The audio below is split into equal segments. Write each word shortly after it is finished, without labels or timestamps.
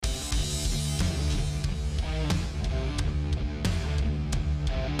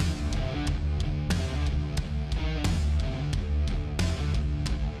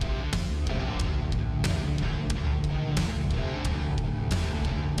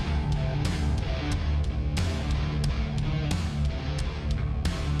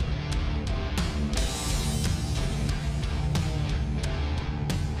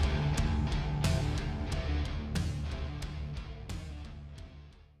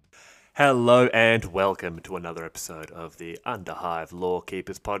Hello and welcome to another episode of the Underhive Lore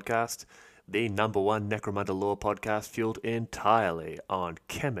Keepers podcast, the number one Necromunda lore podcast fueled entirely on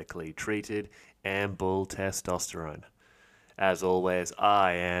chemically treated Ambull testosterone. As always,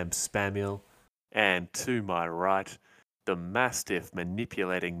 I am Spamuel, and to my right, the mastiff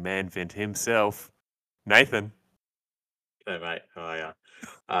manipulating manvint himself, Nathan. Hey mate, how are ya?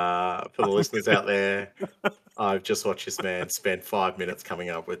 For the listeners out there, I've just watched this man spend 5 minutes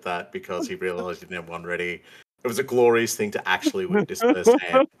coming up with that because he realised he didn't have one ready. It was a glorious thing to actually witness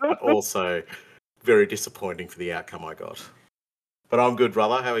firsthand, but also very disappointing for the outcome I got. But I'm good,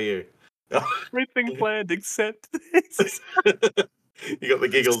 brother. How are you? Everything planned except this. You got the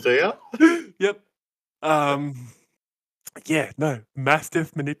giggles, do you? Yep. Yeah, no,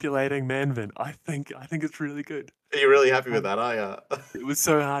 mastiff manipulating manvin. I think it's really good. Are you really happy with that, are you? It was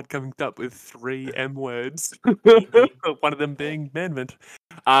so hard coming up with 3 M words. One of them being manvin.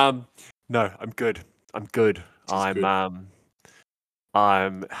 No, I'm good. I'm good. I'm not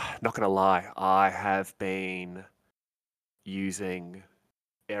gonna lie. I have been using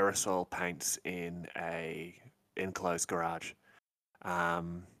aerosol paints in a enclosed garage,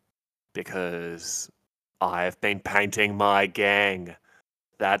 because I've been painting my gang.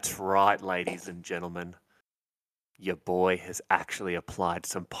 That's right, ladies and gentlemen. Your boy has actually applied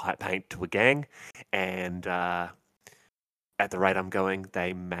some paint to a gang, and at the rate I'm going,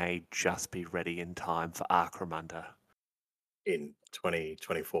 they may just be ready in time for Arcramunda. In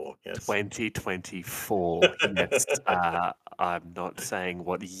 2024, yes. 2024, yes. I'm not saying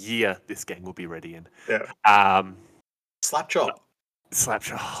what year this gang will be ready in. Yeah. Slap job. Slap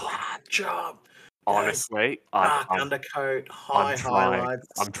job. Honestly, dark undercoat, high highlights.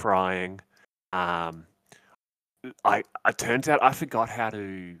 I'm trying. It turns out I forgot how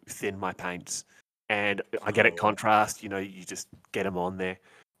to thin my paints, and I get it contrast. You know, you just get them on there.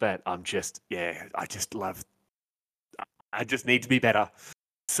 But I just need to be better.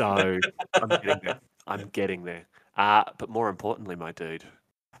 So I'm getting there. But more importantly, my dude,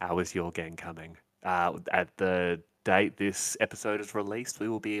 how is your gang coming? At the date this episode is released, we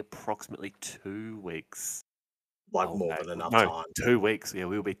will be approximately 2 weeks. More than enough time. 2 weeks. Yeah,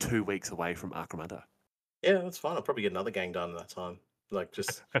 we'll be 2 weeks away from Arcramunda. Yeah, that's fine. I'll probably get another gang done in that time. Like,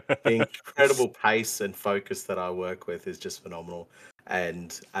 just the incredible pace and focus that I work with is just phenomenal.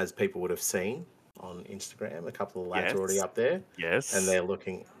 And as people would have seen on Instagram, a couple of lads are already up there. Yes. And they're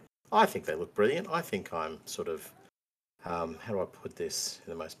looking, I think they look brilliant. I think I'm sort of, how do I put this in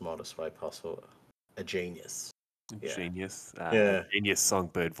the most modest way possible? A genius. Genius. Yeah. Genius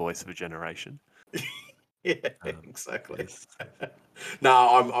songbird voice of a generation. Yeah, exactly. Yes.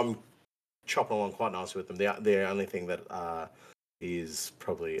 No, I'm chopping along quite nicely with them. The only thing that is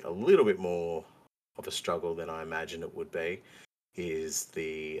probably a little bit more of a struggle than I imagined it would be is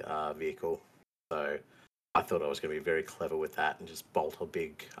the vehicle. So I thought I was going to be very clever with that and just bolt a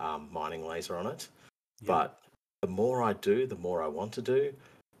big mining laser on it. Yeah. But the more I do, the more I want to do.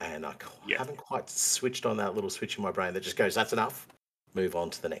 And I haven't quite switched on that little switch in my brain that just goes, that's enough. Move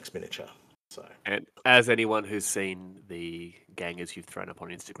on to the next miniature. So. And as anyone who's seen the gangers you've thrown up on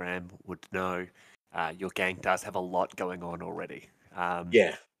Instagram would know, your gang does have a lot going on already.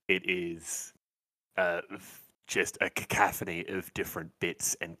 Yeah. It is just a cacophony of different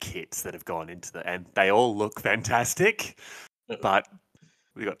bits and kits that have gone into and they all look fantastic. But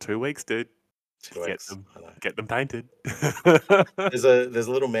we got 2 weeks, dude. 2 weeks. Get them painted. There's a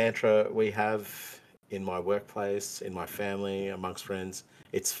little mantra we have in my workplace, in my family, amongst friends.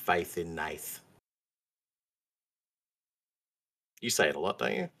 It's faith in Nath. You say it a lot,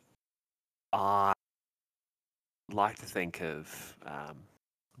 don't you? I like to think of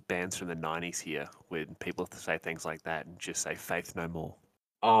bands from the 90s here when people say things like that and just say faith no more.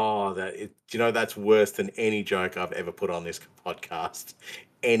 Oh, that's worse than any joke I've ever put on this podcast.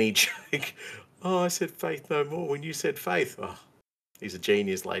 Any joke. Oh, I said faith no more when you said faith. Oh, he's a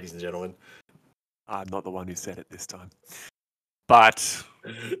genius, ladies and gentlemen. I'm not the one who said it this time. But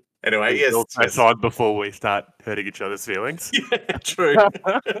anyway, yes. That's on before we start hurting each other's feelings. Yeah, true.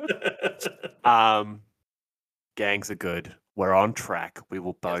 Gangs are good. We're on track. We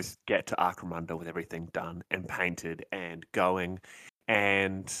will both get to Arcramunda with everything done and painted and going.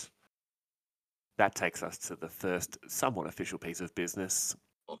 And that takes us to the first somewhat official piece of business.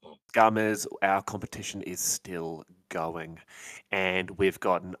 Scummers, our competition is still going. And we've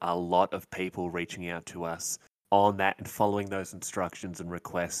gotten a lot of people reaching out to us on that and following those instructions and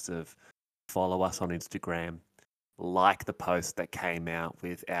requests of follow us on Instagram, like the post that came out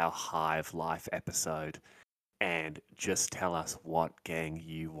with our Hive Life episode, and just tell us what gang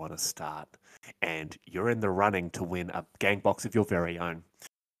you want to start. And you're in the running to win a gang box of your very own.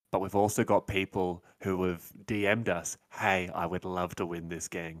 but we've also got people who have DM'd us, hey, I would love to win this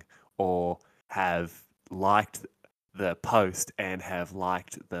gang, or have liked the post and have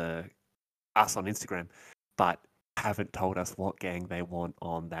liked us on Instagram, but haven't told us what gang they want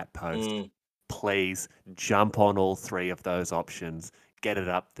on that post. Mm. Please jump on all three of those options, get it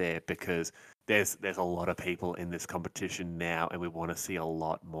up there, because there's a lot of people in this competition now, and we want to see a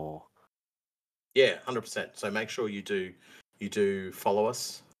lot more. Yeah, 100%. So make sure you do follow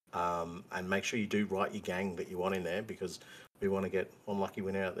us, and make sure you do write your gang that you want in there, because we want to get one lucky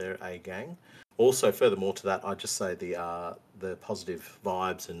winner out there, a gang. Also, furthermore to that, I'd just say the positive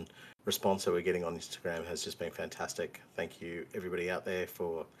vibes and response that we're getting on Instagram has just been fantastic. Thank you, everybody out there,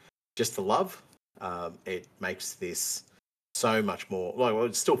 for just the love. It makes this so much more like, well,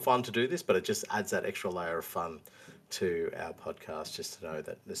 it's still fun to do this, but it just adds that extra layer of fun to our podcast, just to know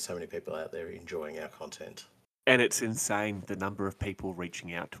that there's so many people out there enjoying our content. And it's insane the number of people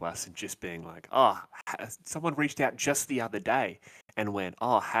reaching out to us and just being like, oh, someone reached out just the other day and went,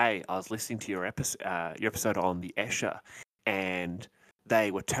 oh, hey, I was listening to your episode on the Escher, and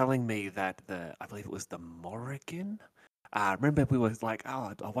they were telling me that I believe it was the Morrigan. Remember, we were like,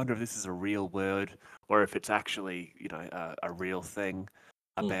 oh, I wonder if this is a real word or if it's actually, a real thing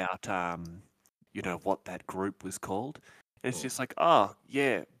Mm, about, what that group was called. And it's mm. just like, oh,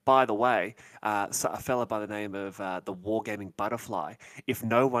 yeah, by the way, so a fella by the name of the Wargaming Butterfly, if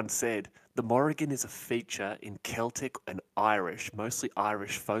no one said, the Morrigan is a feature in Celtic and Irish, mostly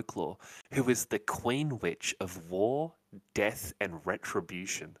Irish folklore, who is the queen witch of war, death, and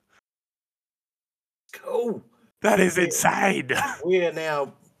retribution. Cool. That is Yeah, insane. we are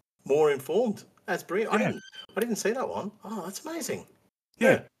now more informed. That's brilliant. Yeah. I didn't see that one. Oh, that's amazing.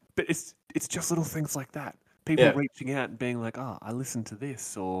 Yeah, Yeah. but it's just little things like that. People Yeah. reaching out and being like, "Oh, I listened to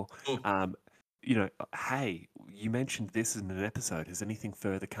this," or, Mm, um, "Hey, you mentioned this in an episode. Has anything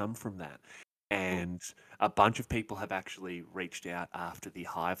further come from that?" mm. And a bunch of people have actually reached out after the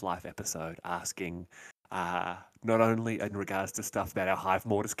Hive Life episode, asking, not only in regards to stuff about our Hive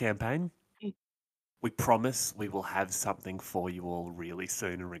Mortis campaign. Mm. We promise we will have something for you all really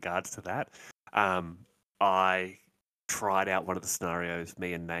soon in regards to that. I tried out one of the scenarios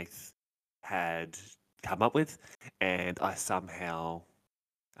me and Nath had come up with, and I somehow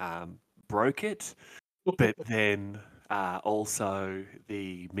broke it. But then also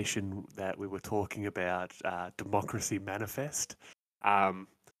the mission that we were talking about, Democracy Manifest, um,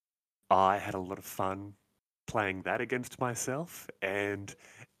 I had a lot of fun playing that against myself, and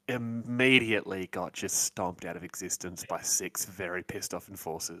immediately got just stomped out of existence by 6 very pissed off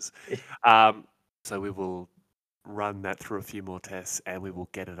enforcers. So we will run that through a few more tests, and we will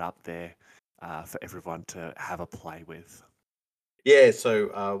get it up there for everyone to have a play with. Yeah,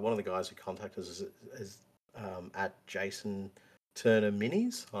 so one of the guys who contacted us is at Jason Turner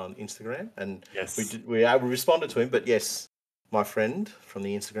Minis on Instagram, and Yes. we responded to him. But yes, my friend from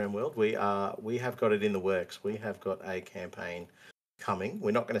the Instagram world, we have got it in the works. We have got a campaign coming. We're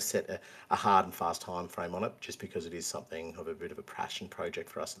not going to set a hard and fast time frame on it, just because it is something of a bit of a passion project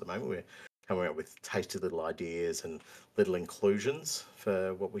for us at the moment. We're coming up with tasty little ideas and little inclusions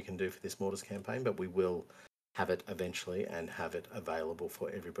for what we can do for this Mortis campaign, but we will have it eventually and have it available for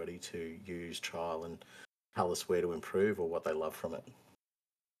everybody to use, trial, and tell us where to improve or what they love from it.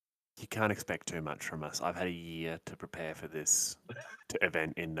 You can't expect too much from us. I've had a year to prepare for this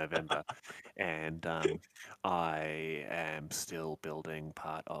event in November, and I am still building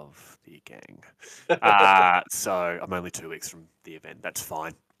part of the gang. So I'm only 2 weeks from the event. That's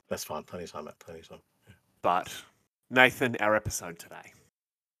fine. That's fine. Plenty of time, mate. Plenty of time. But Nathan, our episode today.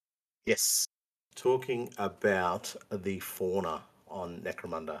 Yes. Talking about the fauna on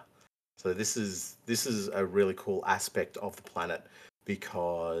Necromunda. So this is a really cool aspect of the planet,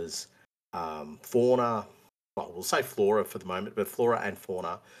 because fauna, well, we'll say flora for the moment, but flora and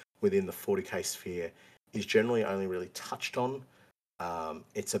fauna within the 40k sphere is generally only really touched on.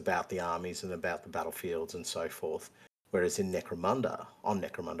 It's about the armies and about the battlefields and so forth. Whereas in apologies, on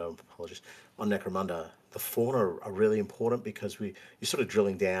Necromunda, the fauna are really important, because you're sort of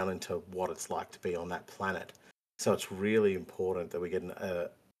drilling down into what it's like to be on that planet. So it's really important that we get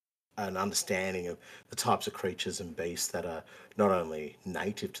an understanding of the types of creatures and beasts that are not only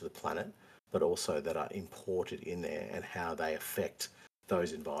native to the planet, but also that are imported in there, and how they affect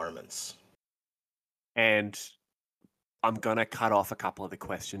those environments. And I'm going to cut off a couple of the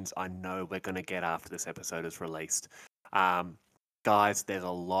questions I know we're going to get after this episode is released. Guys, there's a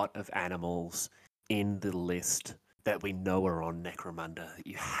lot of animals in the list that we know are on Necromunda that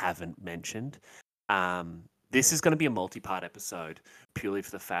you haven't mentioned. This is going to be a multi-part episode, purely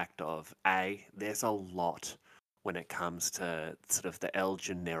for the fact of, A, there's a lot when it comes to sort of the El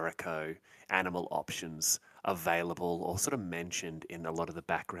Generico animal options available or sort of mentioned in a lot of the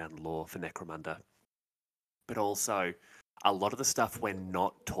background lore for Necromunda. But also, a lot of the stuff we're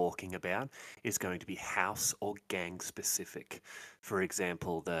not talking about is going to be house or gang specific. For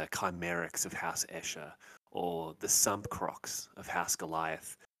example, the Chimerics of House Escher or the Sumpcrocs of House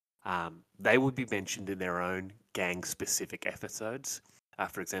Goliath. They would be mentioned in their own gang specific episodes.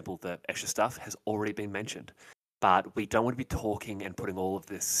 For example, the Escher stuff has already been mentioned. But we don't want to be talking and putting all of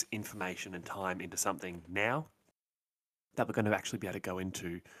this information and time into something now that we're going to actually be able to go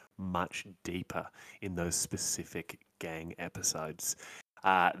into much deeper in those specific gang episodes.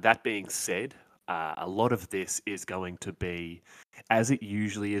 That being said, a lot of this is going to be, as it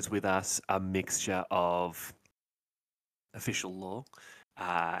usually is with us, a mixture of official lore,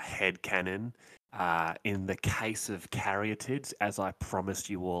 headcanon. In the case of caryatids, as I promised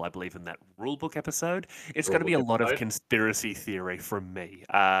you all, I believe in that rulebook episode, it's going to be a Rulebook lot of episode. conspiracy theory from me.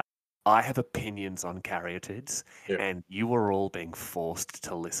 I have opinions on caryatids, Yep. and you are all being forced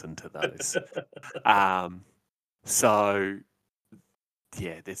to listen to those. So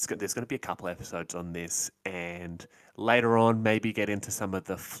yeah, there's going to be a couple episodes on this, and later on maybe get into some of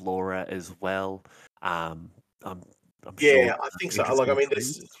the flora as well. I'm sure Yeah, I think so. Like, I interesting mean,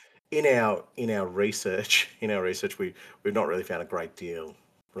 trees. this in our research, we've not really found a great deal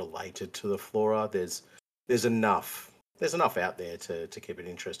related to the flora. There's enough out there to keep it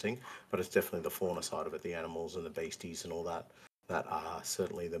interesting, but it's definitely the fauna side of it, the animals and the beasties and all that that are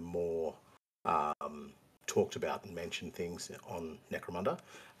certainly the more talked about and mentioned things on Necromunda.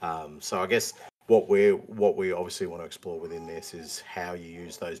 So I guess what we obviously want to explore within this is how you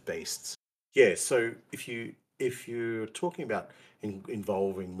use those beasts. Yeah, so if you're talking about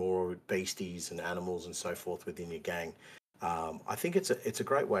involving more beasties and animals and so forth within your gang, I think it's a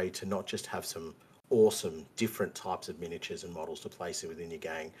great way to not just have some awesome different types of miniatures and models to place it within your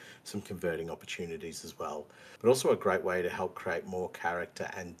gang, some converting opportunities as well, but also a great way to help create more character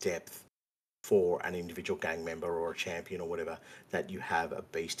and depth for an individual gang member or a champion or whatever, that you have a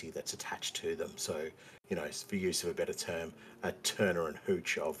beastie that's attached to them. So, for use of a better term, a Turner and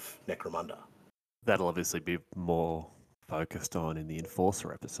Hooch of Necromunda. That'll obviously be more focused on in the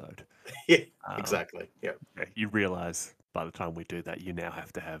Enforcer episode. Yeah, Um, exactly. Yeah. yeah, you realize by the time we do that, you now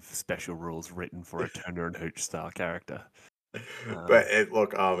have to have special rules written for a Turner and Hooch style character. But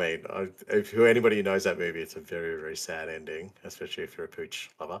look, I mean, if anybody who knows that movie, it's a very, very sad ending, especially if you're a pooch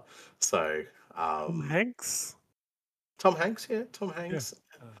lover. So, Tom Hanks? Tom Hanks, yeah, Tom Yeah. Hanks,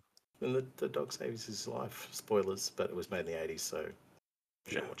 and the dog saves his life. Spoilers, but it was made in the '80s, so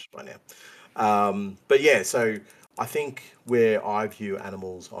should Yeah. have watched it by now. But yeah, so I think where I view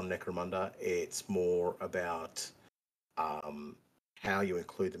animals on Necromunda, it's more about um, how you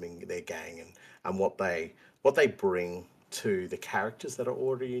include them in their gang and what they bring to the characters that are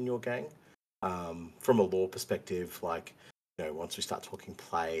already in your gang. From a lore perspective, like, once we start talking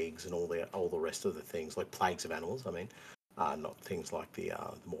plagues and all the rest of the things, like plagues of animals, I mean, not things like the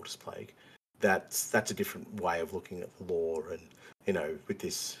Mortis plague. That's a different way of looking at the lore, and with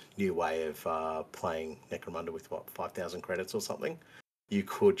this new way of playing Necromunda with what 5,000 credits or something, you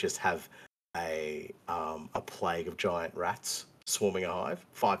could just have a plague of giant rats swarming a hive,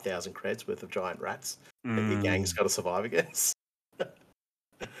 5,000 creds worth of giant rats that your gang's got to survive against. That'd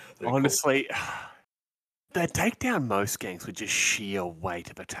be cool. Honestly, they take down most gangs with just sheer weight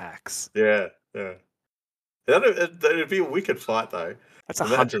of attacks. Yeah, yeah. That'd be a wicked fight, though. That's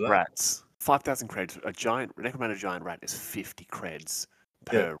Imagine 100 that. rats. 5,000 creds. A giant Necromunda giant rat is 50 creds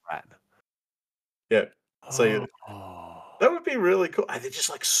Yeah, per rat. yeah. So Oh. that would be really cool. And they just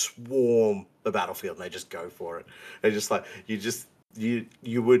like swarm the battlefield and they just go for it. They just like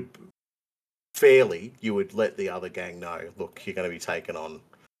you would you would let the other gang know, look, you're going to be taking on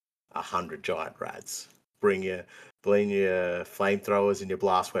 100 giant rats. Bring your flamethrowers and your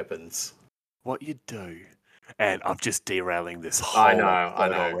blast weapons. What you do, and I'm just derailing this I whole know, I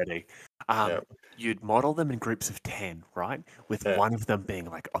episode know. already. Yeah, You'd model them in groups of 10, right? With yeah, one of them being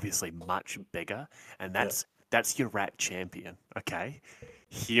like obviously much bigger, and yeah, that's your rat champion, okay?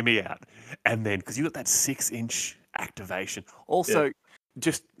 Hear me out. And then because you got that 6-inch activation. yeah, Also,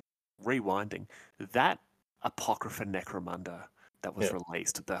 just rewinding, that Apocrypha Necromunda that was yeah.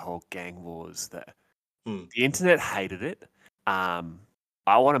 released, the whole gang wars, Hmm. the internet hated it.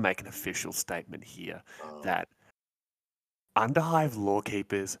 I want to make an official statement here that Underhive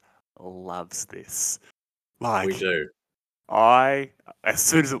Lawkeepers loves this. We Like, do. as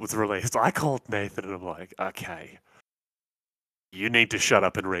soon as it was released, I called Nathan and I'm like, okay, you need to shut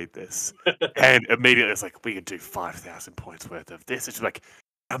up and read this. And immediately it's like, we could do 5,000 points worth of this. It's like,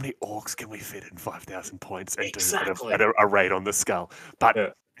 how many orcs can we fit in 5,000 points and do Exactly. at a raid on the skull? But Yeah.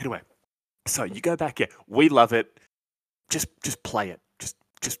 anyway, so you go back. Yeah, we love it. Just play it.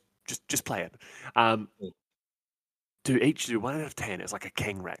 Just play it. Mm. Do 1 out of 10 as like a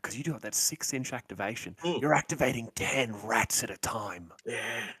king rat because you do have that 6-inch activation. Mm. You're activating 10 rats at a time.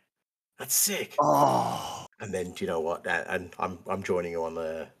 Yeah. That's sick. Oh, And then do you know what? And I'm joining you on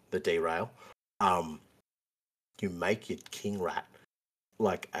the derail. Um, you make your king rat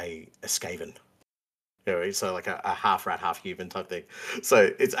like a Skaven. You know, so like a half rat, half human type thing. So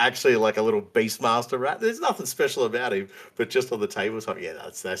it's actually like a little beastmaster rat. There's nothing special about him, but just on the table, it's like, yeah,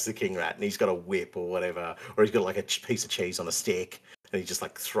 that's the king rat, and he's got a whip or whatever, or he's got like a piece of cheese on a stick, and he just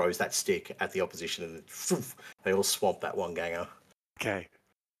like throws that stick at the opposition, and poof, they all swamp that one ganger. okay.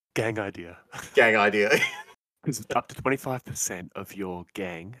 Gang idea. Gang idea. Because up to 25% of your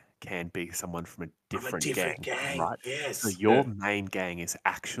gang can be someone from a From a different different gang, gang. right? So Yes. your main gang is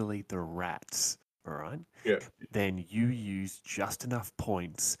actually the rats, all right? Yeah. Then you use just enough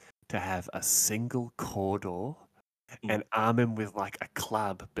points to have a single corridor and arm him with like a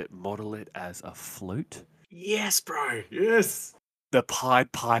club, but model it as a flute. Yes, bro. Yes. The Pied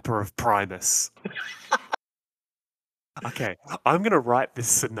Piper of Primus. Okay, I'm going to write this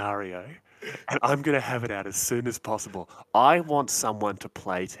scenario and I'm going to have it out as soon as possible. I want someone to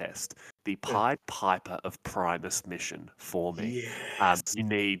playtest the Pied Piper of Primus mission for me. Yes. You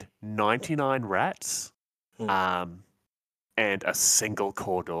need 99 rats and a single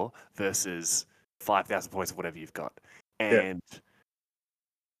corridor versus 5,000 points of whatever you've got. Yeah. And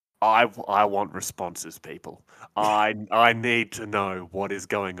I want responses, people. I need to know what is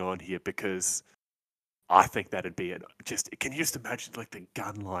going on here because I think that'd be it. Just can you just imagine like the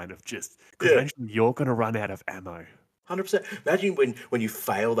gun line of just because Yeah. eventually you're gonna run out of ammo. 100%. Imagine when you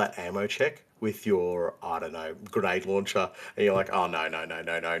fail that ammo check with your, I don't know, grenade launcher, and you're like, oh, no, no, no,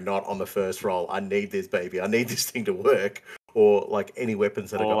 no, no, not on the first roll. I need this, baby. I need this thing to work. Or like any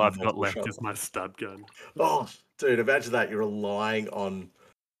weapons that have All got I've got multiple left shots. is my stud gun. Oh, dude, imagine that. You're relying on,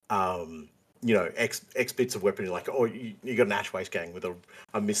 X bits of weaponry. Like, oh, you got an Ash Waste gang with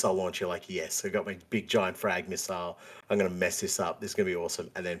a missile launcher. Like, yes, I got my big giant frag missile. I'm going to mess this up. This is going to be awesome.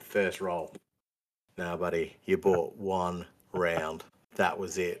 And then first roll. Nah, buddy, you bought one round. That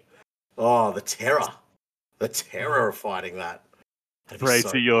was it. Oh, the terror. The terror of fighting that. That'd be Pray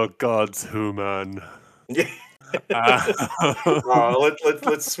so to your gods, human. Yeah.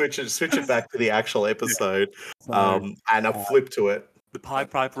 Let's switch it back to the actual episode. So, And a flip to it. the Pied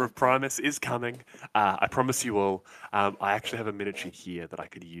Piper of Primus is coming. I promise you all. I actually have a miniature here that I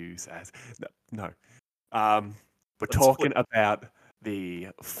could use as no. We're Let's talking flip. about the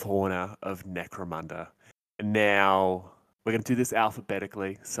fauna of Necromunda. Now, we're going to do this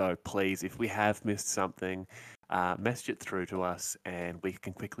alphabetically, so please, if we have missed something, message it through to us, and we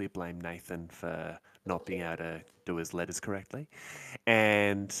can quickly blame Nathan for not being able to do his letters correctly.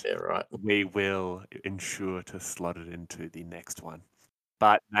 And Yeah, right. we will ensure to slot it into the next one.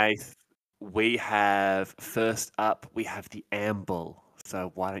 But, Nath, we have, first up, we have the amble.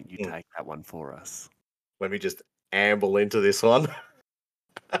 So why don't you Mm. take that one for us? Let me just amble into this one.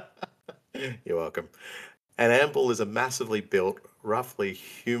 You're welcome. An amble is a massively built, roughly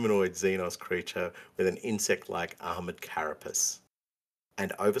humanoid Xenos creature with an insect-like armored carapace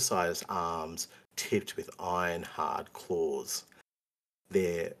and oversized arms tipped with iron-hard claws.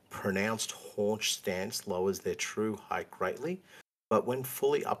 Their pronounced haunch stance lowers their true height greatly, but when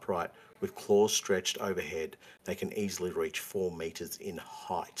fully upright with claws stretched overhead, they can easily reach 4 meters in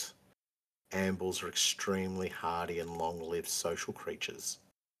height. Ambles are extremely hardy and long-lived social creatures,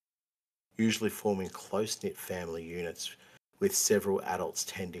 usually forming close-knit family units with several adults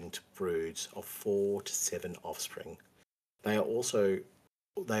tending to broods of 4 to 7 offspring. They are also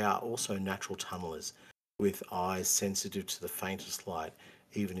natural tunnelers with eyes sensitive to the faintest light,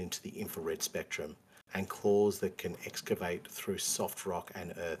 even into the infrared spectrum, and claws that can excavate through soft rock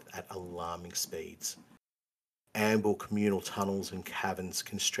and earth at alarming speeds. Amble communal tunnels and caverns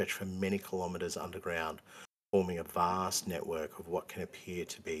can stretch for many kilometers underground, forming a vast network of what can appear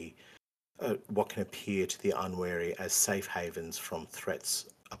to the unwary as safe havens from threats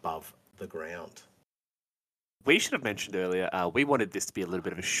above the ground. We should have mentioned earlier, we wanted this to be a little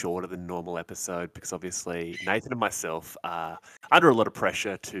bit of a shorter than normal episode because obviously Nathan and myself are under a lot of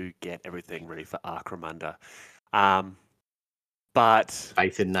pressure to get everything ready for Arcramunda. But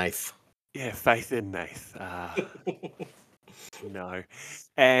Faith in Nath. yeah, faith in Nath. No.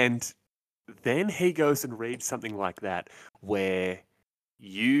 And then he goes and reads something like that where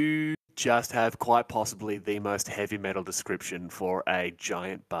you just have quite possibly the most heavy metal description for a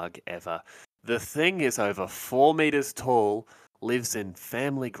giant bug ever. The thing is over 4 meters tall lives in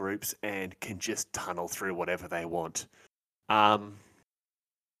family groups, and can just tunnel through whatever they want. Um,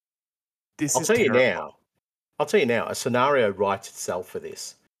 this I'll is tell you terrifying. now. I'll tell you now. A scenario writes itself for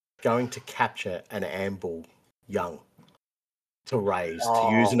this. Going to capture an ambull young to raise to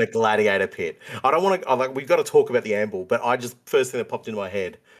use Oh, in a gladiator pit. I don't want to. Like, we've got to talk about the ambull, but I just first thing that popped into my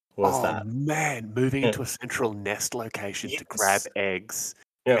head was oh that. man, moving Yeah. into a central nest location to grab Yes. eggs,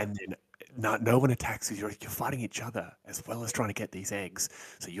 Yeah. and then no one attacks you. You're fighting each other as well as trying to get these eggs.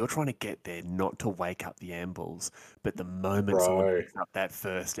 So you're trying to get there not to wake up the ambuls, but the moment someone Bro. picks up that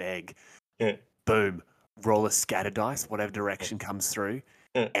first egg, Yeah. boom, roll a scatter dice, whatever direction comes through,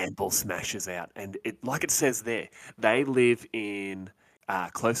 Yeah. amble smashes out. And it, like it says there, they live in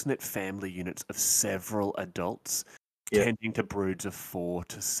close knit family units of several adults, Yeah. tending to broods of 4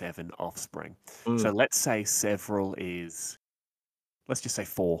 to 7 offspring. So Mm. let's say several is, let's just say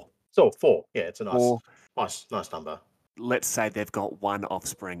 4. So 4. Yeah, it's a nice, Or nice number. let's say they've got 1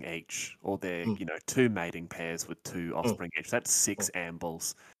 offspring each, or they're, Mm. 2 mating pairs with 2 Mm. offspring each. That's 6 Mm.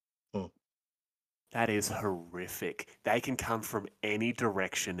 ambles. Mm. That is horrific. They can come from any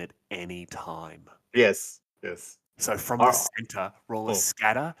direction at any time. Yes. Yes. So from the All center, roll a right.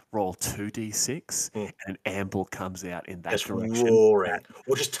 scatter, roll 2d6, Mm. Mm. and an amble comes out in that Just direction. roaring,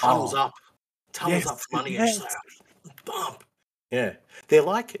 or just tunnels Oh, up, tunnels up yes, from under you, just yes. like bump. Yeah,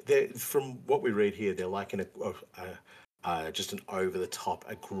 they're from what we read here. They're like just an over the top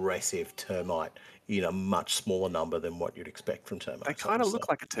aggressive termite in a much smaller number than what you'd expect from They termites, kind of obviously. look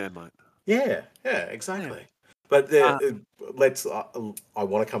like a termite. Yeah, Yeah. exactly. But Uh, let's. I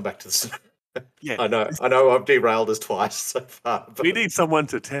want to come back to this. yeah. I know, I've derailed us twice so far, We but need someone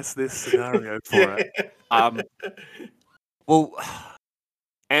to test this scenario for it. yeah. Well,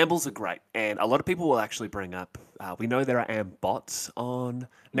 ambles are great, and a lot of people will actually bring up. We know there are ambots on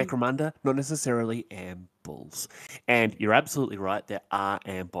Mm. Necromunda, not necessarily ambles. And you're absolutely right, there are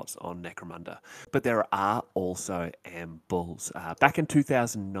ambots on Necromunda, but there are also ambles. Back in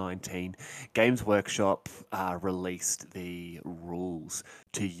 2019, Games Workshop released the rules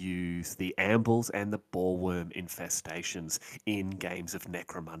to use the ambles and the ballworm infestations in games of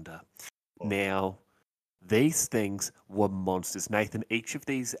Necromunda. Mm. Now, these things were monsters. Nathan, each of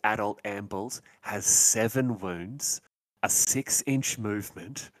these adult ambles has 7 wounds, a 6-inch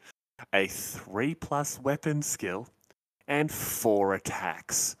movement, a 3+ weapon skill, and 4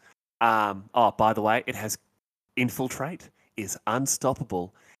 attacks. By the way, it has infiltrate, is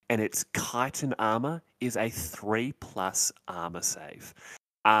unstoppable, and its chitin armor is a 3+ armor save.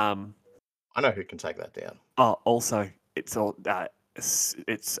 I know who can take that down. Also, it's all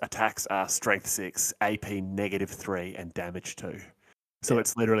its attacks are strength 6, AP -3, and damage 2. So Yeah.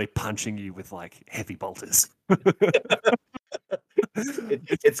 it's literally punching you with like heavy bolters.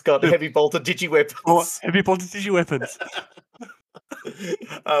 It's It's got the heavy bolted digi weapons. heavy bolter tissue weapons.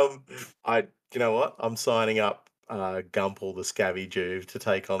 um, you know what? I'm signing up Gumpel the Scabby Juve to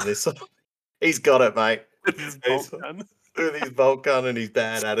take on this. He's got it, mate. With his bolt He's, gun. with his bolt gun and his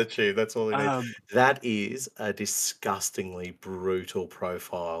bad attitude, that's all he needs. Um, That is a disgustingly brutal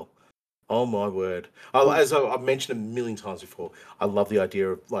profile. Oh my word! well, As I've mentioned a million times before, I love the idea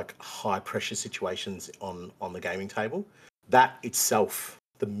of like high pressure situations on the gaming table. That itself,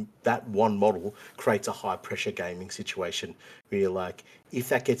 that one model creates a high pressure gaming situation where you're like, if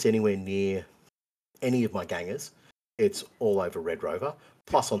that gets anywhere near any of my gangers, it's all over Red Rover.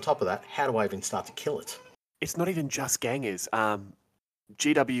 Plus, on top of that, how do I even start to kill it? it's not even just gangers.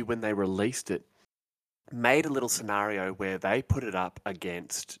 GW, when they released it, made a little scenario where they put it up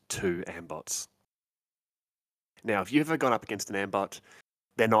against 2 ambots. Now, if you've ever gone up against an ambot,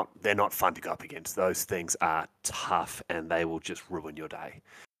 they're not fun to go up against. Those things are tough and they will just ruin your day.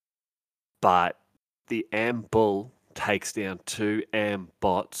 But the ambull takes down 2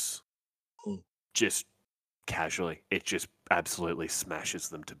 ambots Mm. just casually. It just absolutely smashes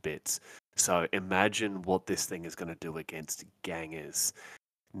them to bits. So imagine what this thing is going to do against gangers.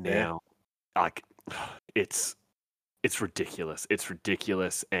 Yeah. Now, like, it's ridiculous. It's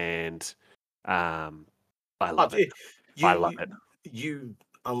ridiculous, and I love it. You, I love you, it. you,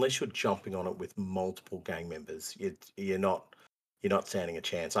 unless you're jumping on it with multiple gang members, you're not standing a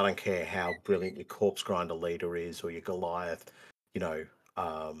chance. I don't care how brilliant your corpse grinder leader is or your Goliath, you know,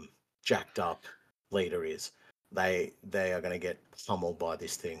 jacked up leader is. They are going to get pummeled by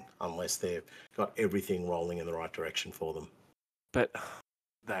this thing unless they've got everything rolling in the right direction for them. But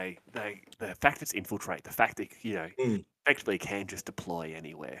the fact it's infiltrate, the fact that Mm. effectively can just deploy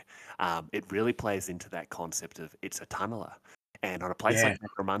anywhere, it really plays into that concept of it's a tunneler, and on a place Yeah. like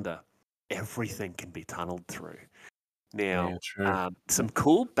Necromunda, everything can be tunneled through. Now, Yeah, true. some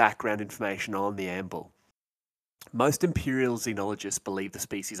cool background information on the Amble. Most imperial xenologists believe the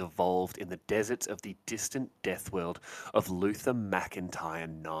species evolved in the deserts of the distant death world of Luther McIntyre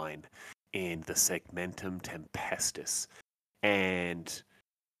 9 in the Segmentum Tempestus. And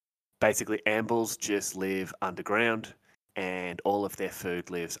basically, ambles just live underground, and all of their food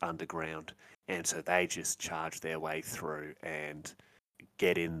lives underground. And so they just charge their way through and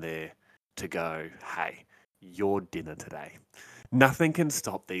get in there to go, hey, your dinner today. Nothing can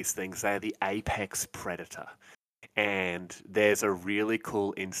stop these things. They are the apex predator. And there's a really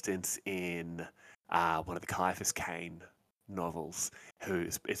cool instance in one of the Caiaphas Cain novels.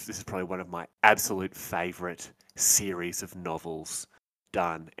 This is probably one of my absolute favorite series of novels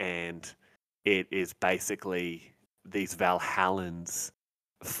done, and it is basically these Valhallans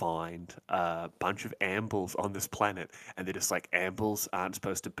find a bunch of ambles on this planet, and they're just like, ambles aren't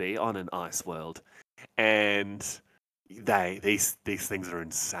supposed to be on an ice world, and these things are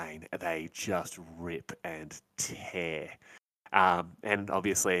insane. They just rip and tear, and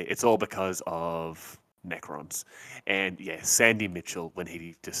obviously it's all because of Necrons. And yeah, Sandy Mitchell, when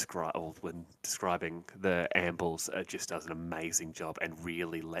describing the ambles, just does an amazing job and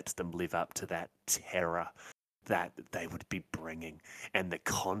really lets them live up to that terror that they would be bringing, and the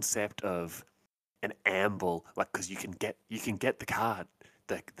concept of an amble, like, because you can get the card.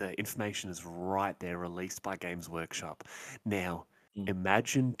 The information is right there, released by Games Workshop. Now, Mm.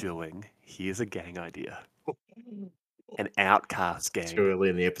 imagine doing, here's a gang idea, an Outcast Too gang early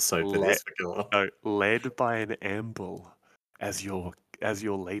in the episode for led, this, but go on. led by an amble as your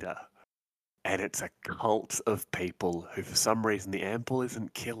leader. And it's a cult of people who, for some reason, the amble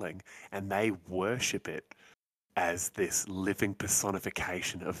isn't killing, and they worship it as this living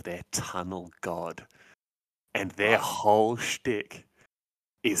personification of their tunnel god. And their Right. whole shtick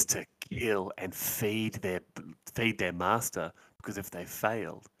is Mm. to kill and feed their master, because if they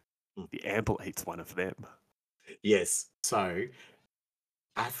failed, Mm. the amble eats one of them. Yes. So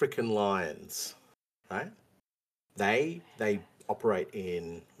African lions, right? They operate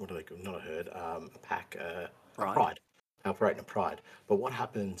in what do they call, not a herd, a pack, a Right? pride. They operate in a pride. But what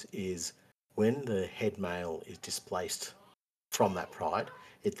happens is when the head male is displaced from that pride,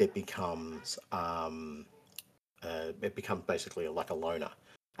 it then becomes it becomes basically like a loner,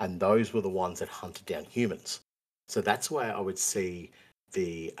 and those were the ones that hunted down humans. So that's where I would see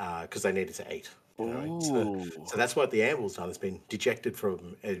the because they needed to eat. You know, Ooh. so that's what the amble's done. It's been rejected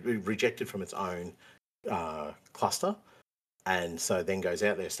from its own cluster, and so then goes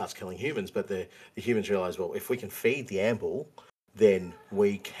out there, starts killing humans. But the humans realize, well, if we can feed the amble, then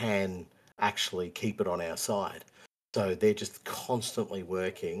we can actually keep it on our side. So they're just constantly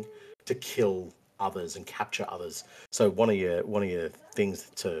working to kill others and capture others. So one of your things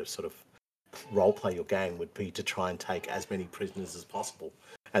to sort of role play your game would be to try and take as many prisoners as possible.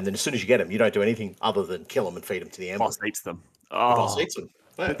 And then as soon as you get them, you don't do anything other than kill them and feed them to the amble. Boss eats them. The boss Oh, eats them.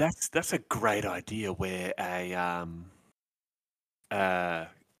 but Yeah. that's a great idea where uh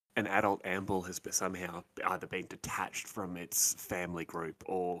an adult amble has somehow either been detached from its family group,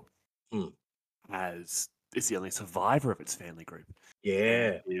 or Mm. has is the only survivor of its family group, and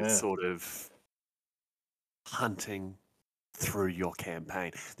Yeah. is Yeah. sort of hunting through your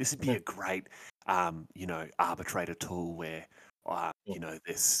campaign. This would be Yeah. a great, arbitrator tool where, Yeah.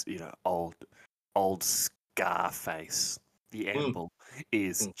 this, old Scarface, the Mm. amble,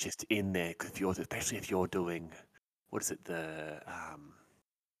 is Mm. just in there. 'Cause especially if you're doing, what is it,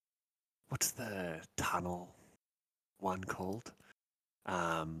 what's the tunnel one called?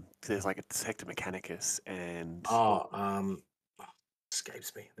 'Cause there's like a Sector Mechanicus and, Oh,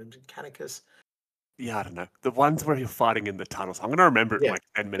 escapes me. The Mechanicus. yeah, I don't know. The ones where you're fighting in the tunnels. I'm gonna remember it in Yeah. like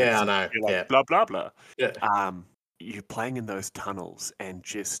 10 Yeah, minutes. I know. You're like, Yeah. blah, blah, blah. Yeah. You're playing in those tunnels, and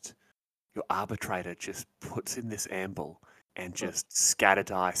just your arbitrator just puts in this amble and Mm. just scatter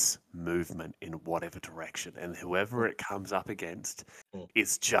dice movement in whatever direction. And Mm. whoever it comes up against Mm.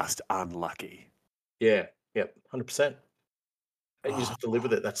 is just unlucky. Yeah. Yep. 100%. And you just Oh, have to live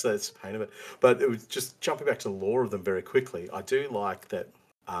with it. That's the pain of it. But it was just jumping back to the lore of them very quickly. I do like that,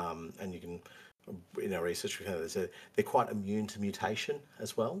 and you can, in our research, we found that they're quite immune to mutation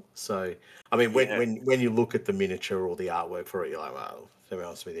as well. So, I mean, when yeah. when when you look at the miniature or the artwork for it, you're like, well, to be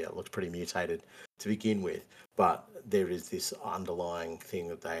honest with you, it looks pretty mutated to begin with. But there is this underlying thing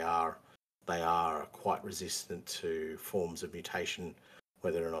that they are quite resistant to forms of mutation,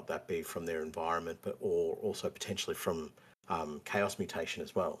 whether or not that be from their environment, but or also potentially from chaos mutation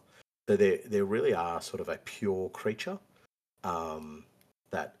as well. So there really are sort of a pure creature um,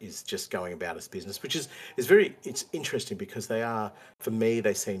 that is just going about its business, which is very it's interesting because they are, for me,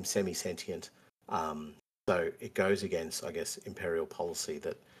 they seem semi sentient. So it goes against, I guess, imperial policy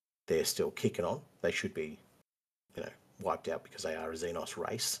that they're still kicking on. They should be. you know, wiped out because they are a Xenos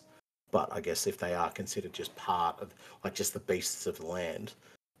race. But I guess if they are considered just part of, like, just the beasts of the land,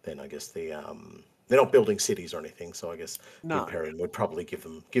 then I guess they're not building cities or anything. So I guess the No. Imperium would probably give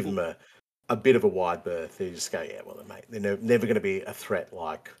them a bit of a wide berth. They just go, yeah, well, mate, they're never going to be a threat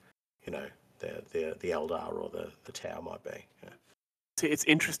like, you know, the Eldar or the Tower might be. Yeah. See, it's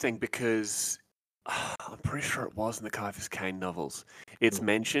interesting because I'm pretty sure it was in the Caiaphas Cain novels. It's Mm.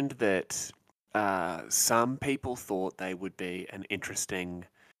 mentioned that some people thought they would be an interesting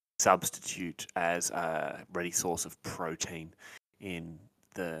substitute as a ready source of protein in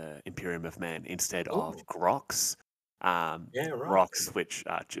the Imperium of Man instead of Ooh, Grox. yeah, right. Grox, which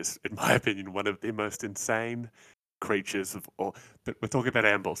are just, in my opinion, one of the most insane creatures of all. But we're talking about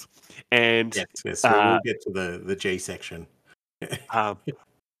ambles. And Yes, yes. uh, We'll get to the G section. um,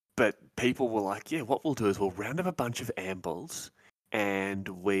 but people were like, yeah, what we'll do is we'll round up a bunch of ambles and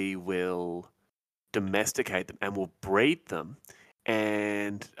we will domesticate them and we'll breed them.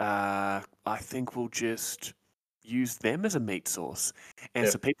 And I think we'll just use them as a meat source. And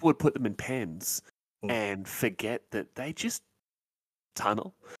Yeah. so people would put them in pens Mm, and forget that they just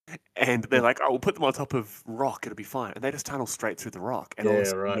tunnel. And they're mm. like, oh, we'll put them on top of rock, it'll be fine. And they just tunnel straight through the rock. And all of a Yeah,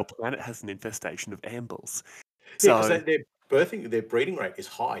 sudden, right. your planet has an infestation of ambles. Yeah, because So their breeding rate is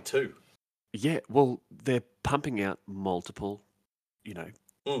high too. yeah, well, they're pumping out multiple, you know,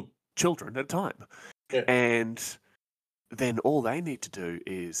 Mm, children at a time. yeah, And then all they need to do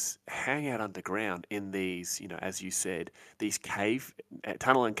is hang out underground in these, as you said, these cave,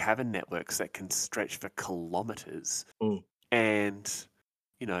 tunnel and cavern networks that can stretch for kilometers. mm, And,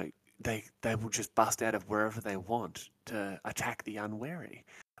 you know, they will just bust out of wherever they want to attack the unwary.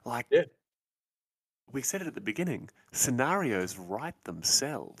 Like yeah. we said it at the beginning, scenarios write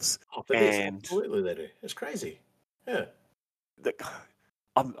themselves. Oh, but this And absolutely they do. It's crazy. Yeah. the,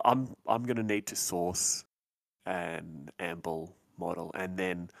 I'm gonna need to source an amble model, and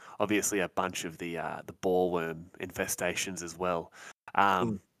then obviously a bunch of the ballworm infestations as well.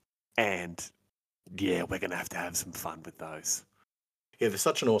 Mm. And yeah, we're gonna have to have some fun with those. Yeah, they're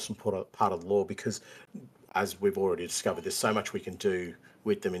such an awesome part of the lore because, as we've already discovered, there's so much we can do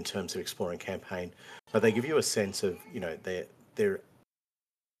with them in terms of exploring campaign. But they give you a sense of, they're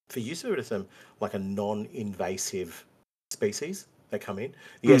for use of them like a non-invasive species. They come in. Mm.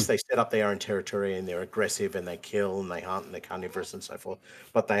 Yes, they set up their own territory and they're aggressive and they kill and they hunt and they're carnivorous and so forth.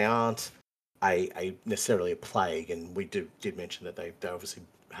 But they aren't a necessarily a plague. And we did mention that they obviously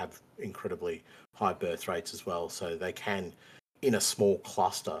have incredibly high birth rates as well. So they can, in a small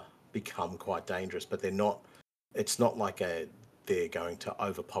cluster, become quite dangerous. But they're not. It's not like they're going to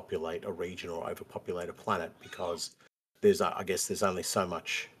overpopulate a region or overpopulate a planet because I guess there's only so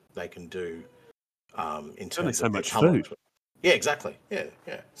much they can do in There's only terms so of their much tunnel. food. Yeah, exactly. Yeah,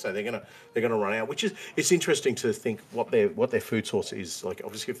 yeah. So they're gonna run out, which is it's interesting to think what their food source is. Like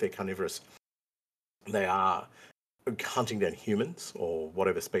obviously, if they're carnivorous, they are hunting down humans or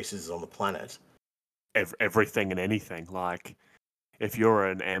whatever species is on the planet. Everything and anything. Like if you're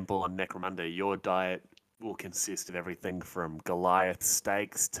an amble and necromunda, your diet will consist of everything from Goliath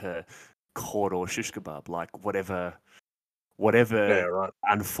steaks to Kord or shish kebab. Like Yeah, whatever right.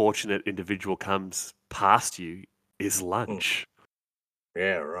 unfortunate individual comes past you is Mm. lunch.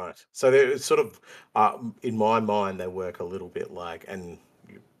 Yeah, right. So they're sort of, in my mind, they work a little bit like, and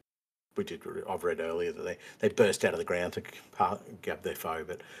I've read earlier that they burst out of the ground to grab their foe,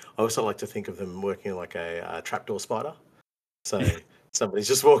 but I also like to think of them working like a trapdoor spider. So somebody's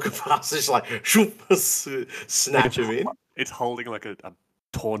just walking past, just like shoop, It's snatch him in. it's holding like a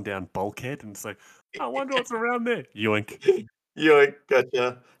torn down bulkhead, and it's like, I wonder what's around there. Yoink. Yoink,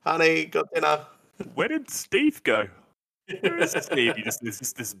 gotcha, honey, got dinner. Where did Steve go? Where is Steve? You just there's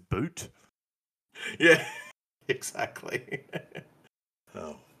just this boot. Yeah, exactly.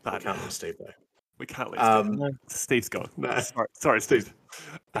 Oh, we But can't lose Steve though. we can't leave Steve. Um, No, Steve's gone. no, Sorry, Steve. Steve.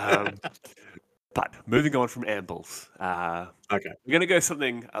 Um, but moving on from ambles, Okay. we're going to go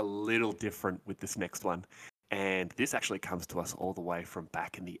something a little different with this next one. And this actually comes to us all the way from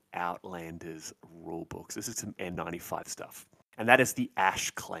back in the Outlanders rule books. This is some N95 stuff. And that is the Ash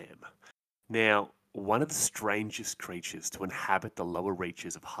Clam. Now, one of the strangest creatures to inhabit the lower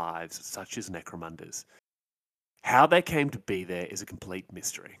reaches of hives such as necromundas. How they came to be there is a complete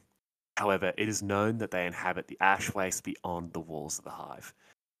mystery. However, it is known that they inhabit the ash waste beyond the walls of the hive.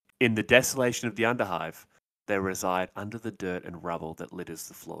 In the desolation of the underhive, they reside under the dirt and rubble that litters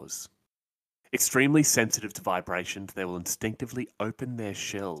the floors. Extremely sensitive to vibrations, they will instinctively open their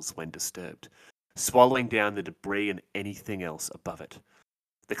shells when disturbed, swallowing down the debris and anything else above it.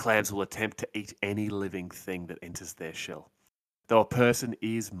 The clams will attempt to eat any living thing that enters their shell, though a person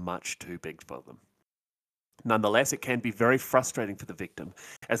is much too big for them. Nonetheless, it can be very frustrating for the victim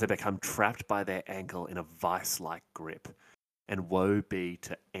as they become trapped by their ankle in a vice-like grip. And woe be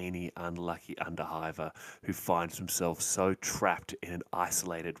to any unlucky underhiver who finds himself so trapped in an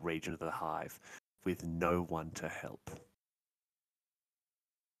isolated region of the hive with no one to help.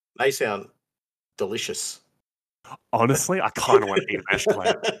 They sound delicious. Honestly, I kind of want to eat an ash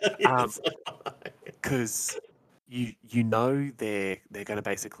clam. Yes. Because you know they're going to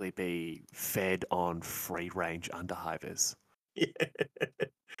basically be fed on free range underhivers. Yeah.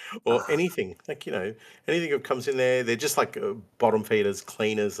 Or Ah, anything like anything that comes in there. They're just like bottom feeders,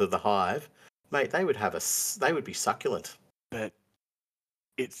 cleaners of the hive, mate. They would have they would be succulent. but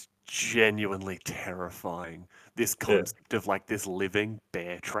it's genuinely terrifying. This Yeah, concept of like this living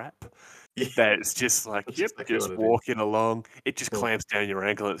bear trap yeah, that it's just like, that's yep, exactly just what it is. walking along. It just Yeah, clamps down your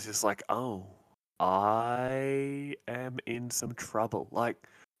ankle. And it's just like, oh, I am in some trouble. Like,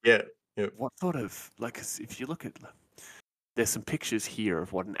 yeah, yeah. what sort of like? 'Cause if you look at, there's some pictures here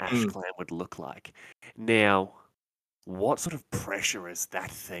of what an ash Mm, clam would look like. Now, what sort of pressure is that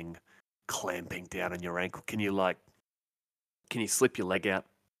thing clamping down on your ankle? Can you slip your leg out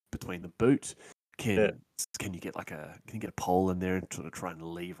between the boot? yeah. Can you get can you get a pole in there and sort of try and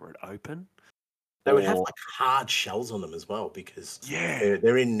lever it open? They would have Or like hard shells on them as well because yeah,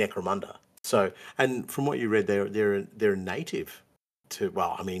 they're in Necromunda. So, and from what you read, they're native to.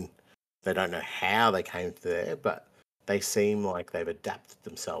 Well, I mean, they don't know how they came there, but they seem like they've adapted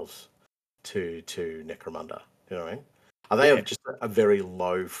themselves to Necromunda. You know what I mean? Are they yeah. of just a very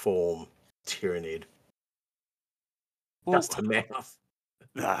low form tyrannid, Well, just to mouth?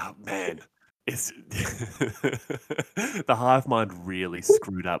 man, it's the hive mind really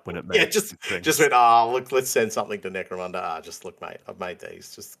screwed up when it Yeah, made just these just things. went. Look, let's send something to Necromunda. Just look, mate, I've made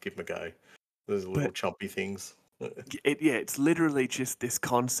these. Just give them a go. Those little But chumpy things. yeah, it's literally just this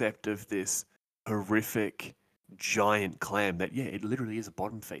concept of this horrific giant clam that, yeah, it literally is a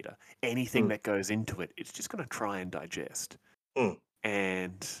bottom feeder. Anything Mm, that goes into it, it's just going to try and digest. mm,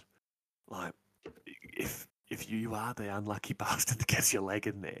 And like, if you are the unlucky bastard that gets your leg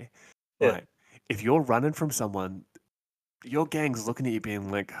in there, yeah. like, if you're running from someone, your gang's looking at you being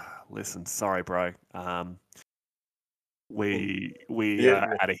like, listen, sorry, bro. Mm. We Yeah,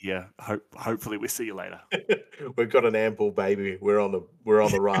 are out of here. Hopefully we see you later. we've got an amble baby. We're on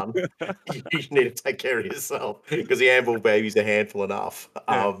the run. You need to take care of yourself because the amble baby's a handful enough.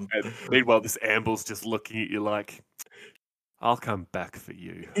 Yeah. And meanwhile, this amble's just looking at you like, I'll come back for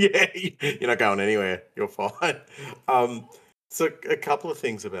you. Yeah, you're not going anywhere. You're fine. Um, so a couple of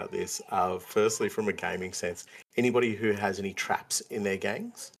things about this. Firstly, from a gaming sense, anybody who has any traps in their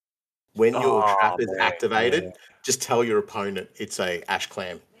gangs, when your trap Oh is man, activated, yeah. just tell your opponent it's a ash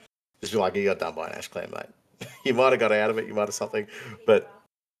clam. Just be like, you got done by an ash clam, mate. You might have got out of it, you might have something, but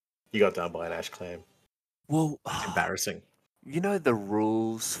you got done by an ash clam. Well, It's embarrassing. you know the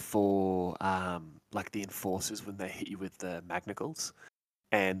rules for like the enforcers when they hit you with the magnicals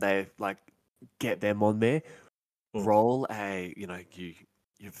and they like get them on there. Mm, Roll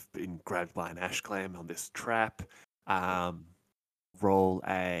you've been grabbed by an ash clam on this trap. mm, Um, roll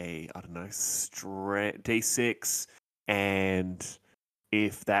a I don't know d6, and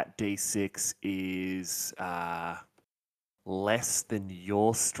if that d6 is less than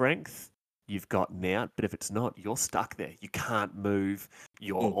your strength, you've gotten out. But if it's not, you're stuck there. You can't move.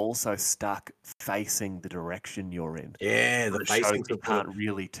 You're mm. also stuck facing the direction you're in. Yeah, So the it shows facing's you important. can't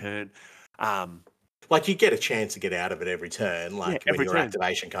really turn. Um, Like you get a chance to get out of it every turn. yeah, Like when every your turn,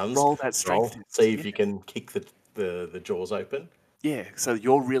 activation comes, roll that strength roll, test. see Yeah. if you can kick the jaws open. Yeah, so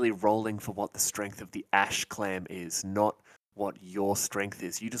you're really rolling for what the strength of the ash clam is, not what your strength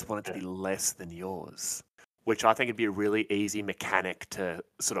is. You just want it to Yeah. be less than yours, which I think would be a really easy mechanic to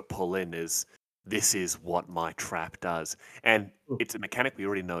sort of pull in is this is what my trap does. And Mm. it's a mechanic we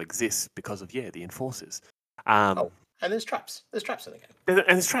already know exists because of, yeah, the enforcers. Oh, and there's traps. There's traps in the game.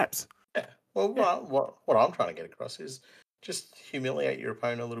 And it's traps. Yeah. Well, Yeah. what I'm trying to get across is just humiliate your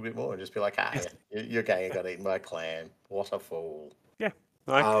opponent a little bit more and just be like, Yes. your gang got eaten by a clam. What a fool. Yeah.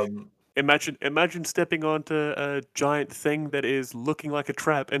 Like Um, imagine stepping onto a giant thing that is looking like a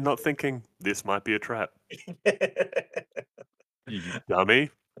trap and not thinking, this might be a trap. You dummy.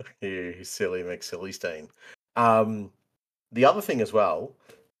 you silly McSillystein. Um, the other thing as well,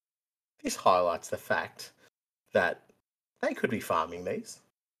 this highlights the fact that they could be farming these,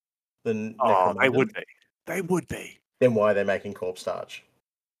 the Oh, they Necromunda. would be. They would be. Then why are they making corpse starch?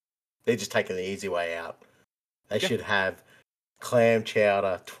 They're just taking the easy way out. They Yeah. should have clam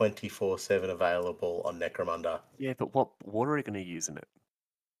chowder 24/7 available on Necromunda. Yeah, but what water are you going to use in it?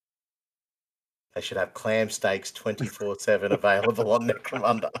 They should have clam steaks 24/7 available on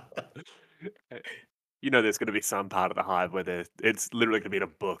Necromunda. there's going to be some part of the hive where it's literally going to be in a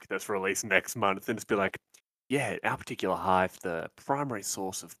book that's released next month, and it's be like, yeah, our particular hive, the primary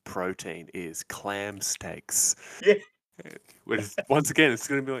source of protein is clam steaks. Yeah. Whereas once again, it's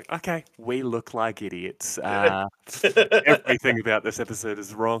going to be like, okay, we look like idiots. Yeah. Everything about this episode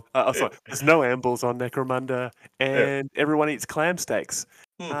is wrong. Oh, sorry, there's no ambles on Necromunda, Yeah. and everyone eats clam steaks.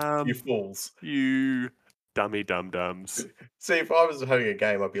 You fools. You dummy dum dums. See, if I was having a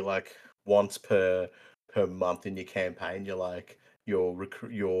game, I'd be like once per month in your campaign, you're like your what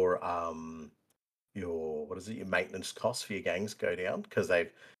is it? Your maintenance costs for your gangs go down because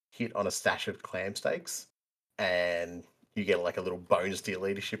they've hit on a stash of clam steaks, and you get like a little bonus to your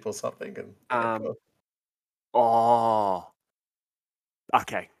leadership or something. And yeah, Um, cool. oh,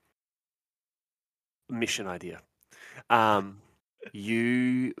 okay. Mission idea. Um,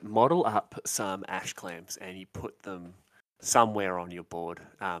 you model up some ash clams and you put them somewhere on your board,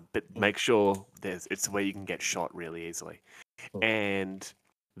 but Mm, make sure it's where you can get shot really easily. mm, And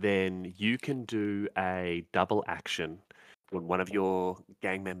then you can do a double action when one of your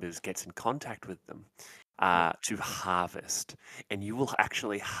gang members gets in contact with them mm, to harvest. And you will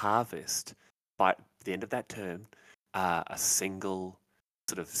actually harvest by the end of that turn a single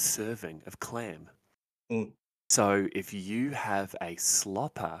sort of serving of clam. mm, So if you have a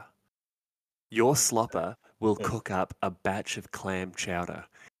slopper, your slopper will mm. cook up a batch of clam chowder,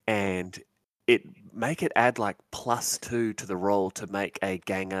 and it make it add like +2 to the roll to make a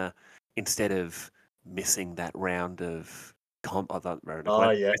ganger instead of missing that round of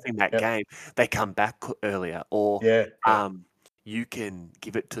Oh yeah, missing that yep, game. They come back earlier, or yeah, yeah, you can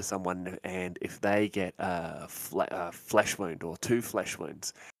give it to someone, and if they get a flesh wound or 2 flesh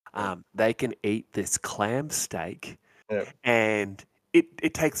wounds, yeah, they can eat this clam steak yeah, and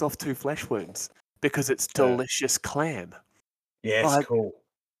it takes off 2 flesh wounds because it's yeah. delicious clam. Yes, Like, cool.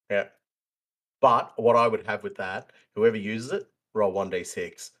 Yeah. But what I would have with that, whoever uses it, roll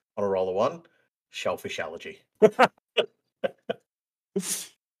 1d6 on a roll of one, shellfish allergy.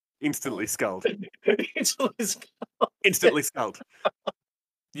 instantly sculled. It's always- Instantly sculled.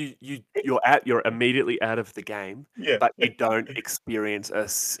 You're immediately out of the game, yeah, but you don't experience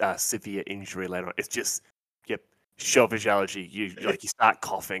a severe injury later on. It's just, yep, shellfish allergy. You start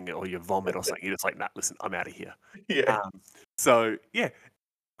coughing or you vomit or something. You're just like, nah, listen, I'm out of here. yeah. Um, so yeah,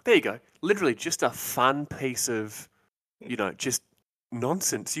 there you go. Literally just a fun piece of, just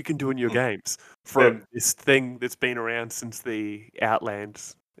nonsense you can do in your Mm, games yeah, from this thing that's been around since the yeah,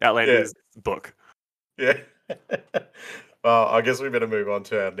 Outlanders book. yeah. Well, I guess we better move on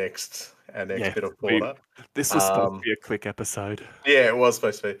to our next Yeah, bit of we fauna. this was supposed to Um, be a quick episode. yeah, it was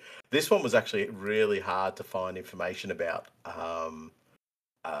supposed to be. This one was actually really hard to find information about.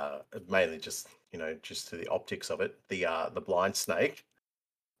 Mainly just just to the optics of it. The blind snake.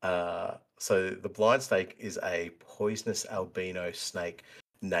 So the blind snake is a poisonous albino snake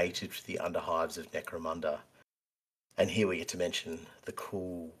native to the underhives of Necromunda. And here we get to mention the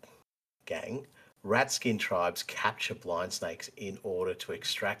cool gang. Rat skin tribes capture blind snakes in order to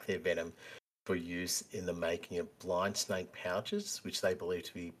extract their venom for use in the making of blind snake pouches, which they believe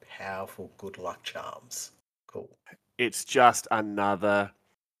to be powerful good luck charms. Cool. It's just another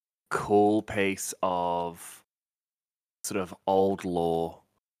cool piece of sort of old lore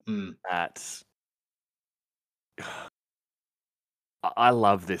Mm, that I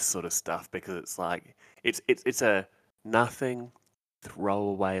love this sort of stuff because it's like it's a nothing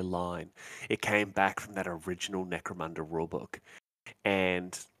throwaway line. It came back from that original Necromunda rulebook,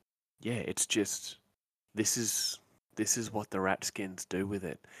 and yeah, it's just this is this is what the rat skins do with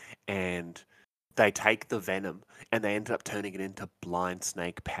it, and they take the venom and they end up turning it into blind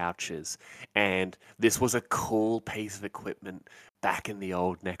snake pouches. And this was a cool piece of equipment back in the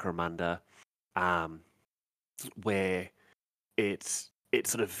old Necromunda, um, where it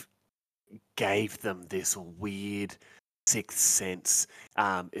sort of gave them this weird sixth sense.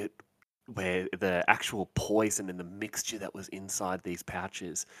 It where the actual poison and the mixture that was inside these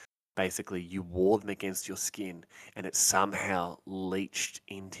pouches, basically you wore them against your skin and it somehow leached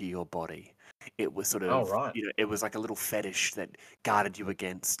into your body. It was sort all of, right. it was like a little fetish that guarded you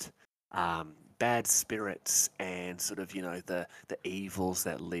against bad spirits and sort of, the evils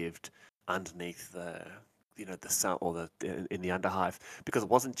that lived underneath the sun or in the underhive, because it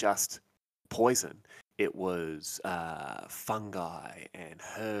wasn't just poison. It was fungi and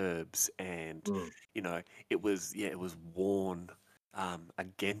herbs, and Mm. it was worn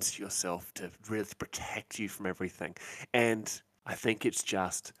against yourself to really protect you from everything. And I think it's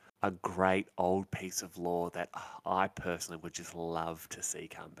just a great old piece of lore that I personally would just love to see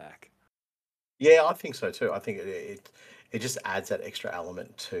come back. Yeah, I think so too. I think it just adds that extra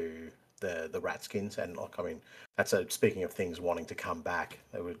element to the rat skins, and like I mean, that's speaking of things wanting to come back.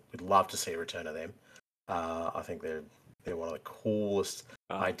 We'd love to see a return of them. I think they're one of the coolest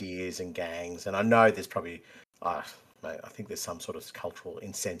Oh, ideas and gangs, and I know there's probably mate, I think there's some sort of cultural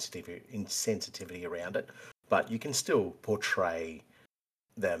insensitivity around it, but you can still portray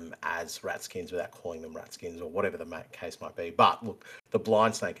them as ratskins without calling them ratskins or whatever the case might be. But look, the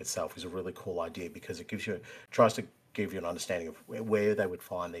blind snake itself is a really cool idea because it tries to give you an understanding of where they would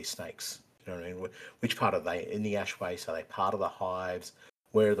find these snakes. You know what I mean? Which part are they in the ash waste? Are they part of the hives?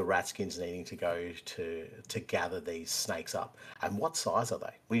 Where are the ratskins needing to go to gather these snakes up? And what size are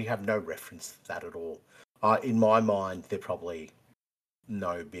they? We have no reference to that at all. In my mind, they're probably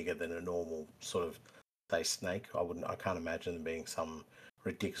no bigger than a normal sort of say snake. I can't imagine them being some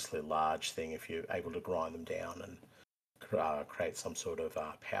ridiculously large thing if you're able to grind them down and create some sort of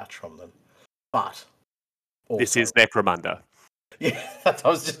pouch from them. But this also, is Necromunda. yeah, I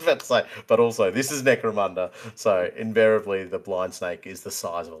was just about to say, but also this is Necromunda, so invariably the blind snake is the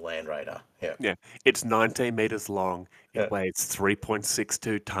size of a land raider. Yeah, Yeah, it's 19 meters long. yeah, It weighs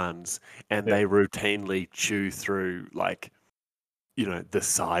 3.62 tons, and yeah, they routinely chew through like the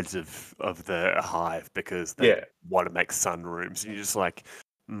sides of the hive because they yeah. want to make sunrooms. And you're just like,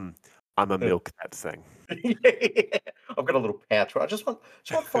 I'm a Yeah. milk that thing. Yeah. I've got a little pouch. I just want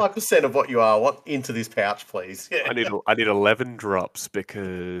 5% of what you are. Want into this pouch, please. Yeah, I need 11 drops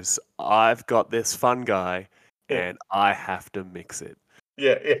because I've got this fun guy yeah, and I have to mix it.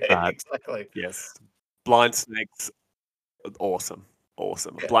 yeah, yeah. But Exactly. yes, blind snakes, awesome,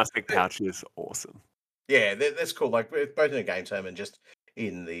 awesome. Yeah. Blind snake pouch is awesome. Yeah, that's cool. Like both in the game term and just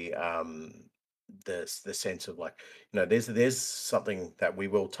in the sense of like there's something that we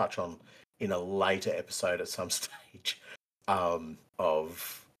will touch on in a later episode at some stage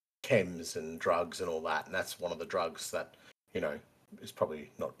of chems and drugs and all that, and that's one of the drugs that you know is probably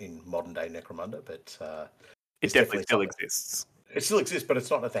not in modern day Necromunda, but It it's definitely definitely still something. exists. It still exists, but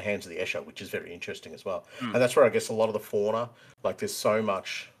it's not at the hands of the Escher, which is very interesting as well. Mm. And that's where I guess a lot of the fauna, like there's so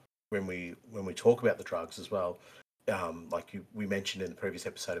much when we talk about the drugs as well. Like we mentioned in the previous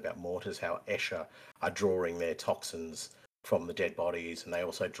episode about mortars, how Escher are drawing their toxins from the dead bodies, and they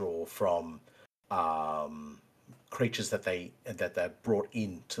also draw from creatures that they're brought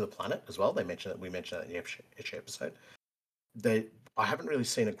into the planet as well. We mentioned that in the Escher episode. They I haven't really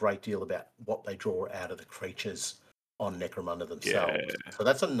seen a great deal about what they draw out of the creatures on Necromunda themselves. Yeah. So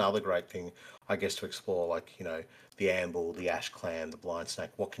that's another great thing, I guess, to explore. Like the Amble, the Ash Clan, the Blind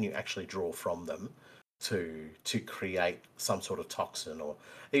Snake. What can you actually draw from them to create some sort of toxin, or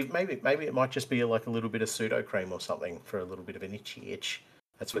maybe it might just be like a little bit of pseudo cream or something for a little bit of an itchy itch.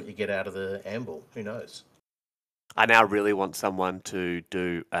 That's what you get out of the Amble. Who knows? I now really want someone to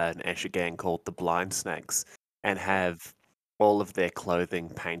do an Escher gang called the Blind Snakes and have all of their clothing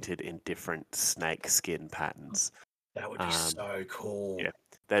painted in different snake skin patterns. That would be Um, so cool. yeah,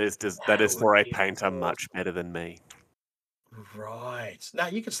 that That is would for a be painter awesome. much better than me. Right. Now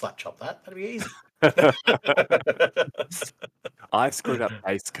you can slap chop that. That'd be easy. I screwed up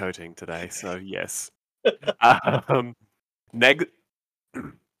base coating today, so yes. Um, neg-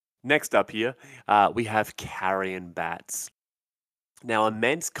 Next up here, we have carrion bats. Now,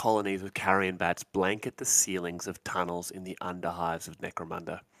 immense colonies of carrion bats blanket the ceilings of tunnels in the underhives of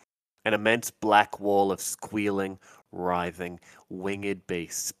Necromunda. An immense black wall of squealing, writhing, winged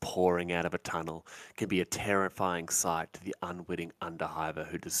beasts pouring out of a tunnel can be a terrifying sight to the unwitting underhiver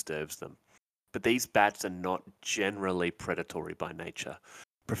who disturbs them. But these bats are not generally predatory by nature,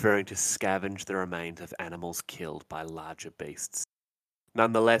 preferring to scavenge the remains of animals killed by larger beasts.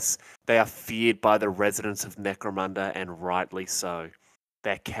 Nonetheless, they are feared by the residents of Necromunda, and rightly so.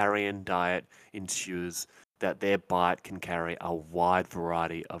 Their carrion diet ensures that their bite can carry a wide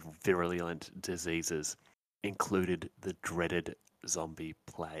variety of virulent diseases, included the dreaded zombie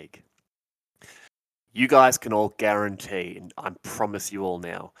plague. You guys can all guarantee, and I promise you all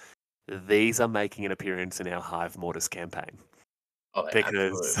now, these are making an appearance in our Hive Mortis campaign. Oh, they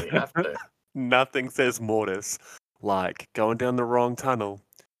Because absolutely have to. nothing says Mortis like going down the wrong tunnel,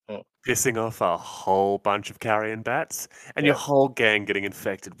 Oh, pissing off a whole bunch of carrion bats, and your yeah. whole gang getting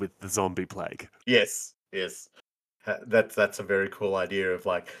infected with the zombie plague. Yes. Yes. That's a very cool idea of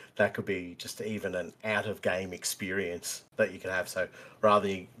like that could be just even an out of game experience that you can have. So rather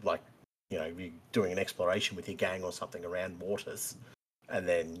like you doing an exploration with your gang or something around waters, and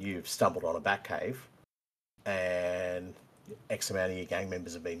then you've stumbled on a bat cave, and X amount of your gang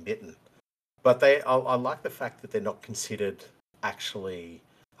members have been bitten. But I like the fact that they're not considered actually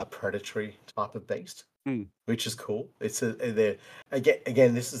a predatory type of beast, Mm. which is cool. They're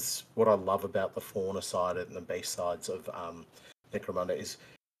again. This is what I love about the fauna side and the beast sides of Necromunda is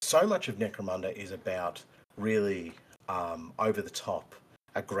so much of Necromunda is about really over the top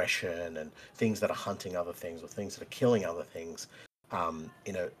aggression and things that are hunting other things or things that are killing other things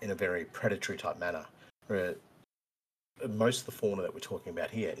in a very predatory type manner. Where most of the fauna that we're talking about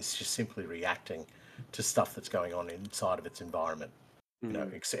here is just simply reacting to stuff that's going on inside of its environment.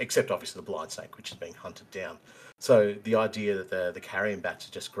 Mm. Except obviously the blind snake, which is being hunted down. So the idea that the carrion bats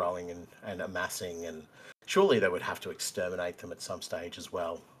are just growing and amassing, and surely they would have to exterminate them at some stage as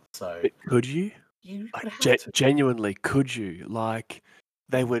well. So But could you? you Like, would have to. genuinely, could you? Like,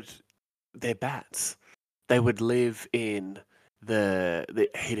 they would, they're bats. They would live in the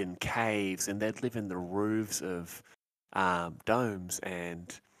hidden caves, and they'd live in the roofs of domes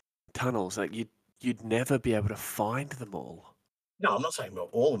and tunnels. Like, you'd never be able to find them all. No, I'm not saying about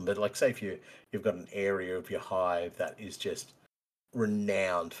all of them, but like say if you've got an area of your hive that is just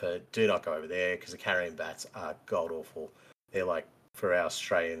renowned for do not go over there because the carrion bats are god awful. They're like for our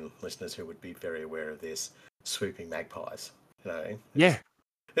Australian listeners who would be very aware of this, swooping magpies. You know, Yeah,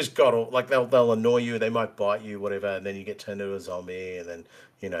 it's god awful. Like they'll annoy you, they might bite you, whatever, and then you get turned into a zombie, and then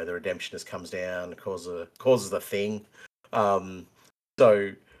the redemptionist comes down and causes the thing. Um,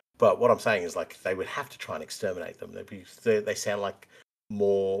 so, but what I'm saying is like they would have to try and exterminate them. They sound like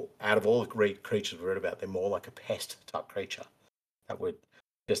more out of all the great creatures we read about, they're more like a pest type creature that would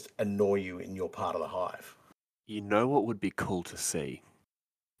just annoy you in your part of the hive. you know what would be cool to see?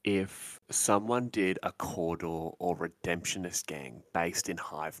 If someone did a Cawdor or Redemptionist gang based in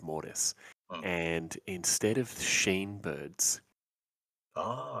Hive Mortis, Mm. and instead of sheen birds,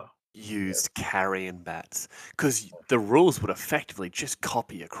 Ah, used carrion bats, because the rules would effectively just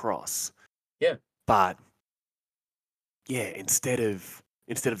copy across. yeah. But yeah, instead of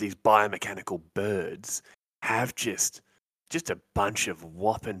these biomechanical birds, have just a bunch of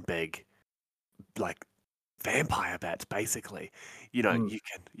whopping big, like, vampire bats, basically. Mm.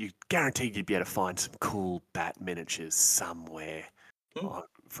 You guaranteed you'd be able to find some cool bat miniatures somewhere Mm.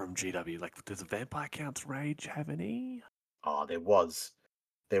 from GW. Like, does the Vampire Counts Rage have any? Oh, there was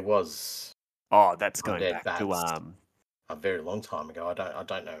Oh, that's going undead back to bats a very long time ago. I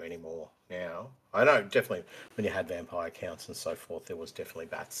don't know anymore now. I know definitely when you had vampire counts and so forth, there was definitely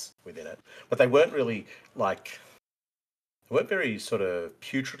bats within it, but they weren't really like they weren't very sort of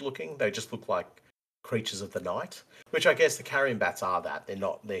putrid looking. They just looked like creatures of the night, which I guess the carrion bats are that.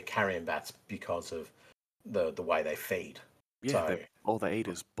 They're carrion bats because of the way they feed. Yeah, So all they eat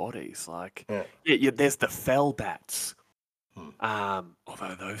is bodies. Like, yeah. yeah, there's the fell bats. Hmm.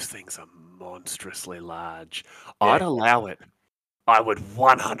 Although those things are monstrously large, I'd Yeah. allow it. I would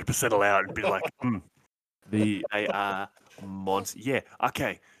 100% allow it and be like, they are monster. Yeah,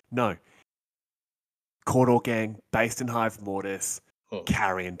 okay, no. Cawdor Gang, based in Hive Mortis, Hmm.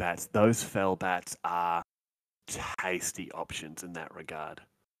 carrion bats. Those fell bats are tasty options in that regard.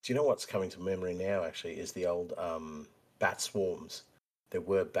 Do you know what's coming to memory now? Actually, is the old bat swarms. There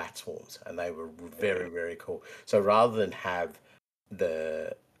were bat swarms, and they were Yeah. very very cool. So rather than have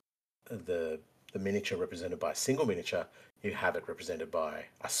the the the miniature represented by a single miniature, you have it represented by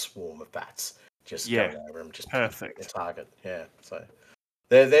a swarm of bats just Yeah, going over and just picking at your perfect. target. Yeah, so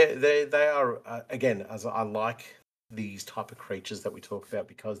they are again as I like these type of creatures that we talk about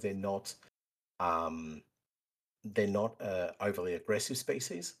because um, they're not overly aggressive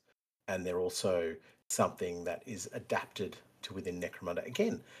species, and they're also something that is adapted to within Necromunda.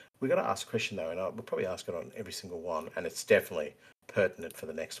 Again, we've got to ask a question though, and we'll probably ask it on every single one, and it's definitely pertinent for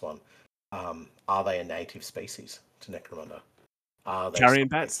the next one. Are they a native species to Necromunda? Are they Carrion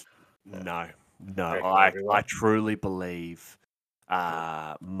something? bats? Yeah, No, no. I reckon they're I everywhere. truly believe,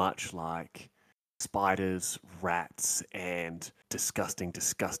 Mm. much like spiders, rats, and disgusting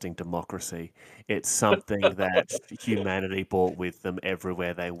democracy, it's something that humanity brought with them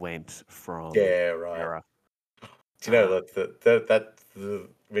everywhere they went from Yeah, right. era. Do you know Uh, that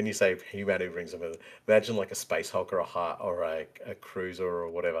when you say humanity brings them, imagine like a space hulk or a heart or a cruiser or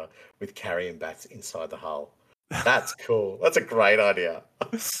whatever with carrion bats inside the hull. That's cool. That's a great idea.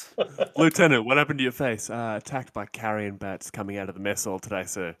 Lieutenant, what happened to your face? Attacked by carrion bats coming out of the mess hall today,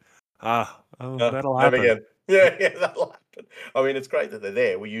 sir. Oh, that'll Never happen. again. Yeah, yeah, that'll happen. I mean, it's great that they're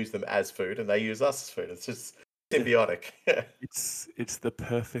there. We use them as food, and they use us as food. It's just Yeah, symbiotic. it's the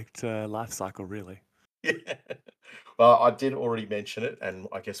perfect life cycle, really. Yeah. Well, I did already mention it, and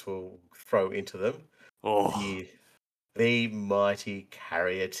I guess we'll throw into them Oh, the the mighty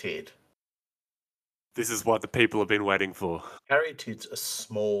Caryatid. this is what the people have been waiting for. Caryatids are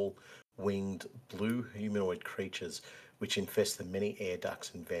small, winged, blue humanoid creatures which infest the many air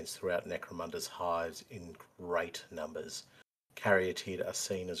ducts and vents throughout Necromunda's hives in great numbers. Caryatid are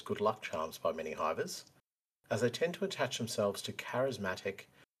seen as good luck charms by many hivers, as they tend to attach themselves to charismatic,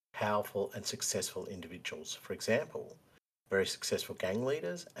 powerful and successful individuals. For example, very successful gang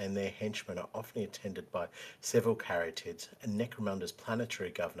leaders and their henchmen are often attended by several caryatids, and Necromunda's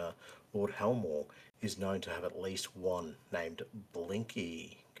planetary governor, Lord Helmore, is known to have at least one named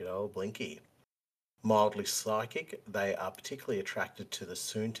Blinky. Good old Blinky. Mildly psychic, they are particularly attracted to the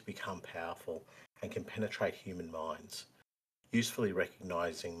soon to become powerful and can penetrate human minds, usefully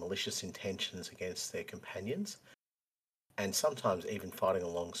recognizing malicious intentions against their companions and sometimes even fighting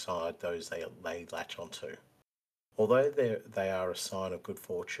alongside those they latch onto. Although they are a sign of good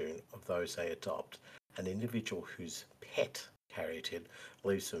fortune of those they adopt, an individual whose pet caryatid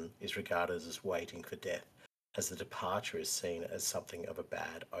leaves them is regarded as waiting for death, as the departure is seen as something of a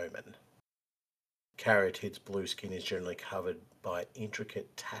bad omen. Caryatid's blue skin is generally covered by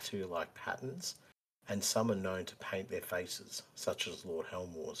intricate tattoo-like patterns, and some are known to paint their faces, such as Lord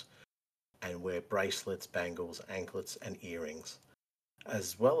Helmore's, and wear bracelets, bangles, anklets, and earrings.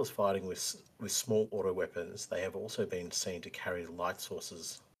 As well as fighting with small auto weapons, they have also been seen to carry light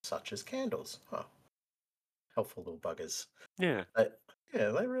sources such as candles. Huh, helpful little buggers. Yeah. They, yeah,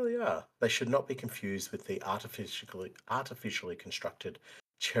 they really are. They should not be confused with the artificially constructed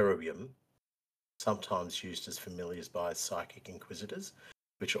cherubim, sometimes used as familiars by psychic inquisitors,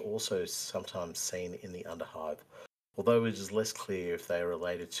 which are also sometimes seen in the Underhive. Although it is less clear if they are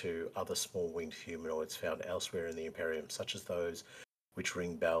related to other small winged humanoids found elsewhere in the Imperium, such as those which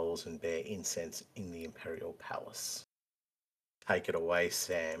ring bells and bear incense in the Imperial Palace. Take it away,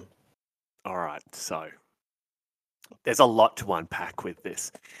 Sam. All right. So there's a lot to unpack with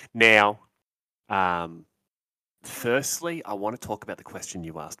this. Now, um, firstly, I want to talk about the question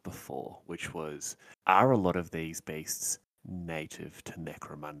you asked before, which was, are a lot of these beasts native to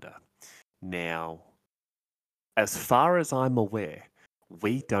Necromunda? Now, as far as I'm aware,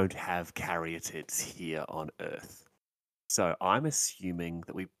 we don't have caryatids here on Earth. So I'm assuming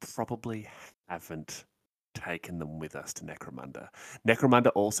that we probably haven't taken them with us to Necromunda. Necromunda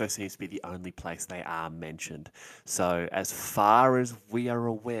also seems to be the only place they are mentioned. So as far as we are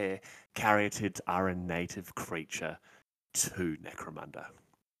aware, caryatids are a native creature to Necromunda.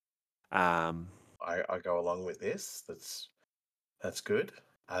 Um, I go along with this. That's good.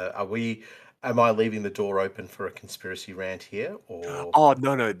 Are we? Am I leaving the door open for a conspiracy rant here, or oh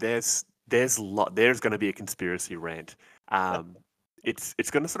no, there's going to be a conspiracy rant. Um, it's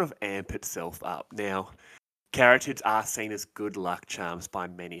going to sort of amp itself up now. Caryatids are seen as good luck charms by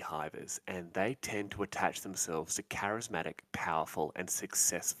many hivers, and they tend to attach themselves to charismatic, powerful, and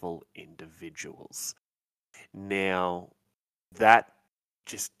successful individuals. Now, that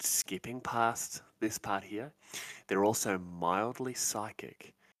just skipping past this part here, they're also mildly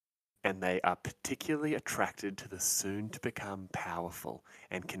psychic, and they are particularly attracted to the soon to become powerful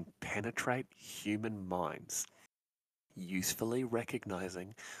and can penetrate human minds, usefully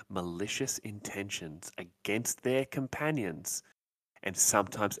recognizing malicious intentions against their companions and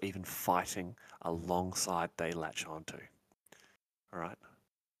sometimes even fighting alongside they latch onto. All right.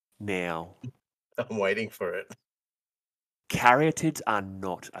 Now, I'm waiting for it. caryatids are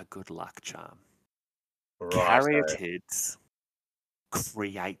not a good luck charm. Right. Caryatids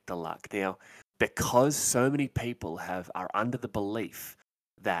create the luck. Now, because so many people are under the belief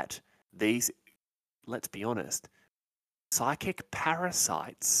that these, let's be honest, psychic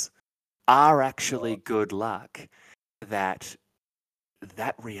parasites are actually good luck, that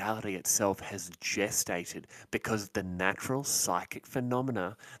reality itself has gestated because of the natural psychic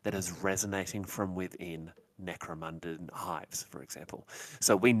phenomena that is resonating from within Necromundan hives, for example.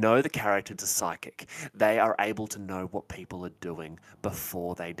 So we know the characters are psychic. They are able to know what people are doing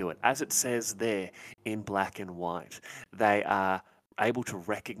before they do it. As it says there in black and white, they are able to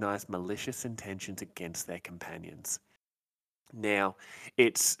recognize malicious intentions against their companions. Now,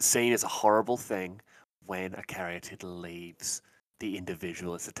 it's seen as a horrible thing when a caryatid leaves the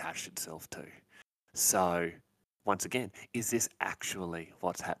individual it's attached itself to. So, once again, is this actually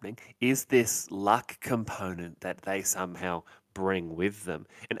what's happening? Is this luck component that they somehow bring with them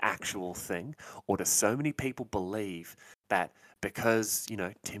an actual thing? Or do so many people believe that because,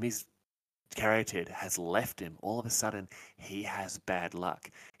 Timmy's caryatid has left him, all of a sudden he has bad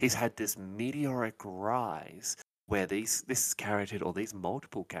luck? He's had this meteoric rise where this caryatid or these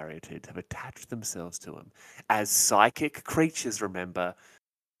multiple caryatids have attached themselves to him as psychic creatures. Remember,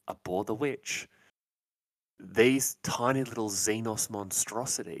 aboard the Witch, these tiny little Xenos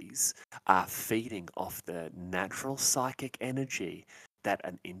monstrosities are feeding off the natural psychic energy that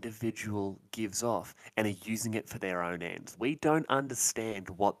an individual gives off and are using it for their own ends. We don't understand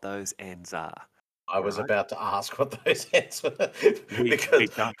what those ends are. I All was right? about to ask what those ends were We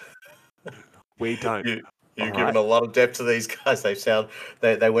because don't. We don't. you You've given Alright? a lot of depth to these guys.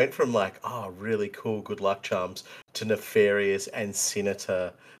 They went from like, oh, really cool good luck charms to nefarious and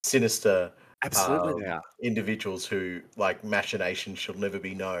sinister Absolutely they are. individuals who like machinations shall never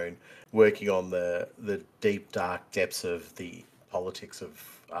be known, working on the deep dark depths of the politics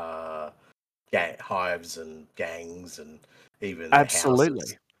of hives and gangs and even houses.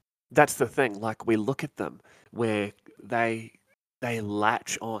 Absolutely. That's the thing, like, we look at them where they they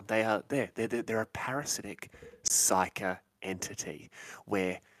latch on. They're a parasitic psycho entity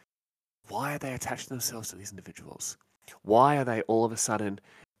where why are they attaching themselves to these individuals? Why are they all of a sudden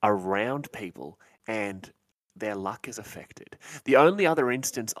around people and their luck is affected? The only other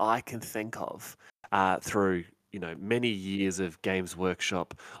instance I can think of through many years of Games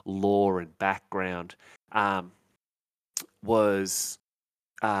Workshop lore and background um, was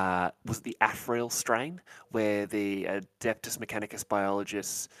the Afriel strain, where the Adeptus Mechanicus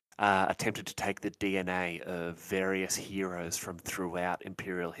biologists attempted to take the DNA of various heroes from throughout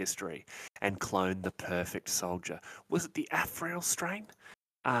Imperial history and clone the perfect soldier. Was it the Afriel strain?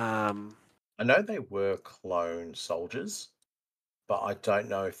 Um, I know they were clone soldiers, but I don't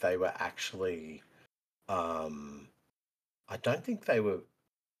know if they were actually. Um, I don't think yeah,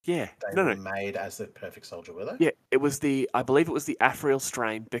 they no, were no, made as the perfect soldier, were they? yeah. It was I believe it was the Afriel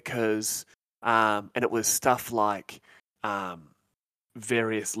strain because, and it was stuff like, um,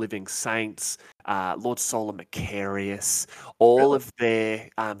 various living saints, Lord Solar Macarius, all Really? of their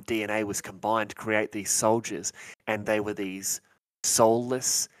DNA was combined to create these soldiers, and they were these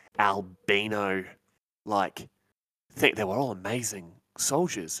soulless albino, like, they were all amazing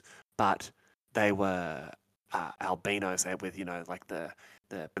soldiers, but they were albinos with like the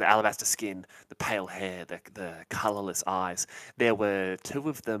alabaster skin, the pale hair, the colorless eyes. There were two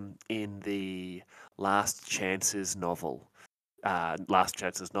of them in the Last Chances novels.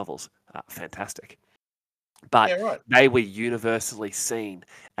 Fantastic. Yeah, But right. they were universally seen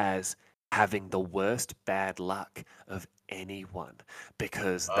as having the worst bad luck of anyone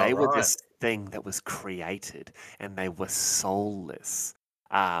because All they were right. this thing that was created and they were soulless.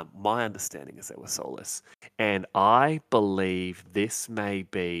 My understanding is they were soulless. And I believe this may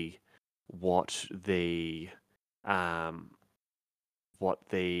be what um,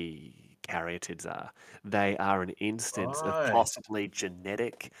 the caryatids are. They are an instance of Right. possibly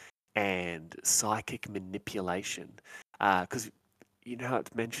genetic and psychic manipulation. Because you know how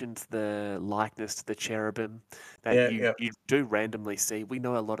it mentions the likeness to the cherubim that Yeah, you yeah, you do randomly see. We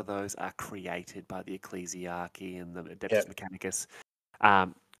know a lot of those are created by the ecclesiarchy and the yeah. Adeptus Mechanicus.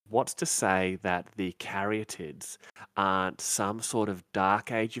 Um, what's to say that the caryatids aren't some sort of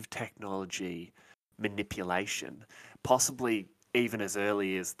dark age of technology manipulation, possibly even as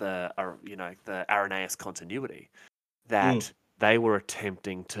early as the Arrhenius continuity, Mm. that they were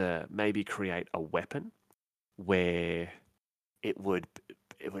attempting to maybe create a weapon where it would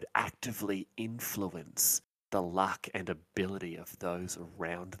it would actively influence the luck and ability of those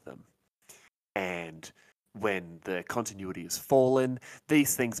around them. And when the continuity has fallen,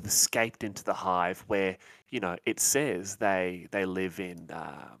 these things have escaped into the hive where, it says they live in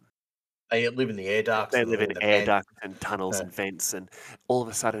They live in the air ducts they and live in the air vent. ducts and tunnels and vents, and all of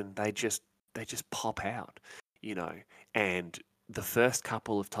a sudden they just pop out, you know. And the first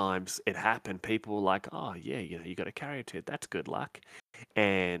couple of times it happened, people were like, "Oh yeah, you got a caryatid, that's good luck."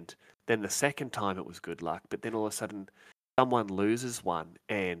 And then the second time it was good luck, but then all of a sudden someone loses one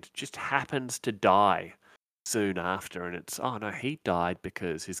and just happens to die soon after, and it's, oh no, he died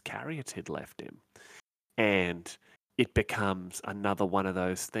because his caryatid left him. And it becomes another one of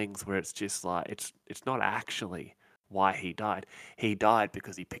those things where it's just like it's not actually why he died. He died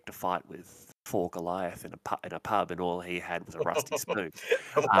because he picked a fight with four Goliath in a pub, and all he had was a rusty spoon.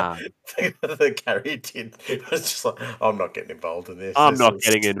 Um, The carrier did. It was just like, I'm not getting involved in this. I'm This not is.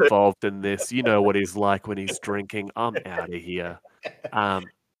 getting involved in this. You know what he's like when he's drinking. I'm out of here. Um,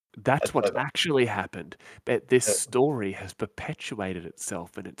 I that's what's don't know. actually happened. But this Yeah. story has perpetuated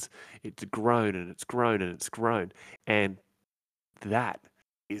itself, and it's grown and it's grown and it's grown, and that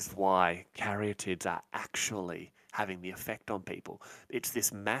is why caryatids are actually having the effect on people. It's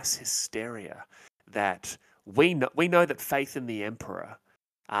this mass hysteria that we know that faith in the emperor,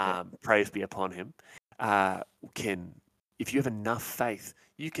 Yeah. praise be upon him, uh, can, if you have enough faith,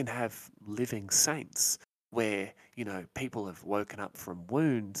 you can have living saints where people have woken up from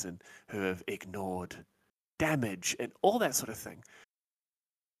wounds and who have ignored damage and all that sort of thing.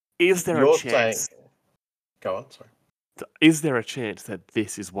 Is there a You're saying, chance go on, sorry. Is there a chance that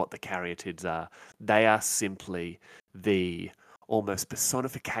this is what the caryatids are? They are simply the almost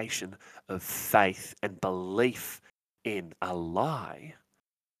personification of faith and belief in a lie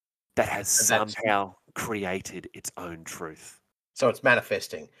that has And that's somehow created its own truth. So it's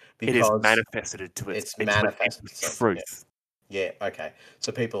manifesting It is because manifested it's into an manifested something. Yeah. truth. Yeah, okay.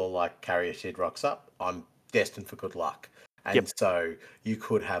 So people are like, Caryatid rocks up, I'm destined for good luck. Yep, And so you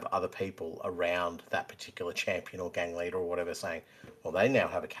could have other people around that particular champion or gang leader or whatever saying, well, they now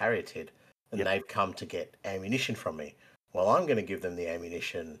have a Caryatid and yep. they've come to get ammunition from me. Well, I'm going to give them the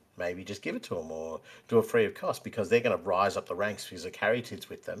ammunition, maybe just give it to them or do it free of cost because they're going to rise up the ranks because the Caryatids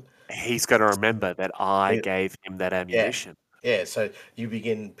with them. He's got to remember that I They- gave him that Yeah, ammunition. yeah, so you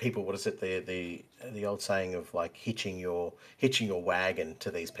begin people. What is it? The old saying of like hitching your wagon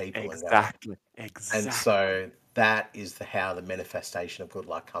to these people and going. Exactly. And Exactly. so that is how the manifestation of good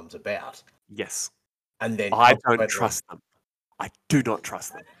luck comes about. Yes. And then I don't consequently, trust them. I do not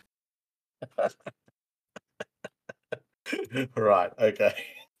trust them. right, okay.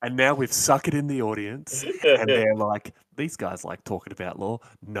 And now we've suck it in the audience, and they're like, these guys like talking about law.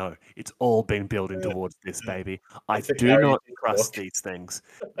 No, it's all been building towards this, baby. I It's a do carrier not trust talk. these things.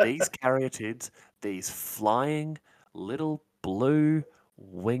 These caryatids, these flying little blue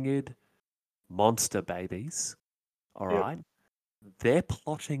winged monster babies, all Yep. right? They're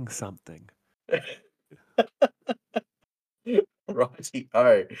plotting something. Righty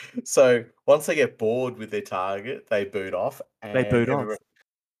oh. So once they get bored with their target, they boot off, They and boot off everybody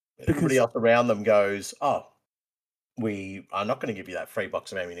because else around them goes, "Oh, we are not going to give you that free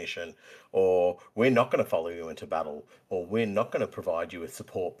box of ammunition, or we're not going to follow you into battle, or we're not going to provide you with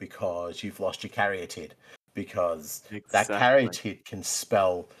support because you've lost your caryatid, because that exactly. caryatid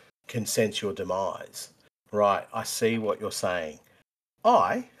can sense your demise." Right, I see what you're saying.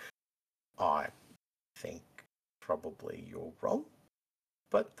 I I think probably you're wrong,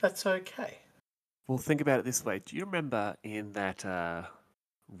 but that's okay. Well, think about it this way. Do you remember in that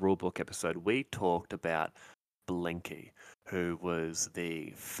rulebook episode we talked about Blinky, who was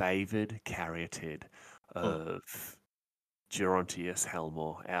the favoured caryatid Mm, of Gerontius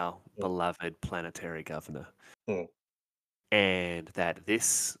Helmore, our mm, beloved planetary governor, mm, and that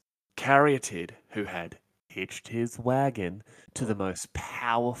this caryatid who had hitched his wagon to the mm, most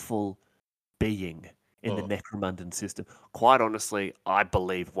powerful being in the mm. Necromundan system. Quite honestly, I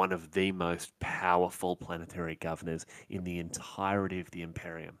believe one of the most powerful planetary governors in the entirety of the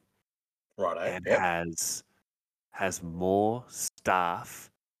Imperium, Righto, and yep. has more staff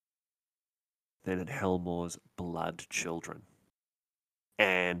than Helmore's blood children.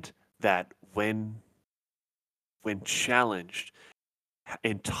 And that when challenged,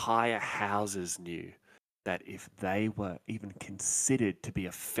 entire houses knew that if they were even considered to be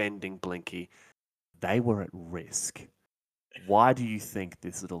offending Blinky, they were at risk. Why do you think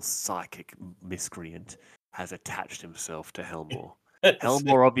this little psychic miscreant has attached himself to Helmore? So-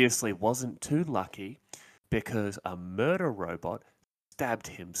 Helmore obviously wasn't too lucky because a murder robot stabbed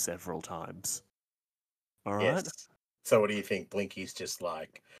him several times. All right? yes. So what do you think? Blinky's just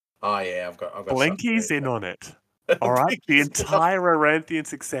like, oh yeah, I've got something to Blinky's in do. on it. All right? The Blinky's enough. entire Aranthian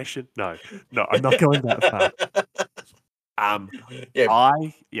succession. No, no, I'm not going that far. Um,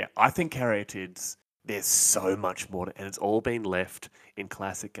 Yeah, I think caryatids. There's so much more, and it's all been left in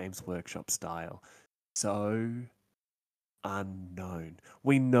classic Games Workshop style. So unknown.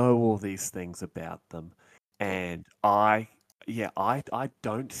 We know all these things about them, and I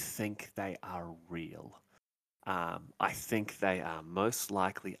don't think they are real. I think they are most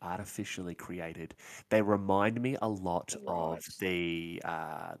likely artificially created. They remind me a lot of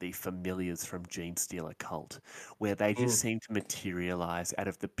right. the familiars from Gene Stealer Cult, where they just Mm, seem to materialize out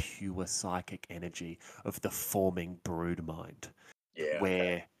of the pure psychic energy of the forming brood mind. yeah, okay.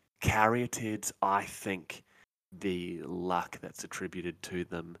 Where caryatids, I think the luck that's attributed to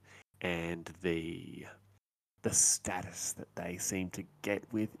them and the status that they seem to get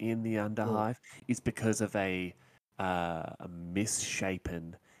within the Mm, underhive is because of a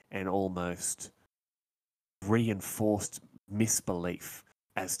misshapen and almost reinforced misbelief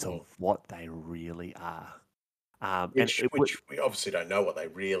as to mm. what they really are. And Which it would which we obviously don't know what they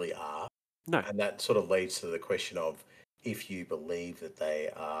really are, no, and that sort of leads to the question of if you believe that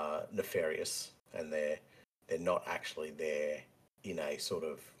they are nefarious and they're not actually there in a sort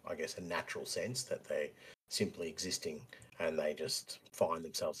of, I guess, a natural sense, that they're simply existing and they just find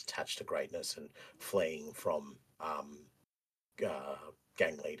themselves attached to greatness and fleeing from uh,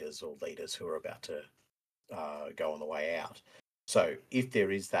 gang leaders or leaders who are about to go on the way out. So if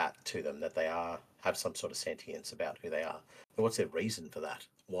there is that to them, that they are have some sort of sentience about who they are, then what's their reason for that?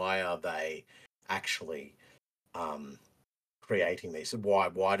 Why are they actually um, creating this?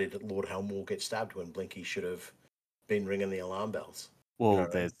 Why did Lord Helmore get stabbed when Blinky should have been ringing the alarm bells? You know well,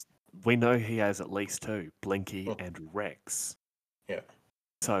 what I mean? we know he has at least two, Blinky Hmm. and Rex. Yeah.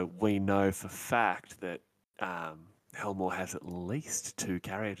 So we know for fact that Helmore has at least two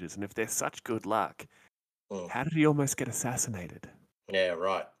carriages, and if they're such good luck, Mm. how did he almost get assassinated? Yeah,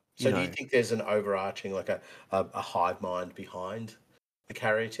 right. You So do you know, think there's an overarching, like a hive mind behind the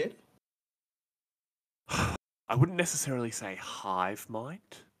Caryatid? I wouldn't necessarily say hive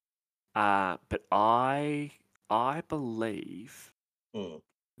mind, but I believe Mm.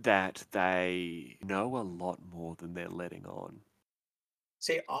 that they know a lot more than they're letting on.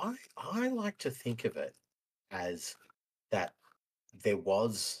 See, I like to think of it as that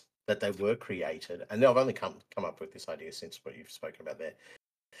that they were created, and I've only come up with this idea since what you've spoken about there.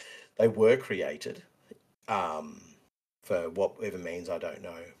 They were created, um, for whatever means I don't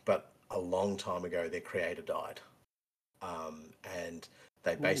know, but a long time ago their creator died, and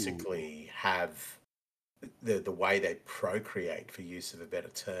they Ooh, basically have the way they procreate, for use of a better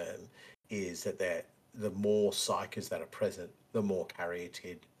term, is that the more psychers that are present, the more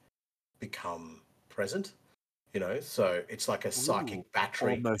Caryatid become present. So it's like a ooh, psychic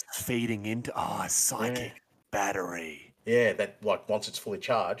battery. almost feeding into a Yeah. psychic battery. Yeah, that, like, once it's fully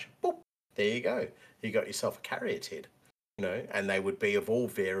charged, boop, there you go. You got yourself a Caryatid. And they would be of all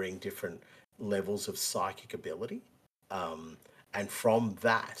varying different levels of psychic ability. Um, and from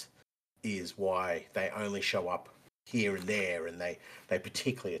that is why they only show up here and there, and they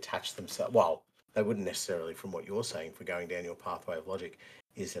particularly attach themselves. Well, they wouldn't necessarily, from what you're saying, for going down your pathway of logic,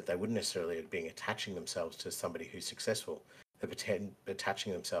 is that they wouldn't necessarily be attaching themselves to somebody who's successful. They're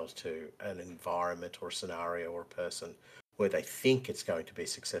attaching themselves to an environment or a scenario or a person where they think it's going to be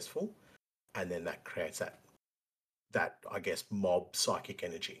successful, and then that creates that I guess mob psychic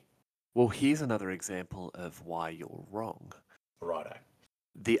energy. Well, here's another example of why you're wrong. Righto.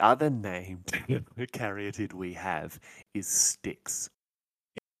 The other named caryatid we have is Styx.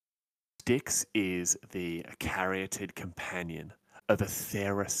 Styx is the caryatid companion of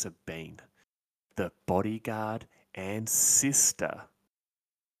Aethera Sabine, the bodyguard and sister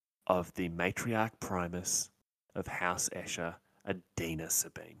of the matriarch primus of House Escher, Adina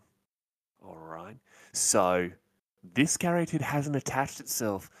Sabine. All right. So this caryatid hasn't attached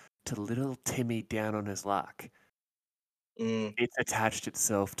itself to little Timmy down on his luck. Mm, It's attached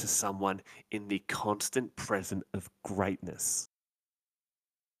itself to someone in the constant present of greatness,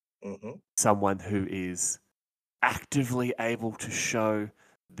 hmm someone who is actively able to show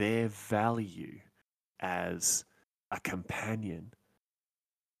their value as a companion,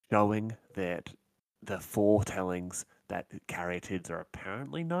 showing that the foretellings that caryatids are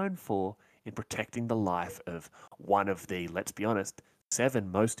apparently known for in protecting the life of one of the, let's be honest,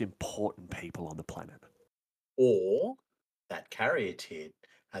 seven most important people on the planet. Or that Caryatid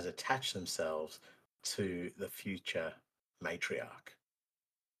has attached themselves to the future matriarch.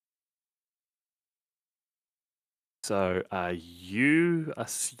 So, are you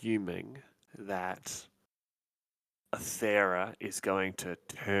assuming that Athera is going to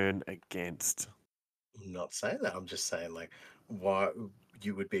turn against? I'm not saying that. I'm just saying, like, why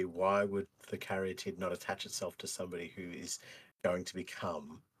why would the Caryatid not attach itself to somebody who is going to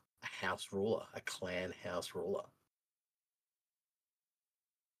become a house ruler, a clan house ruler?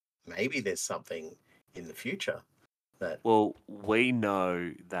 Maybe there's something in the future that. Well, we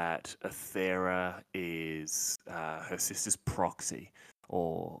know that Athera is her sister's proxy,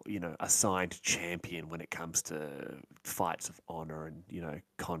 or assigned champion when it comes to fights of honor and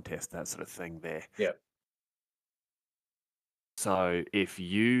contests, that sort of thing. There. Yeah. So if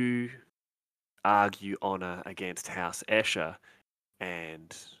you argue honor against House Escher,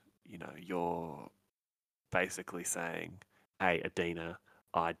 and you're basically saying, "Hey, Adina,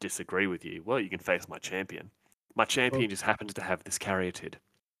 I disagree with you." Well, you can face my champion. My Well, champion just happens to have this caryatid.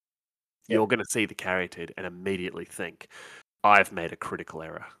 yeah. You're going to see the caryatid and immediately think, "I've made a critical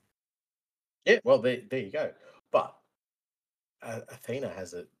error." Yeah. Well, there you go. But Athena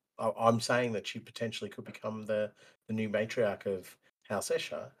has it. I'm saying that she potentially could become the new matriarch of House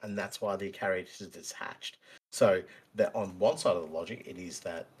Escher, and that's why the Caryatid is hatched. So that on one side of the logic, it is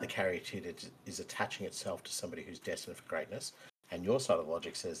that the Caryatid is attaching itself to somebody who's destined for greatness, and your side of the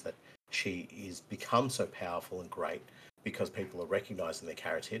logic says that she is become so powerful and great because people are recognizing the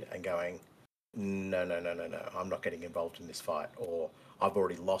Caryatid and going, no, no, no, no, no, I'm not getting involved in this fight, or I've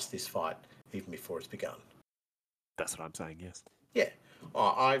already lost this fight even before it's begun. That's what I'm saying. Yes. Yeah,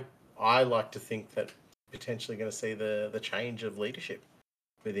 I like to think that potentially going to see the change of leadership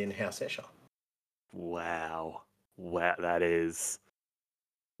within House Escher. Wow. Wow. That is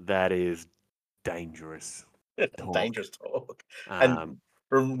dangerous talk. Dangerous talk. And Um,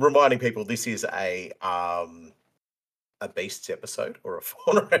 reminding people, this is a Beasts episode or a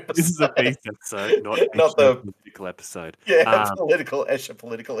Fauna This is a episode, beast episode, not a not the geopolitical episode. yeah political Escher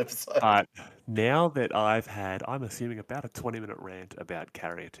political episode. But now that I've had, I'm assuming about a 20-minute rant about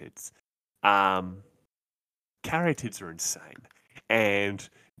caryatids. Um, Caryatids are insane, and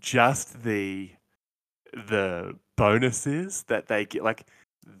just the bonuses that they get, like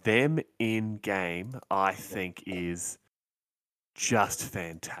them in game, I think is just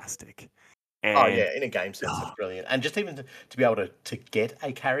fantastic. Oh And yeah, in a game sense, they're oh, brilliant, and just even to be able to get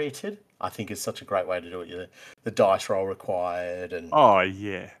a caryatid, I think is such a great way to do it. The dice roll required, oh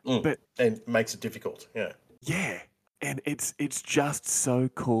yeah, but and makes it difficult. Yeah, yeah, and it's just so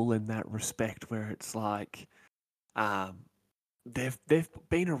cool in that respect where it's like, um, they've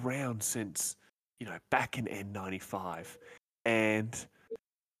been around since back in N95, and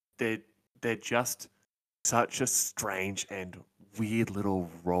they're they're just such a strange and weird little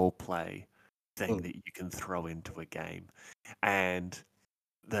role play thing mm. that you can throw into a game, and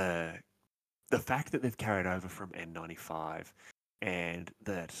the the fact that they've carried over from N95, and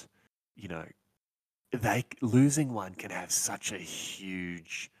that you know they losing one can have such a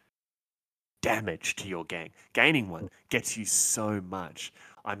huge damage to your gang. Gaining one gets you so much.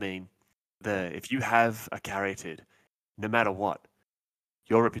 I mean, if you have a caryatid, no matter what,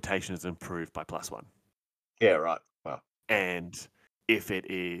 your reputation is improved by +1. Yeah, right. Well, And if it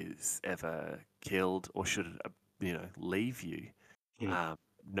is ever killed or should it, leave you, mm.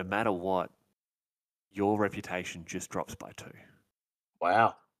 no matter what, your reputation just drops by 2.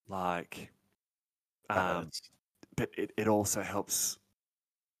 Wow, Like, that um, hurts. but it also helps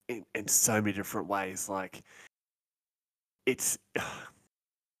in so many different ways. Like, it's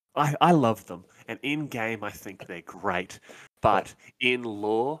I love them, and in game I think they're great, but in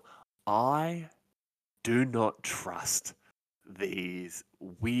lore, I do not trust these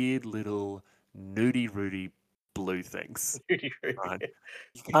weird little nudie rooty blue things. Right?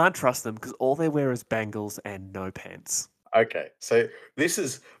 You can't trust them because all they wear is bangles and no pants. Okay, so this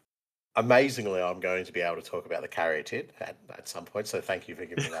is amazingly, I'm going to be able to talk about the caryatid at some point. So thank you for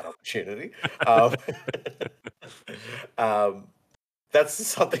giving me that opportunity. Um, um, that's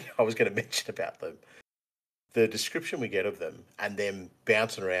something I was going to mention about them. The description we get of them and them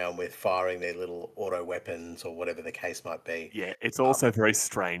bouncing around with firing their little auto weapons or whatever the case might be. Yeah, it's Um, also very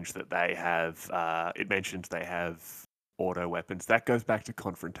strange that they have. It mentions they have auto weapons. That goes back to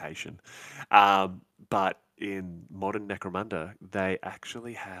confrontation. But in modern Necromunda, they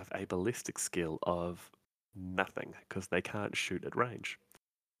actually have a ballistic skill of nothing because they can't shoot at range.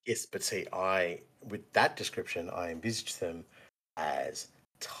 yes, but see, I with that description, I envisage them as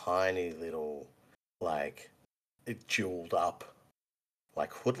tiny little, like jeweled up,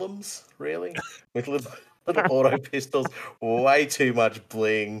 like hoodlums, really, with little auto pistols, way too much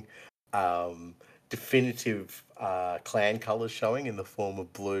bling, um, definitive clan colors showing in the form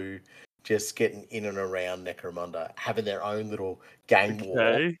of blue, just getting in and around Necromunda, having their own little gang war,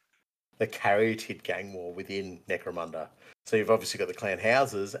 Okay. the Caryatid gang war within Necromunda. So you've obviously got the clan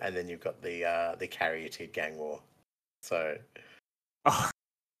houses, and then you've got the Caryatid gang war. So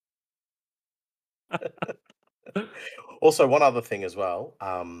also one other thing as well.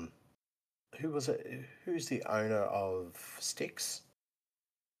 Who was it? Who's the owner of Styx?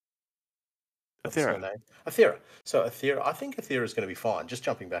 What's her Athera. name? Athera. So Athera, I think Athera is going to be fine. Just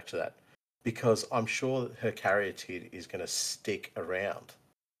jumping back to that, because I'm sure that her caryatid is going to stick around.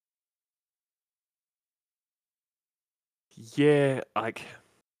 Yeah,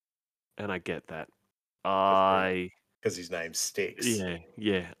 and I get that. I Because his name Styx.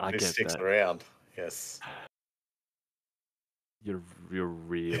 yeah, I Who get sticks that. around? Yes. You're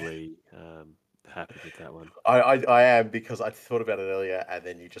really happy with that one. I am, because I thought about it earlier and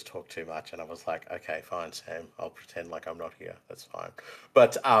then you just talked too much and I was like, okay, fine, Sam. I'll pretend like I'm not here. That's fine.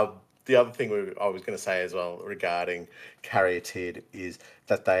 But the other thing I was going to say as well regarding Caryatid is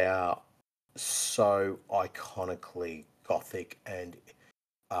that they are so iconically gothic and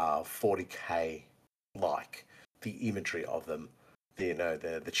 40k like, the imagery of them,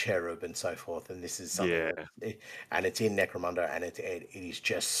 the cherub and so forth. And this is something Yeah. that, and it's in Necromunda, and it is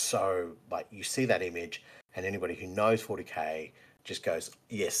just so, like, you see that image, and anybody who knows 40k just goes,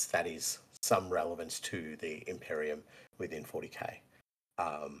 yes, that is some relevance to the Imperium within 40k,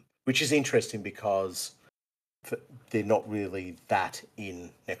 which is interesting because they're not really that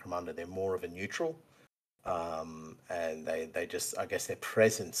in Necromunda. They're more of a neutral, and they just, I guess, their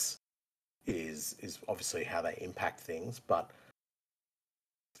presence is obviously how they impact things. But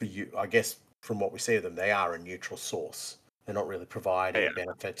for you, I guess, from what we see of them, they are a neutral source. They're not really providing Yeah. a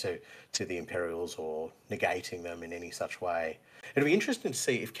benefit to the Imperials or negating them in any such way. It'll be interesting to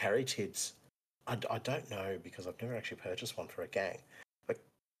see if caryatids I don't know because I've never actually purchased one for a gang. But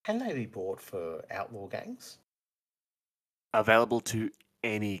can they be bought for outlaw gangs? Available to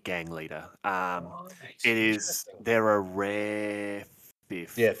any gang leader. Right. It is. Interesting. They're a rare Yeah,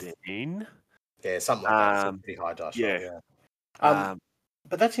 15. yeah, something like that. So Um, pretty high dice roll, yeah. yeah. Um,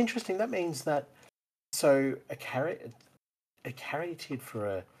 But that's interesting. That means that so a caryatid for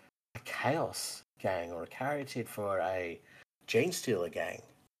a chaos gang or a caryatid for a gene stealer gang.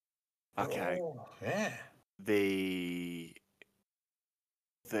 okay. Oh, yeah. The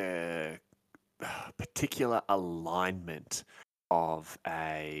the particular alignment of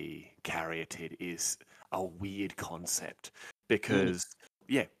a caryatid is a weird concept Mm. because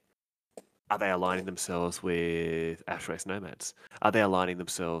yeah, are they aligning themselves with Ash Race Nomads? Are they aligning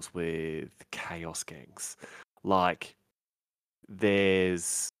themselves with Chaos Gangs? Like,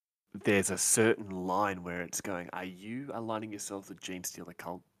 there's there's a certain line where it's going, are you aligning yourselves with Gene Stealer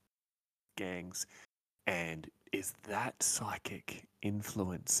cult gangs? And is that psychic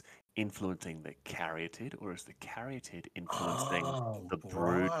influencing the caryatid, or is the caryatid influencing Oh, the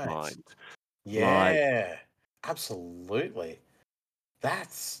brood right. mind? Like, Yeah, absolutely.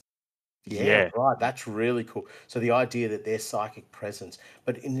 That's yeah, yeah, right. That's really cool. So the idea that their psychic presence,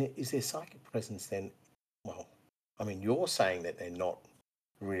 but is their psychic presence then? Well, I mean, you're saying that they're not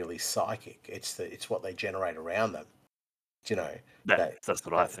really psychic. It's what they generate around them. You know that that's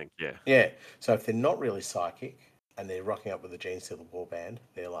what I that think. Yeah, yeah. So if they're not really psychic and they're rocking up with the Gene Stealer War Band,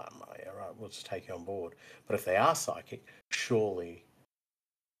 they're like, oh, yeah, right, we'll just take you on board. But if they are psychic, surely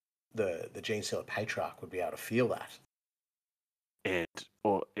the Gene Stealer Patriarch would be able to feel that. and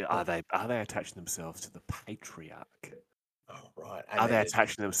or are they attaching themselves to the patriarch? Oh, right. And Are then they there's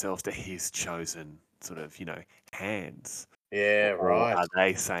attaching themselves to his chosen sort of hands, yeah, or right. are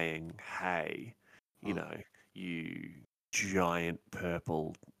they saying, hey, Mm. you giant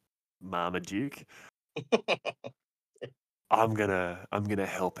purple Marmaduke, I'm gonna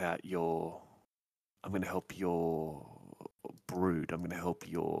help out your I'm gonna help your brood. I'm gonna help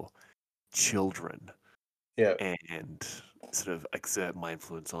your children Yeah, and sort of exert my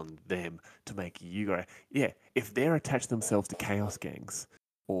influence on them to make you go. Yeah, if they're attached themselves to chaos gangs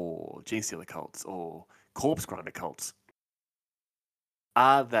or gene stealer cults or corpse grinder cults,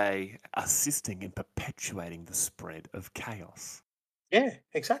 are they assisting in perpetuating the spread of chaos? yeah,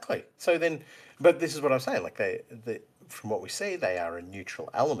 exactly. So then, but this is what I'm saying. Like from what we see, they are a neutral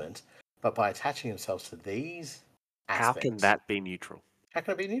element. But by attaching themselves to these How can aspects, that be neutral? how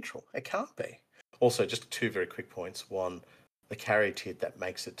can it be neutral? It can't be. Also, just two very quick points. One, the caryatid that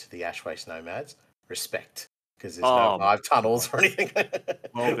makes it to the Ash Waste Nomads, respect, because there's no Oh my hive god. tunnels or anything.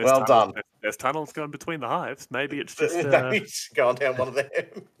 Well, there's Well tunnels. done. There's tunnels going between the hives. Maybe it's just Maybe he's gone down one of them.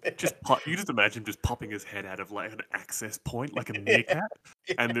 you just imagine just popping his head out of like an access point, like a Yeah. meerkat,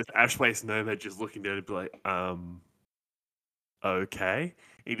 and this ash waste nomad just looking down and be like, okay.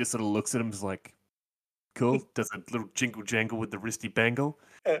 He just sort of looks at him, is like, cool. Does a little jingle jangle with the wristy bangle,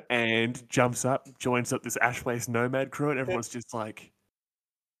 and jumps up, joins up this ash waste nomad crew, and everyone's just like,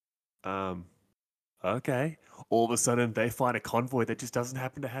 um, okay. All of a sudden, they find a convoy that just doesn't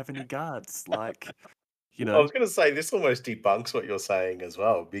happen to have any guards, like, you I know. was going to say this almost debunks what you're saying as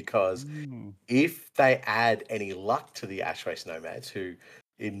well, because Mm. if they add any luck to the Ash Race Nomads, who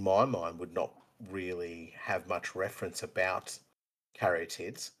in my mind would not really have much reference about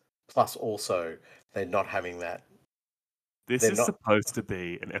caryatids, plus also they're not having that, This they're is not, supposed to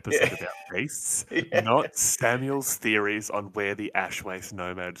be an yeah, episode about beasts, yeah. not Samuel's theories on where the ash waste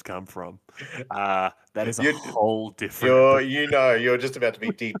nomads come from. That is a You, whole different episode. you're just about to be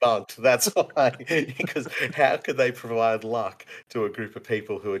debunked. That's why, because how could they provide luck to a group of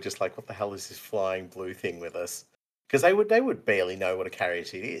people who are just like, what the hell is this flying blue thing with us? Because they would barely know what a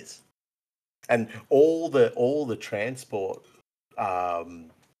caryatid is. And all the transport,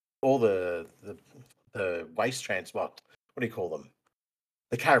 um, all the waste transport. What do you call them?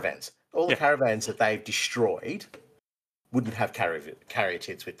 The caravans. All the Yeah, caravans that they've destroyed wouldn't have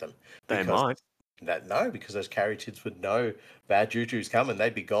caryatids with them they because might. because those caryatids would know bad juju's coming.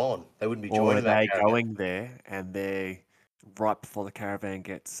 They'd be gone. They wouldn't be Or are joining that they caravan. going there and they, right before the caravan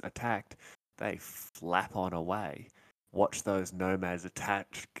gets attacked, they flap on away, watch those nomads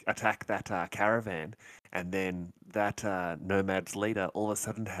attack that caravan, and then that nomad's leader all of a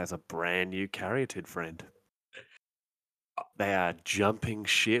sudden has a brand new caryatid friend. They are jumping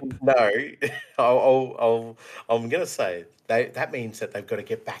ship. No, I'm going to say that means that they've got to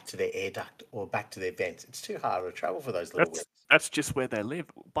get back to their air duct or back to their vents. It's too hard to travel for those little That's wings. that's just where they live.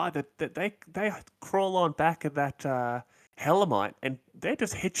 They crawl on back of that Hellamite, and they're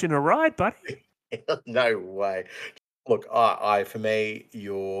just hitching a ride, buddy. No way. Look, I for me,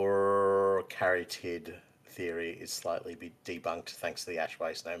 you're your caryatid theory is slightly debunked thanks to the ash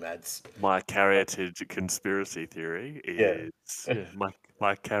waste nomads. My caryatid conspiracy theory Yeah. is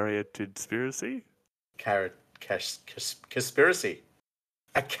my caryatid conspiracy. Conspiracy.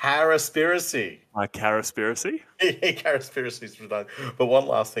 A caraspiracy. My caraspiracy. Caraspiracy is redundant. But one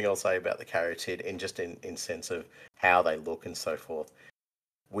last thing I'll say about the caryatid, and just in sense of how they look and so forth,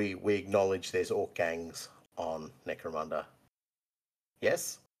 we acknowledge there's orc gangs on Necromunda.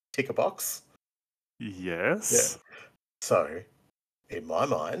 Yes? Tick a box? Yes. So, in my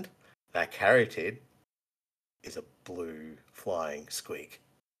mind, that caryatid is a blue flying squeak.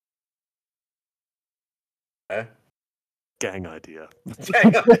 Yeah? Gang idea.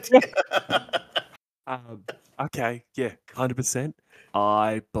 Gang idea. Okay, yeah, 100%.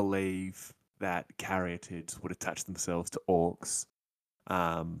 I believe that caryatids would attach themselves to orcs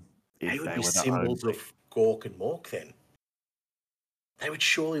They if would they be were the only. symbols of Gork and Mork then. They would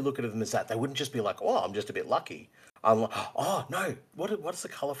surely look at them as that. They wouldn't just be like, "Oh, I'm just a bit lucky." Oh no, what's the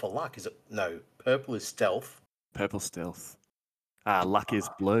color for luck? Is it no? Purple is stealth. Purple stealth. Luck is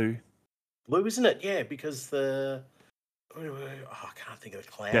blue. Blue, isn't it? Yeah, because I can't think of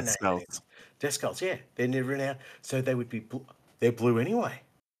the clan Death name. spells. Death Skulls, yeah, they're never out, so they would be. They're blue anyway.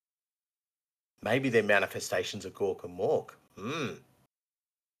 Maybe they're manifestations of Gork and Mork.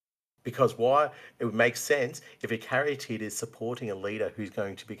 Because why? It would make sense if a caryatid is supporting a leader who's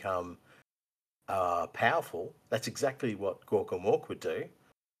going to become powerful. That's exactly what Gork and Mork would do.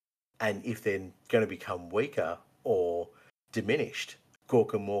 And if they're going to become weaker or diminished,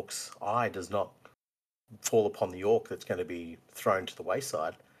 Gork and Mork's eye does not fall upon the orc that's going to be thrown to the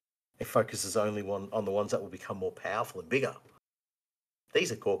wayside. It focuses only on the ones that will become more powerful and bigger.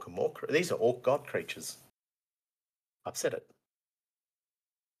 These are Gork and Mork. These are orc god creatures. I've said it.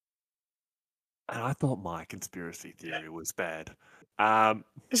 And I thought my conspiracy theory was bad.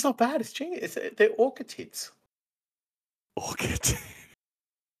 It's not bad. It's genius. They're orchitids. Orchid.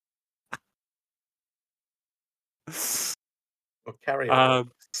 Or carry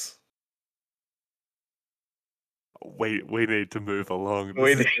we need to move along.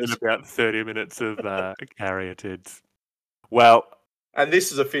 We This has need been about 30 minutes of caryatids. Well, And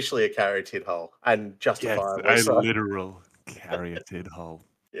this is officially a caryatid hole, and yes, justifiably a so. literal caryatid hole.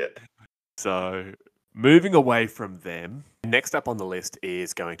 Yeah. So, moving away from them, next up on the list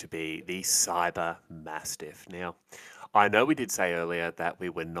is going to be the Cyber Mastiff. Now, I know we did say earlier that we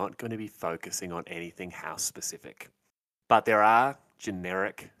were not going to be focusing on anything house specific, but there are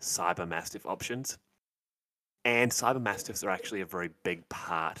generic Cyber Mastiff options, and Cyber Mastiffs are actually a very big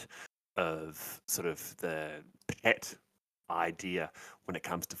part of sort of the pet idea when it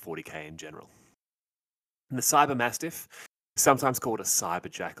comes to 40k in general. And the Cyber Mastiff, sometimes called a Cyber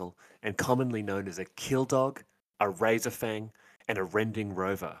Jackal, and commonly known as a kill dog, a razor fang, and a rending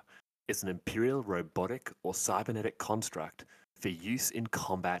rover, is an imperial robotic or cybernetic construct for use in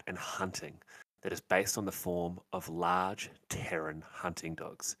combat and hunting that is based on the form of large Terran hunting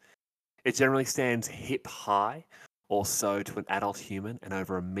dogs. It generally stands hip high or so to an adult human and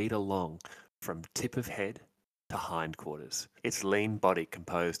over a meter long from tip of head to hindquarters. Its lean body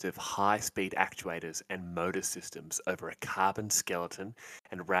composed of high-speed actuators and motor systems over a carbon skeleton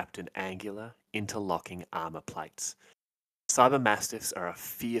and wrapped in angular, interlocking armor plates. Cyber Mastiffs are a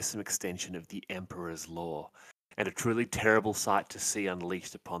fearsome extension of the Emperor's law, and a truly terrible sight to see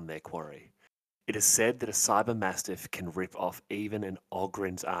unleashed upon their quarry. It is said that a Cyber Mastiff can rip off even an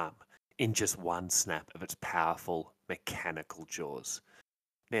Ogren's arm in just one snap of its powerful mechanical jaws.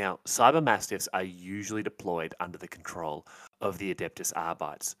 Now, Cyber Mastiffs are usually deployed under the control of the Adeptus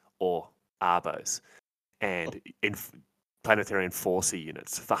Arbites, or Arbos, and planetary enforcer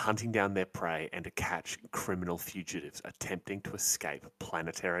units for hunting down their prey and to catch criminal fugitives attempting to escape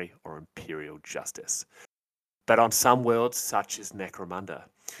planetary or imperial justice. But on some worlds, such as Necromunda,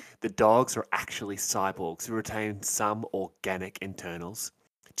 the dogs are actually cyborgs who retain some organic internals,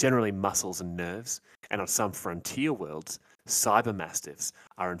 generally muscles and nerves, and on some frontier worlds, cyber mastiffs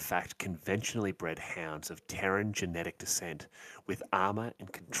are in fact conventionally bred hounds of Terran genetic descent with armor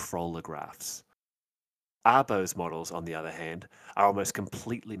and controller grafts. Arbos models, on the other hand, are almost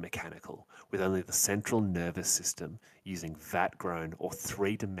completely mechanical, with only the central nervous system using vat-grown or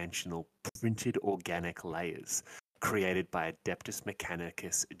three-dimensional printed organic layers created by Adeptus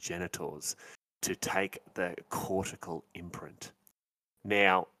Mechanicus genitors to take the cortical imprint.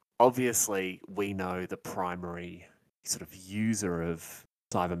 Now, obviously, we know the primary sort of user of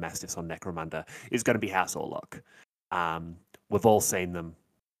cyber mastiffs on Necromunda is going to be House Orlok. We've all seen them;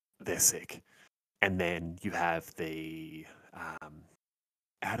 they're sick. And then you have the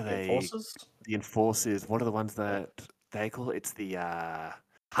how do they Enforcers? the enforcers? What are the ones that they call it? It's the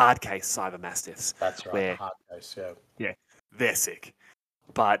hard case cyber mastiffs, That's right, the where hard case. Yeah. yeah, they're sick.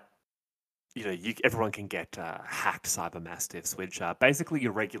 But everyone can get hacked cyber mastiffs, which are basically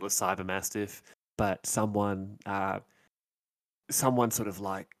your regular cyber mastiff, but someone sort of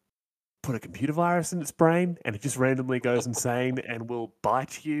like put a computer virus in its brain, and it just randomly goes insane and will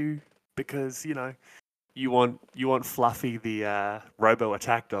bite you because you want Fluffy the robo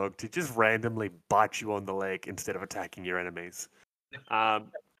attack dog to just randomly bite you on the leg instead of attacking your enemies. Um,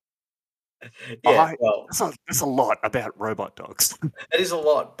 Yeah. I Well, there's a lot about robot dogs. it is a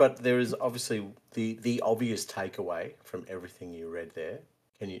lot, but there is obviously the obvious takeaway from everything you read there.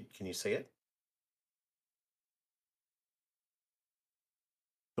 Can you see it?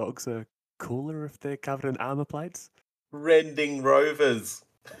 Dogs are cooler if they're covered in armor plates. Rending rovers.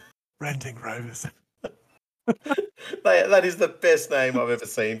 Renting rovers. That is the best name I've ever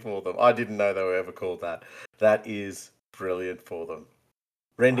seen for them. I didn't know they were ever called that. That is brilliant for them.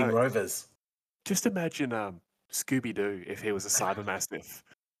 Rending I- rovers. Just imagine Scooby Doo if he was a cyber mastiff.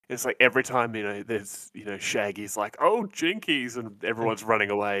 It's like every time there's Shaggy's like, "Oh, Jinkies," and everyone's running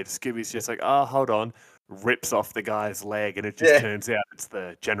away. Scooby's just like, "Oh, hold on," rips off the guy's leg, and it just Yeah. turns out it's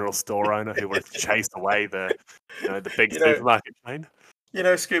the general store owner who wanted to chase away the big You know, supermarket chain.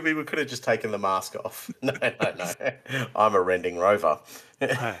 Scooby, we could have just taken the mask off. No, no, no. I'm a rending rover.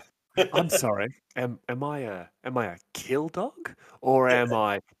 Hi. I'm sorry. Am I a kill dog or am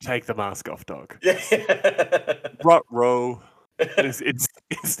I take the mask off dog? Yeah. Rut row. It's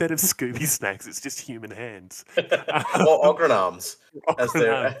instead of Scooby snacks, it's just human hands. Or Ogren arms, as Awkward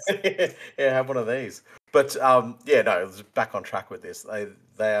they're hands. yeah, have one of these. But yeah, no, back on track with this.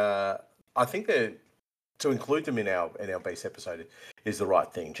 They are. I think that to include them in our base episode is the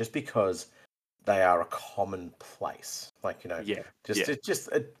right thing, just because they are a commonplace. Like Yeah, just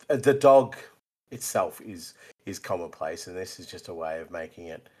yeah, the dog itself is commonplace, and this is just a way of making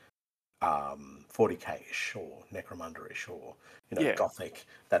it 40k-ish or necromunda-ish or yeah. gothic,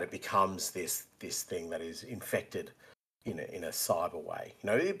 that it becomes this thing that is infected in a cyber way.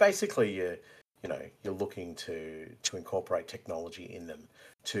 Basically you're looking to incorporate technology in them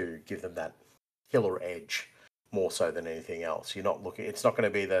to give them that killer edge more so than anything else. It's not going to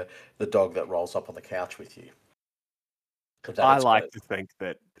be the dog that rolls up on the couch with you. 'Cause I it's like gonna to think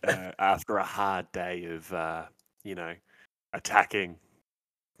that after a hard day of attacking,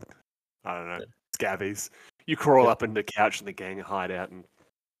 I don't know, scabbies, you crawl yeah, up in the couch in the gang hideout and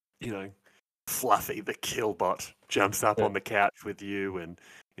you know, Fluffy the killbot jumps up yeah, on the couch with you, and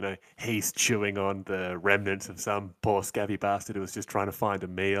he's chewing on the remnants of some poor scabby bastard who was just trying to find a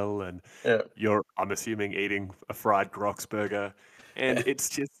meal, and yeah. you're, I'm assuming, eating a fried Grox burger, and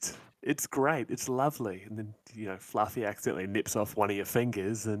it's great, it's lovely, and then Fluffy accidentally nips off one of your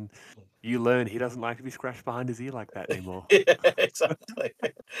fingers, and you learn he doesn't like to be scratched behind his ear like that anymore. Yeah, exactly.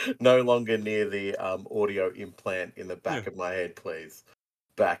 No longer near the audio implant in the Yeah. back of my head, please.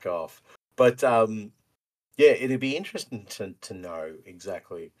 Back off. But yeah, it'd be interesting to know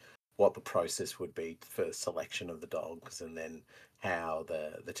exactly what the process would be for selection of the dogs, and then how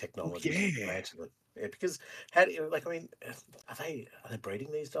the Oh, technology is yeah. implanted. Yeah, because how do you like? I mean, are they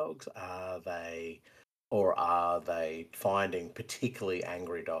breeding these dogs? Are they finding particularly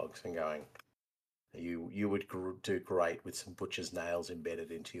angry dogs and going, you would do great with some butcher's nails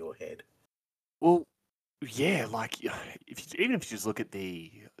embedded into your head. Well, yeah, like even if you just look at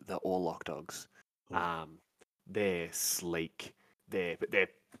the Orlock dogs, Mm. um, they're sleek, they're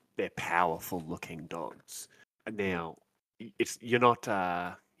powerful looking dogs. And Mm. now it's you're not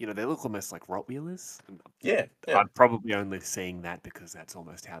they look almost like Rottweilers. And Yeah, yeah, I'm probably only seeing that because that's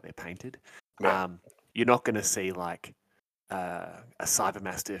almost how they're painted. yeah. Um, you're not going to see like a cyber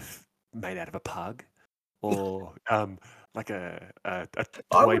mastiff made out of a pug or like a I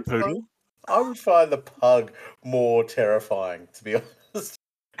toy would poodle find I would find the pug more terrifying, to be honest.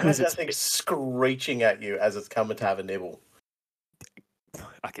 because Imagine that it's thing screeching at you as it's coming to have a nibble.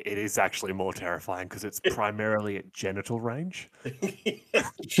 okay, it is actually more terrifying because it's primarily at genital range.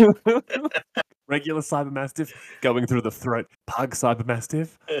 Regular cyber mastiff going through the throat. Pug cyber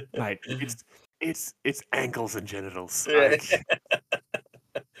mastiff, mate, it's ankles and genitals. Yeah.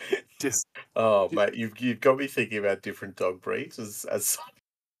 Like just Oh, mate, you've got me thinking about different dog breeds as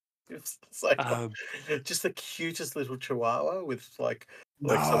it's like um, just the cutest little chihuahua with like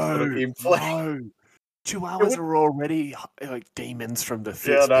some sort of no, implant. no. It Chihuahuas would, are already like demons from the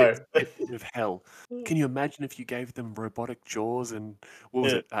yeah, pit, no. pit of hell. Can you imagine if you gave them robotic jaws and what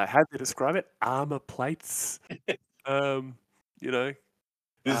was Yeah. it? How did they describe it? Armor plates. Um, you know,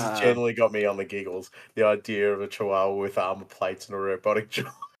 This has um, generally got me on the giggles. The idea of a chihuahua with armor plates and a robotic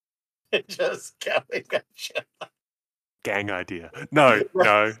jaw just going at you. Gang idea. No,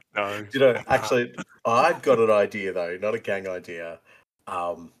 no, no. Actually, I've got an idea though, not a gang idea,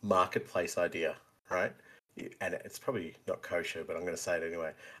 marketplace idea, right? And it's probably not kosher, but I'm going to say it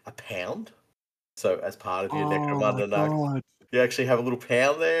anyway. A pound. So as part of your Oh my Necromunda nug, god. you actually have a little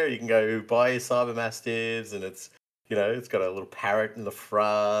pound there. You can go buy your cyber mastiffs, and it's got a little parrot in the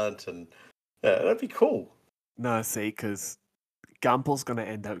front, and yeah, that'd be cool. No, see, because Gumple's going to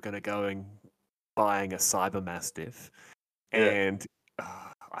end up buying a cyber mastiff, Yeah. and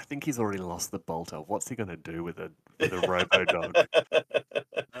I think he's already lost the bolter. What's he going to do with a robo dog?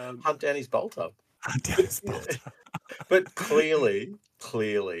 Hunt down his bolter. Down his Yeah. bolter. But clearly,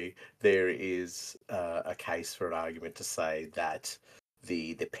 there is a case for an argument to say that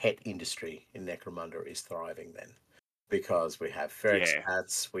the pet industry in Necromunda is thriving then, because we have ferret Yeah.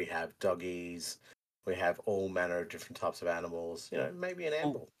 cats, we have doggies, we have all manner of different types of animals. Maybe an Well,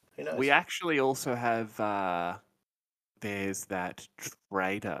 amble. Who we knows? actually also have there's that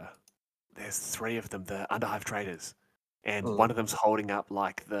trader. There's three of them, the Underhive traders, and one Mm. of them's holding up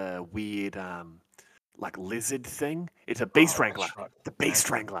like the weird like lizard thing. It's a beast Oh, strangler. that's right. The beast That's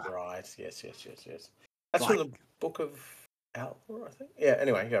strangler. right. Yes. That's from Like, the Book of Outlaw, I think. Yeah.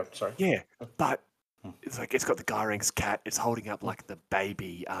 Anyway, yeah. Sorry. yeah, but Mm. it's got the Gyrinx cat. It's holding up like the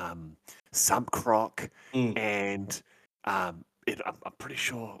baby Sump Croc, Mm. and I'm pretty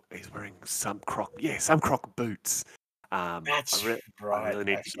sure he's wearing Sump Croc. Yeah, Sump Croc boots. That's I right. really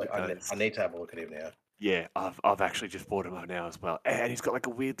need to Actually, get those. I need to have a look at him now. Yeah, I've actually just bought him up now as well, and he's got like a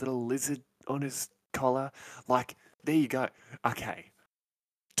weird little lizard on his collar. Like, there you go. Okay,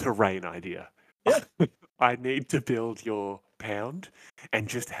 terrain idea. Yeah. I need to build your pound and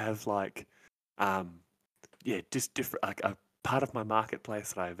just have like, just different like a part of my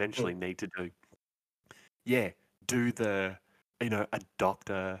marketplace that I eventually need to do. Yeah, do the adopt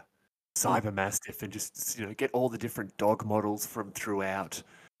a Mm. cyber mastiff and just get all the different dog models from throughout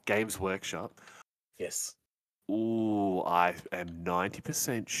Games Workshop. Yes. Ooh, I am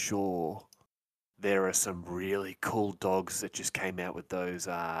 90% sure there are some really cool dogs that just came out with those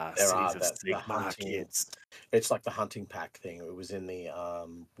There Cities are of that the Sigmar hunting. kits. It's like the hunting pack thing. It was in the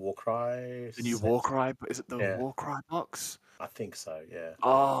Warcry The new set. Warcry, is it the Yeah, Warcry box? I think so. Yeah.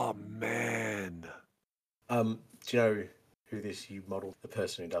 Oh man. Do you know who this you model? The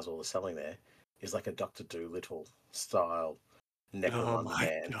person who does all the selling there is like a Doctor Doolittle style Oh Necromunda my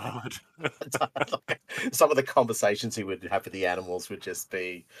man. god. Some of the conversations he would have with the animals would just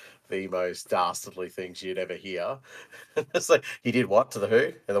be the most dastardly things you'd ever hear. It's like, he did what to the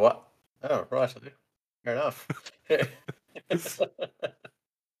who and the what? Oh, right. Fair enough.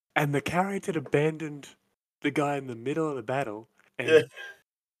 And the character abandoned the guy in the middle of the battle Yeah. and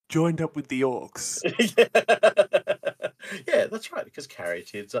joined up with the orcs. Yeah, that's right, because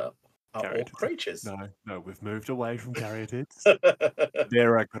caryatids are all Caryatids. creatures. No, we've moved away from caryatids.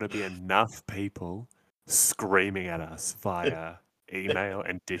 There are going to be enough people screaming at us via email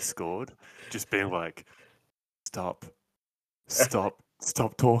and Discord, just being like, stop,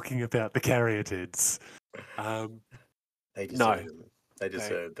 stop talking about the caryatids. They No, deserve them. They they,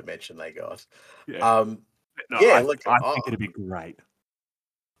 deserve the mention they got. yeah, Um, no, yeah, look, I think it'd be great.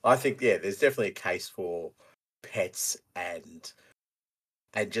 I think there's definitely a case for pets and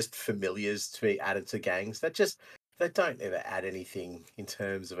just familiars to be added to gangs that don't ever add anything in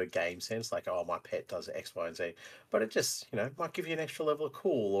terms of a game sense, like, oh, my pet does X, Y, and Z, but it just might give you an extra level of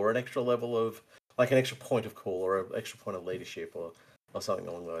cool, or an extra level of, like, an extra point of cool, or an extra point of leadership, or something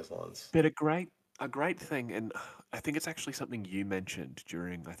along those lines. But a great thing, and I think it's actually something you mentioned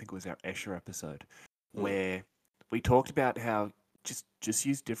during, I think it was our Escher episode, Mm. where we talked about how just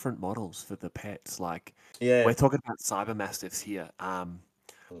use different models for the pets. Like, Yeah. we're talking about cyber mastiffs here. Mm.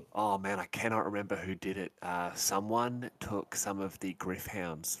 Oh man, I cannot remember who did it. Someone took some of the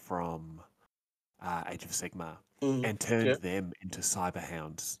Griffhounds from Age of Sigmar Mm. and turned Yeah. them into cyber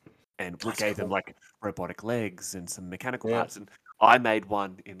hounds, and we That's gave them cool. like robotic legs and some mechanical Yeah. parts. And I made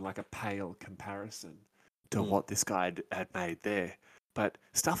one in like a pale comparison to Mm. what this guy had made there. But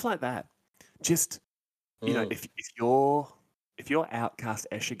stuff like that, just Mm. if your outcast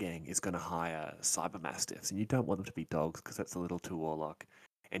Escher gang is going to hire cyber mastiffs and you don't want them to be dogs because that's a little too warlock,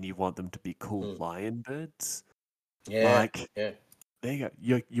 and you want them to be cool Mm. lion birds, Yeah. like Yeah. there you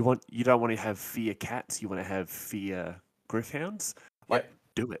go. You don't want to have fear cats. You want to have fear griffhounds. Yeah. Like,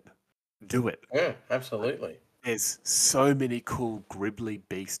 do it, do it. Yeah. Absolutely. There's so many cool gribbly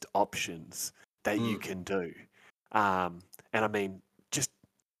beast options that you Mm. can do. And I mean, just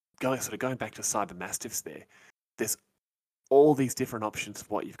going back to cyber mastiffs. There's all these different options of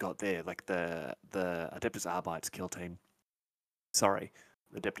what you've got there, like the Adeptus Arbites kill team. Sorry,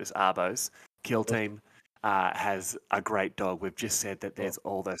 the Adeptus Arbos kill team. has a great dog. We've just said that Oh, there's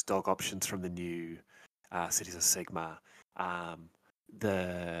all those dog options from the new Cities of Sigma. Um,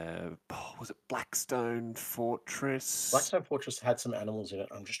 was it Blackstone Fortress? Blackstone Fortress had some animals in it.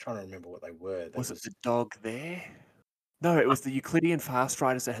 I'm just trying to remember what they were. There Was it was the dog there? No, it was the Euclidean Fast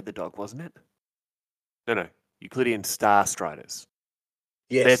Riders that had the dog, wasn't it? No. Euclidean Star Striders.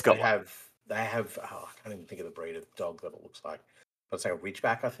 yes, They've they got one. have. They have. Oh, I can't even think of the breed of dog that it looks like. But it's like a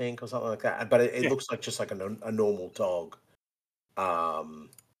Ridgeback, I think, or something like that. But it Yeah, looks like just like a normal dog. Um,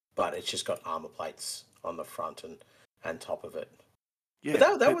 but it's just got armor plates on the front and top of it. But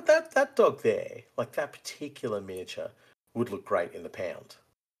yeah, but that dog there, like that particular miniature, would look great in the pound.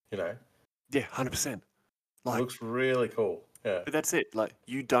 You know, yeah, 100%. it Like, looks really cool. Yeah. but that's it. Like,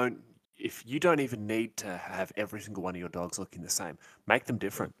 if you don't even need to have every single one of your dogs looking the same, make them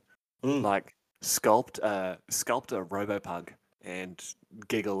different. Mm, Like, sculpt a Robopug and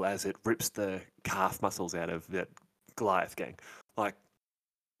giggle as it rips the calf muscles out of that Goliath gang. Like,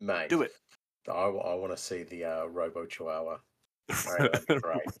 mate, do it. I want to see the Robo Chihuahua. I reckon that'd be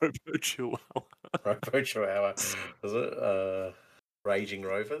great. Robo Chihuahua. Robo Chihuahua. Was it Raging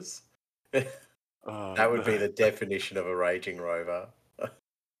Rovers? Oh, That would no. be the definition of a Raging Rover.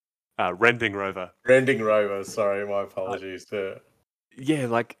 Rending Rover. Rending Rover. Sorry, my apologies. Yeah,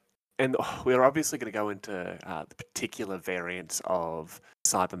 like, and we're obviously going to go into the particular variants of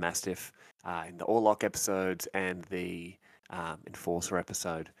Cyber Mastiff in the Orlock episodes and the Enforcer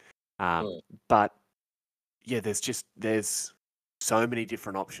episode. Mm, But yeah, there's so many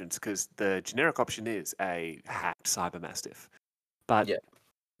different options because the generic option is a hacked Cyber Mastiff, but yeah.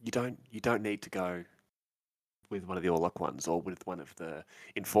 you don't need to go with one of the Orlock ones or with one of the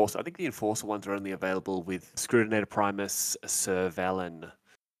Enforcer. I think the Enforcer ones are only available with Scrutinator Primus, Sir Velen.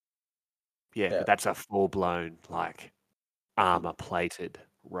 Yeah, Yeah. but that's a full blown like Mm, armor plated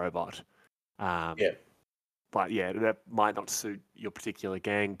robot. Um, yeah. but yeah, that might not suit your particular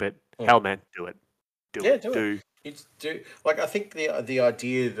gang. But hell, Mm. man, do it, do Yeah, it, do it. do. It's do like I think the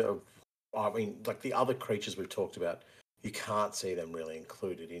idea of I mean like the other creatures we've talked about, you can't see them really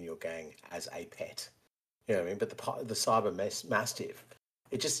included in your gang as a pet. You know what I mean? But the Mastiff,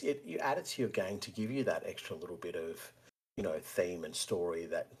 you add it to your gang to give you that extra little bit of theme and story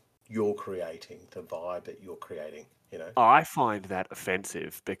that you're creating, the vibe that you're creating. You know? I find that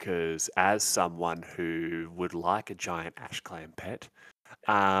offensive because as someone who would like a giant ash clam pet,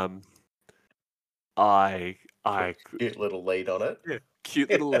 um, I Put I a cute little lead on yeah,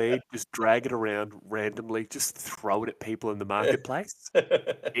 cute little lead, just drag it around randomly, just throw it at people in the marketplace.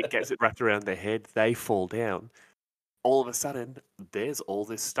 It it. gets it wrapped around their head, they fall down. All of a sudden, there's all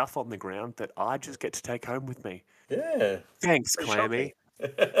this stuff on the ground that I just get to take home with me. Yeah, Thanks, pretty shocking.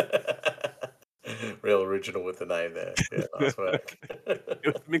 Clammy. Real original with the name there. Yeah, nice work. It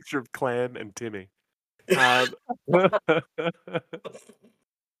was a mixture of Clam and Timmy. Um,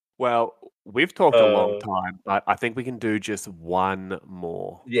 well, we've talked a long uh, time, but I think we can do just one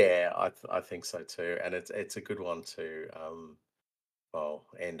more. yeah, I think so too, and it's a good one to well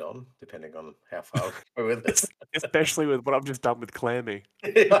end on, depending on how far we go with it. Especially with what I've just done with Clammy.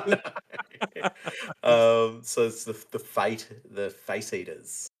 I know. So it's the face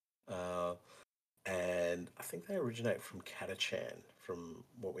eaters, uh, and I think they originate from Catachan, from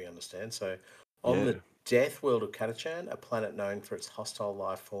what we understand. So on Yeah. the death world of Catachan, a planet known for its hostile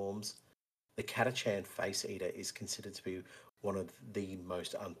life forms, the Catachan face eater is considered to be one of the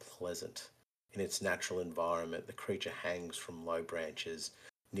most unpleasant. In its natural environment, the creature hangs from low branches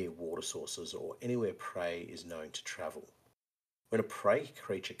near water sources or anywhere prey is known to travel. When a prey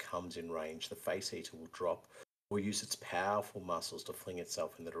creature comes in range, the face eater will drop or use its powerful muscles to fling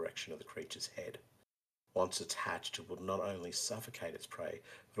itself in the direction of the creature's head. Once attached, it will not only suffocate its prey,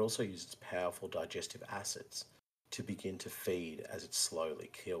 but also use its powerful digestive acids to begin to feed as it slowly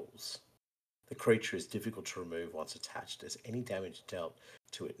kills. The creature is difficult to remove once attached, as any damage dealt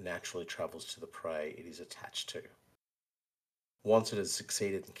to it naturally travels to the prey it is attached to. Once it has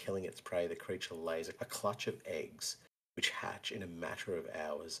succeeded in killing its prey, the creature lays a clutch of eggs, which hatch in a matter of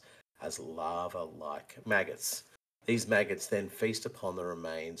hours as larva like maggots. These maggots then feast upon the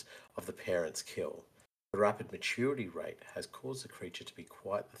remains of the parent's kill. The rapid maturity rate has caused the creature to be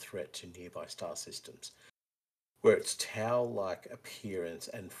quite the threat to nearby star systems, where its towel like appearance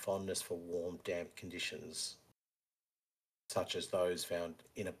and fondness for warm, damp conditions, such as those found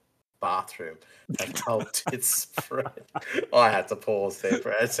in a bathroom, have helped it spread. I had to pause there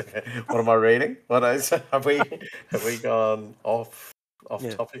for a second. What am I reading? Have we gone off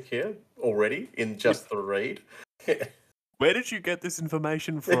Yeah. topic here already in It, just the read? Where did you get this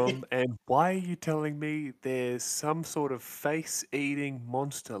information from, and why are you telling me there's some sort of face-eating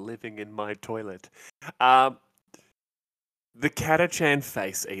monster living in my toilet? Um, the Catachan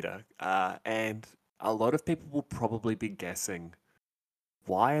face eater, and a lot of people will probably be guessing,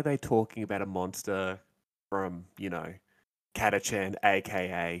 why are they talking about a monster from, Catachan,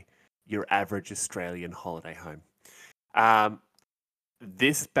 aka your average Australian holiday home? Um,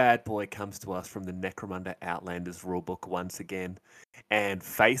 This bad boy comes to us from the Necromunda Outlanders rulebook once again, and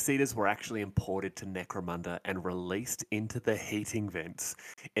face eaters were actually imported to Necromunda and released into the heating vents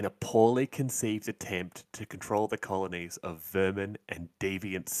in a poorly conceived attempt to control the colonies of vermin and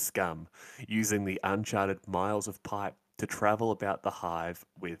deviant scum, using the uncharted miles of pipe to travel about the hive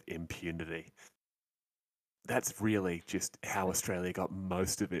with impunity. That's really just how Australia got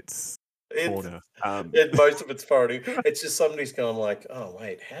most of its It's fauna. most of it's foreign. It's just somebody's gone like, oh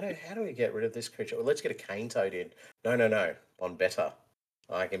wait, how do we get rid of this creature? Well, let's get a cane toad in. No, no, no. On better.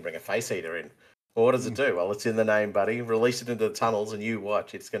 I can bring a face eater in. Well, what does it do? Well, it's in the name, buddy. Release it into the tunnels, and you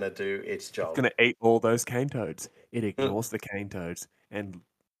watch. It's going to do its It's job. gonna eat all those cane toads. It Mm, ignores the cane toads and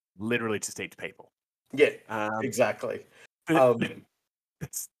literally just eats people. yeah, Um, exactly. but Um,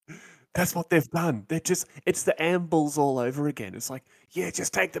 that's that's what they've done. It's the ambles all over again. It's like, yeah,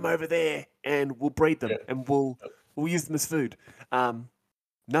 just take them over there and we'll breed yeah, them and we'll use them as food. Um,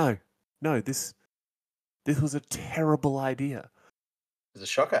 no, no, this was a terrible idea. it's a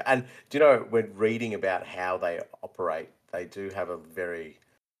shocker. And do you know when reading about how they operate, they do have a very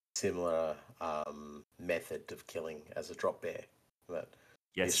similar method of killing as a drop bear, but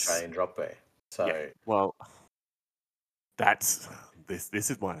the Yes, Australian drop bear. yeah. So, Well, that's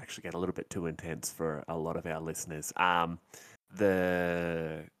this is might actually get a little bit too intense for a lot of our listeners.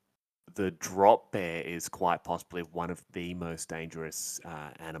 The the drop bear is quite possibly one of the most dangerous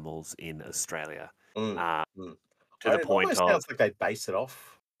animals in Australia. mm, Uh, mm. to the It point almost of, sounds like they base it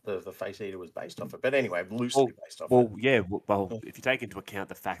off the face eater was based off it, but anyway, loosely well, based off it. well, yeah, well, if you take into account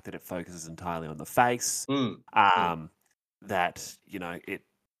the fact that it focuses entirely on the face, Mm, mm, um, that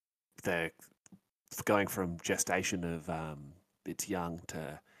the going from gestation of its young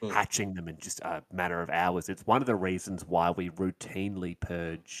to mm, hatching them in just a matter of hours. It's one of the reasons why we routinely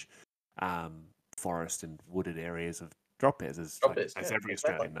purge forest and wooded areas of drop bears, drop bears, as yeah, every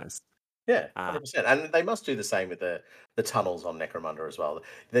exactly. Australian knows. Yeah, Uh, 100%. And they must do the same with the tunnels on Necromunda as well.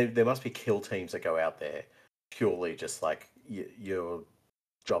 There must be kill teams that go out there purely just like your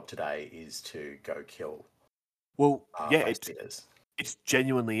job today is to go kill well, yeah, face eaters. it's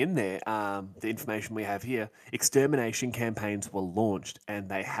genuinely in there. The information we have here, extermination campaigns were launched, and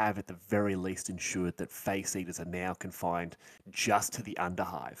they have at the very least ensured that face eaters are now confined just to the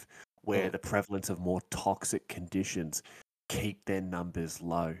underhive, where Mm, the prevalence of more toxic conditions keep their numbers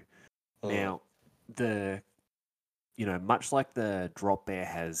low. mm, Now, the much like the drop bear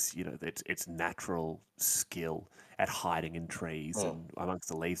has, its natural skill at hiding in trees mm, and amongst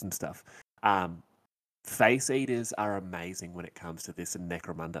the leaves and stuff. Um, Face eaters are amazing when it comes to this in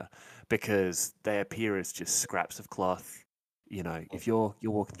Necromunda because they appear as just scraps of cloth. mm, If you're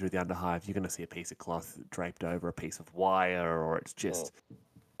walking through the underhive, you're going to see a piece of cloth draped over a piece of wire, or it's mm, just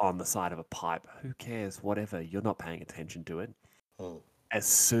on the side of a pipe. Who cares? Whatever. You're not paying attention to it. mm, As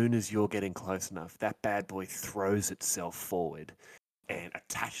soon as you're getting close enough, that bad boy throws itself forward mm. and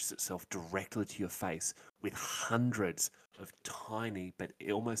attaches itself directly to your face with hundreds of tiny but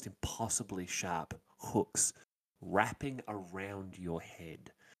almost impossibly sharp hooks wrapping around your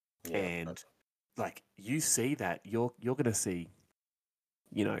head. Yeah. And like you see that, you're gonna see,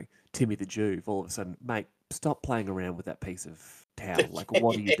 you know, Timmy the Jew all of a sudden, mate, stop playing around with that piece of towel. Like,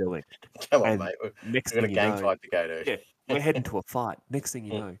 what are you doing? Come on, And mate. next We've got thing a you gang know, fight to go to. yeah, we're heading to a fight. Next thing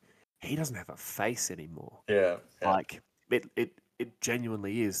you Mm, know, he doesn't have a face anymore. yeah, yeah. Like it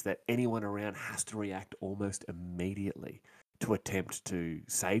genuinely is that anyone around has to react almost immediately to attempt to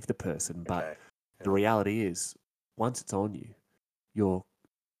save the person. But Okay. the Yeah. reality is, once it's on you, your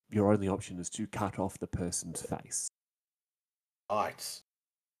your only option is to cut off the person's face. Right.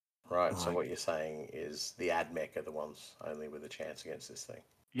 Right. So what Like, you're saying is the AdMech are the ones only with a chance against this thing.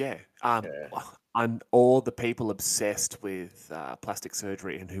 yeah, Yeah. and all the people obsessed with plastic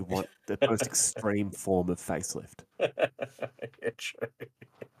surgery and who want the most extreme form of facelift. Yeah, true.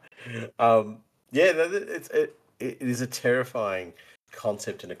 Yeah, it is a terrifying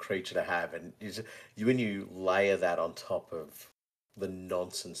concept and a creature to have, and when you layer that on top of the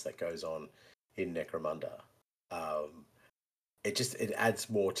nonsense that goes on in Necromunda, um, it adds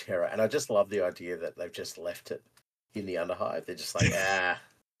more terror. And I just love the idea that they've just left it in the underhive. They're just like, yeah,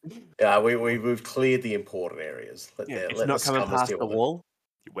 we've cleared the important areas. Yeah, it's Let the not coming scummers past deal the with it. wall.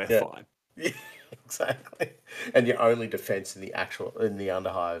 We're Yeah. fine. Exactly. And your only defense in the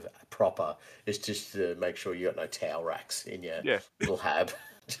underhive proper is just to make sure you got no towel racks in your Yeah. little hab.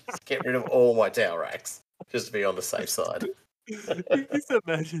 Just get rid of all my towel racks just to be on the safe side. You just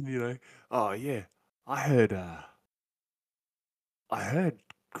imagine, oh yeah, I heard uh I heard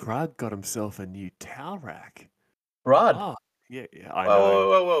Krug got himself a new towel rack. Rud. Oh, yeah, yeah, I Whoa, know.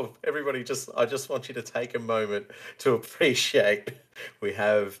 whoa, whoa, whoa. Everybody, I just want you to take a moment to appreciate we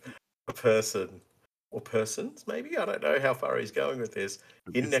have a person or persons, maybe. I don't know how far he's going with this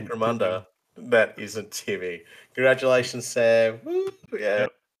in Isn't Timmy? Necromunda that isn't Timmy. Congratulations, Sam. Woo, yeah.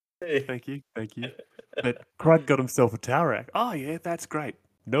 Yep. Thank you, thank you. But Krug got himself a towel rack. Oh yeah, that's great.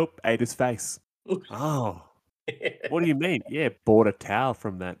 Nope, ate his face. Oh, what do you mean? Yeah, bought a towel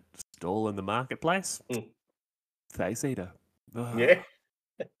from that stall in the marketplace. Face eater. Yeah.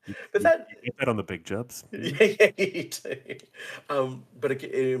 Ah, you, But you, that, you get that on the big jobs. yeah, yeah, you do. But it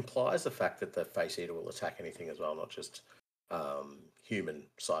implies the fact that the face eater will attack anything as well, not just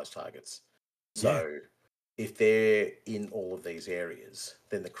human-sized targets. Yeah, So if they're in all of these areas,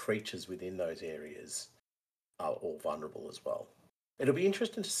 then the creatures within those areas are all vulnerable as well. It'll be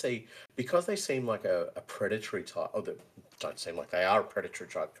interesting to see because they seem like a predatory type, or they don't seem like they are a predatory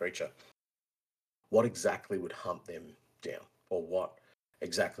type creature. What exactly would hunt them down, or what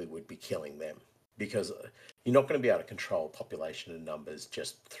exactly would be killing them? Because you're not going to be able to control population and numbers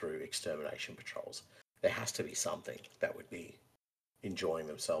just through extermination patrols. There has to be something that would be enjoying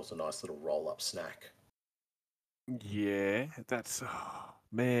themselves a nice little roll up snack. yeah. That's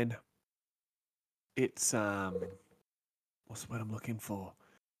man. It's what's the word I'm looking for?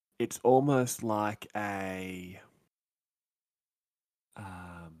 It's almost like a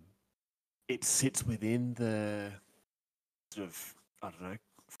um. It sits within the sort of I don't know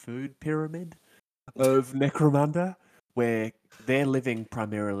food pyramid of Necromunda, where they're living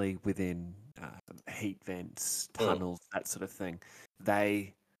primarily within heat vents, Mm, tunnels, that sort of thing.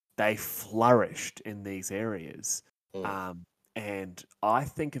 They they flourished in these areas, mm, um, and I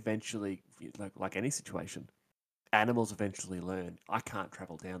think eventually, like any situation, animals eventually learn I can't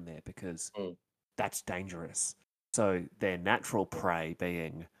travel down there because mm. that's dangerous. So their natural prey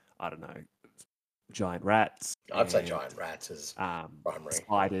being I don't know giant rats I'd say and giant rats is primary. Yeah.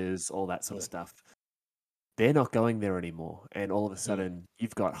 spiders, all that sort of Mm, stuff. They're not going there anymore, and all of a mm, sudden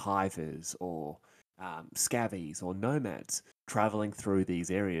you've got hivers or scavies or nomads traveling through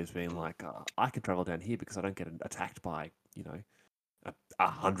these areas, being mm. like, "I can travel down here because I don't get attacked by a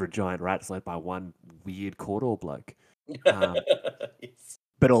hundred giant rats led by one weird Cawdor bloke." Um, Yes.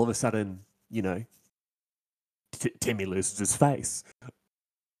 but all of a sudden, Timmy loses his face.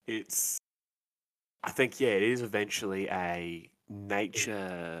 It's I think yeah, it is eventually a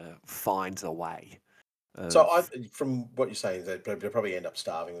nature finds a way So I, of from what you're saying, they'd probably end up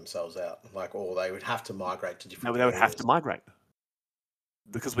starving themselves out, like, or they would have to migrate to different they would have to areas. migrate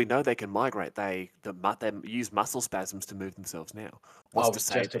because we know they can migrate. They use muscle spasms to move themselves now. I What's to was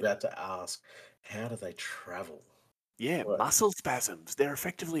say just that about to ask, how do they travel? yeah, What? muscle spasms. They're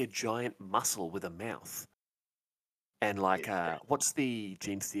effectively a giant muscle with a mouth. And Yeah, like what's the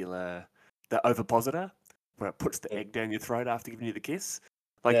gene stealer the ovipositor where it puts the mm, egg down your throat after giving you the kiss?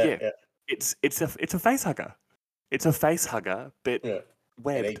 Like yeah, yeah, yeah, it's a face hugger. It's a face hugger, but yeah. It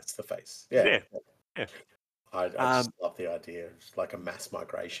webbed. eats the face. Yeah, Yeah. Yeah. I just Um love the idea. It's like a mass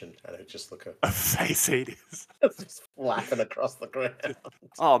migration, and it just look a face eaters. just flapping across the ground. Just,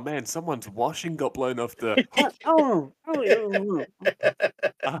 oh man, someone's washing got blown off the. um,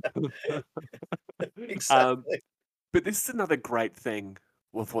 Exactly. but this is another great thing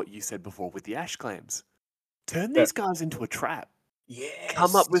with what you said before with the ash clams. Turn Yeah. these guys into a trap.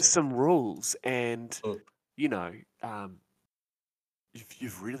 Come up with Yes. some rules, and Mm, you know, um,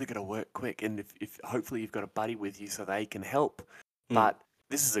 you've really got to work quick. And if hopefully you've got a buddy with you so they can help. mm, But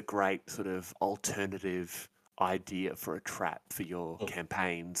this is a great sort of alternative idea for a trap for your mm,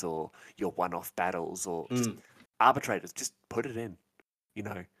 campaigns or your one-off battles or just mm. arbitrators. Just put it in. You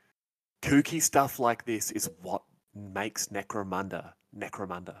know, kooky stuff like this is what makes Necromunda.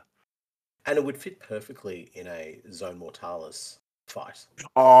 And it would fit perfectly in a Zone Mortalis fight.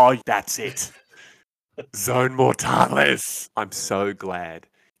 Oh, that's it. Zone Mortalis. I'm so glad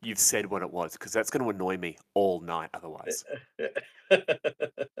you've said what it was because that's going to annoy me all night otherwise.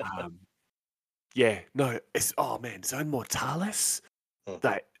 Um, yeah, no, it's oh man, Zone Mortalis. Mm,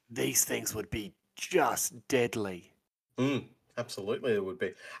 That these things would be just deadly. mm, absolutely, it would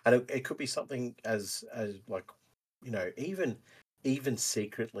be, and it could be something as like, even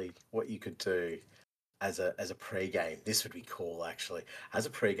secretly, what you could do as a pre-game. This would be cool, actually. As a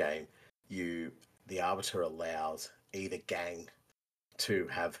pre-game, the arbiter allows either gang to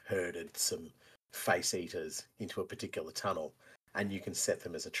have herded some face eaters into a particular tunnel, and you can set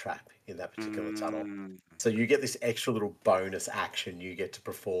them as a trap in that particular tunnel. Mm, So you get this extra little bonus action you get to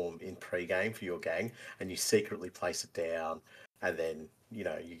perform in pre-game for your gang, and you secretly place it down, and then you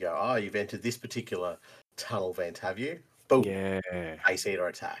go, oh, you've entered this particular tunnel vent, have you? Boom, yeah. face eater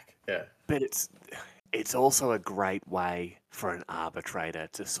attack. Yeah, But it's also a great way for an arbitrator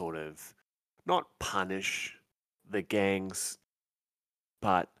to sort of not punish the gangs,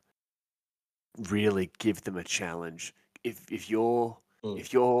 but really give them a challenge. If your Mm.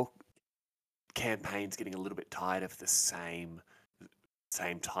 if your campaign's getting a little bit tired of the same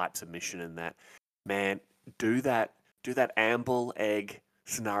types of mission and that, man, do that amble egg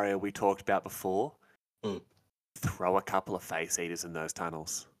scenario we talked about before. Mm. Throw a couple of face eaters in those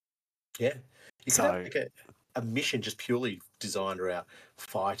tunnels. Yeah, you could have So like a mission just purely designed around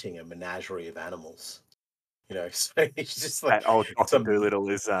fighting a menagerie of animals. So it's just like that old Doctor some. Doolittle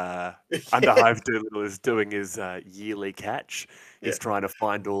is Yeah, Underhive Doolittle is doing his yearly catch. yeah, He's trying to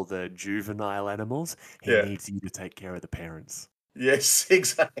find all the juvenile animals. He yeah. needs you to take care of the parents. Yes,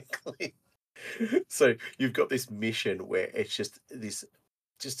 exactly. So you've got this mission where it's just this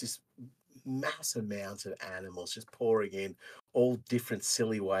mass amount of animals just pouring in, all different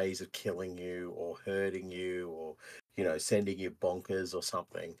silly ways of killing you or hurting you or sending you bonkers or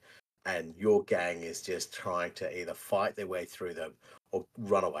something, and your gang is just trying to either fight their way through them or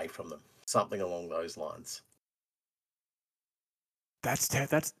run away from them, something along those lines. That's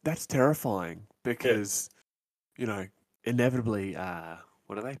terrifying Yeah. because inevitably,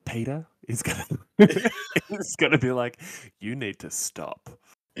 what are they? Peter is gonna is gonna be like, you need to stop.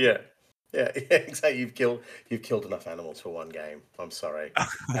 Yeah. Yeah, yeah, exactly. You've killed enough animals for one game. I'm sorry.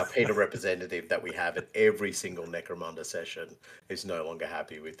 Our Peter representative that we have at every single Necromunda session is no longer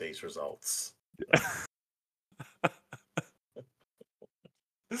happy with these results.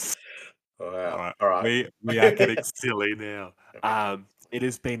 All Wow. right, All right. we are getting silly now. It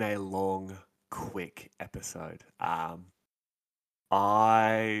has been a long, quick episode. I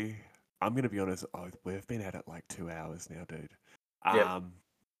I'm gonna be honest. We've been at it like 2 hours now, dude. Yep. Um,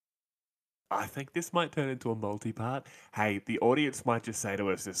 I think this might turn into a multi-part. Hey, the audience might just say to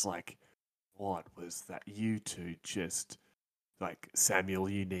us, "It's like, what was that? You two just like Samuel.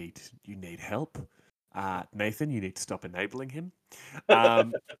 You need help. Nathan, you need to stop enabling him."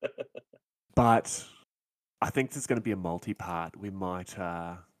 Um, but I think there's going to be a multi-part. We might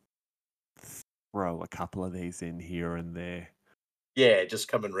throw a couple of these in here and there. Yeah, just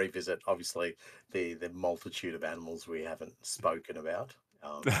come and revisit, obviously, the multitude of animals we haven't spoken about.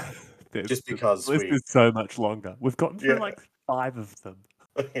 The Just because list we, is so much longer. We've gotten through yeah, like 5 of them.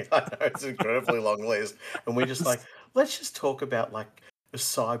 I know it's an incredibly long list, and we just like, let's just talk about like a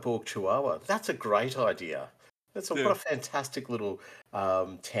cyborg chihuahua. That's a great idea. What Yeah, a fantastic little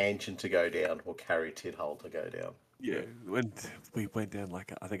tangent to go down, or carry tit hole to go down. yeah. Yeah. When we went down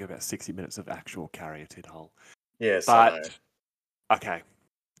like I think about 60 minutes of actual carrier tit hole. Yes, I But know. okay,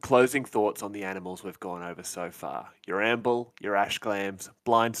 closing thoughts on the animals we've gone over so far. Your amble, your ash clams,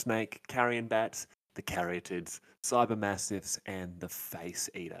 blind snake, carrion bats, the caryatids, cybermassives, and the face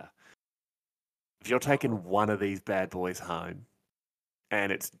eater. If you're taking one of these bad boys home,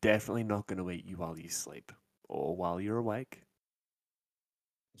 and it's definitely not going to eat you while you sleep or while you're awake,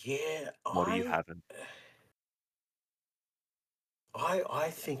 Yeah, what are you having? I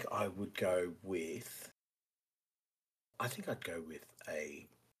think I would go with. I think I'd go with a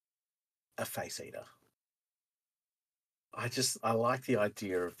face eater. I like the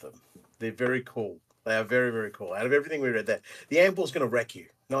idea of them. They're very cool. They are very, very cool. Out of everything we read there, the amble's going to wreck you.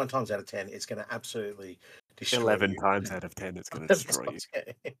 9 times out of 10, it's going to absolutely destroy 11 you. times out of 10, it's going to destroy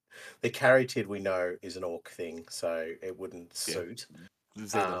you. The caryatid we know is an orc thing, so it wouldn't Yeah. suit.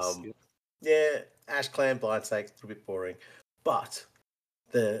 Xenos. Um, yeah, Ash Clan, Blind Snake, it's a little bit boring. But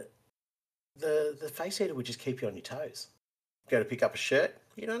the the face eater would just keep you on your toes. Go to pick up a shirt,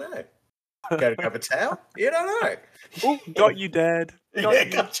 you don't know. Go to grab a towel, you don't know. Oh, got you, Dad. Got Yeah,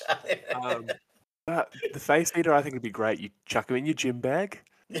 you. gotcha. The face eater, I think would be great. You chuck him in your gym bag.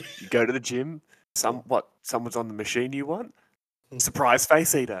 You go to the gym. Someone's on the machine you want. Surprise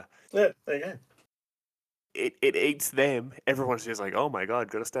face eater. Yeah, there you go. It eats them. Everyone's just like, oh my god,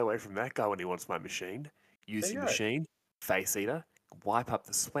 got to stay away from that guy when he wants my machine. Use There you your go. machine. Face eater. Wipe up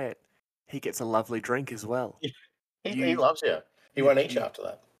the sweat. He gets a lovely drink as well. He You loves you. He yeah, won't eat you after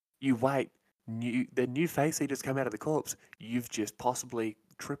that. you wait. The new face eaters come out of the corpse. You've just possibly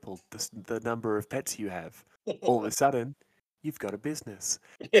tripled the number of pets you have. All of a sudden, you've got a business.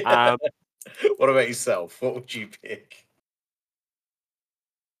 Yeah. Um, What about yourself? What would you pick?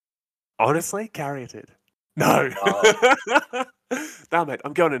 honestly, carry it. No. Oh, No, mate,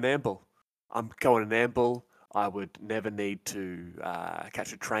 I'm going an amble. I'm going an amble. I would never need to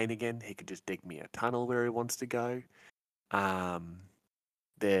catch a train again. He could just dig me a tunnel where he wants to go. Um,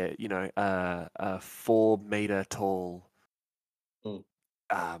 they're, a 4 meter tall, Mm.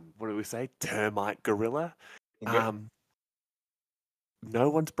 what do we say, termite gorilla. Yeah. Um, no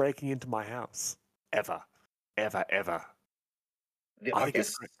one's breaking into my house ever, ever, ever. I I think it's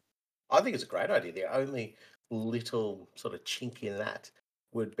guess great. I think it's a great idea. The only little sort of chink in that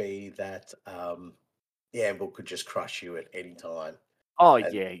would be that the amble could just crush you at any time. Oh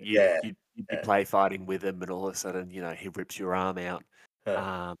And yeah, you'd yeah, you'd, you'd be yeah. play fighting with him, and all of a sudden, he rips your arm out. Huh.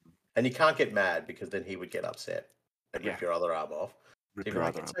 Um, And you can't get mad because then he would get upset and yeah, rip your other arm off. So rip you'd be your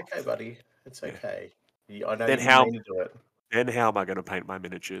like, other "It's arm okay, off. buddy. It's Yeah. okay. I know Then you didn't how mean to do then how am I going to paint my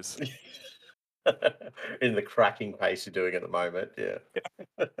miniatures? it." In the cracking pace you're doing at the moment, yeah.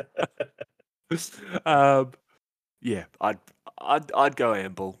 um, yeah, I'd go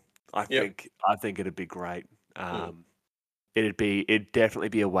amble. I Yep. think I think it'd be great. Mm. It'd definitely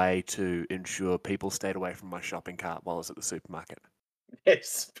be a way to ensure people stayed away from my shopping cart while I was at the supermarket.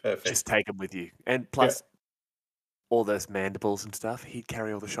 Yes, Just perfect. take them with you, and Yeah. plus all those mandibles and stuff. He'd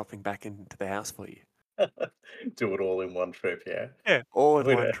carry all the shopping back into the house for you. Do it all in one trip, yeah. Yeah, all in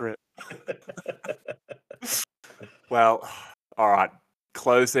With one a trip. Well, all right.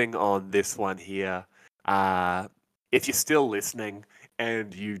 Closing on this one here. Uh, if you're still listening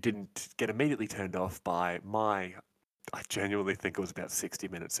and you didn't get immediately turned off by I genuinely think it was about 60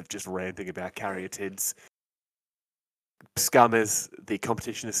 minutes of just ranting about caryatids. Scummers, the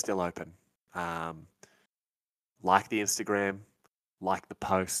competition is still open. Um, like the Instagram, like the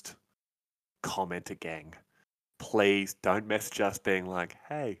post, comment a gang. Please don't message us being like,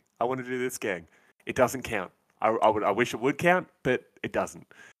 hey, I want to do this, gang. It doesn't count. I wish it would count, but it doesn't.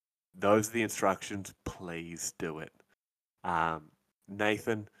 Those are the instructions. Please do it.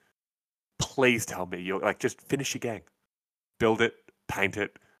 Nathan, please tell me you're like, just finish your gang. Build it, paint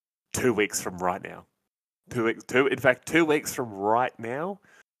it 2 weeks from right now. 2 weeks, in fact, 2 weeks from right now,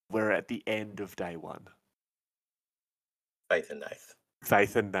 we're at the end of day one. Faith and Nath.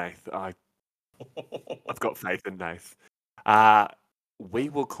 Faith and Nath. I've got faith in Nath. We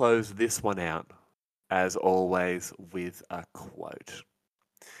will close this one out, as always, with a quote.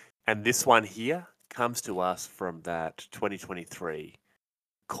 And this one here comes to us from that 2023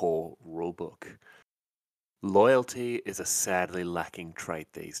 core rulebook. Loyalty is a sadly lacking trait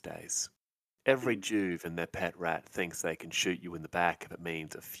these days. Every Juve and their pet rat thinks they can shoot you in the back if it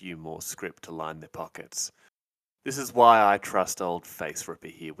means a few more script to line their pockets. This is why I trust old Face Ripper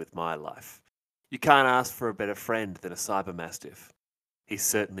here with my life. You can't ask for a better friend than a cybermastiff. He's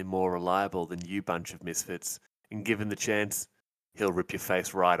certainly more reliable than you bunch of misfits, and given the chance, he'll rip your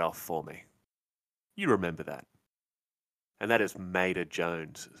face right off for me. You remember that. And that is Maida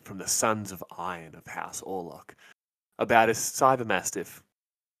Jones from the Sons of Iron of House Orlock about his cybermastiff,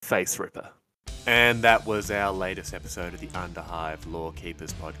 Face Ripper. And that was our latest episode of the Underhive Law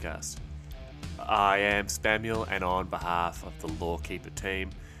Keepers podcast. I am Spamuel, and on behalf of the Law Keeper team,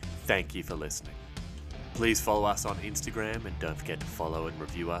 thank you for listening. Please follow us on Instagram and don't forget to follow and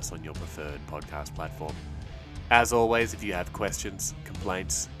review us on your preferred podcast platform. As always, if you have questions,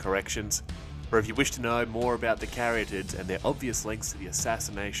 complaints, corrections, or if you wish to know more about the caryatids and their obvious links to the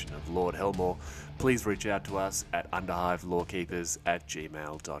assassination of Lord Helmore, please reach out to us at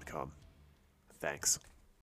underhivelawkeepers@gmail.com. Thanks.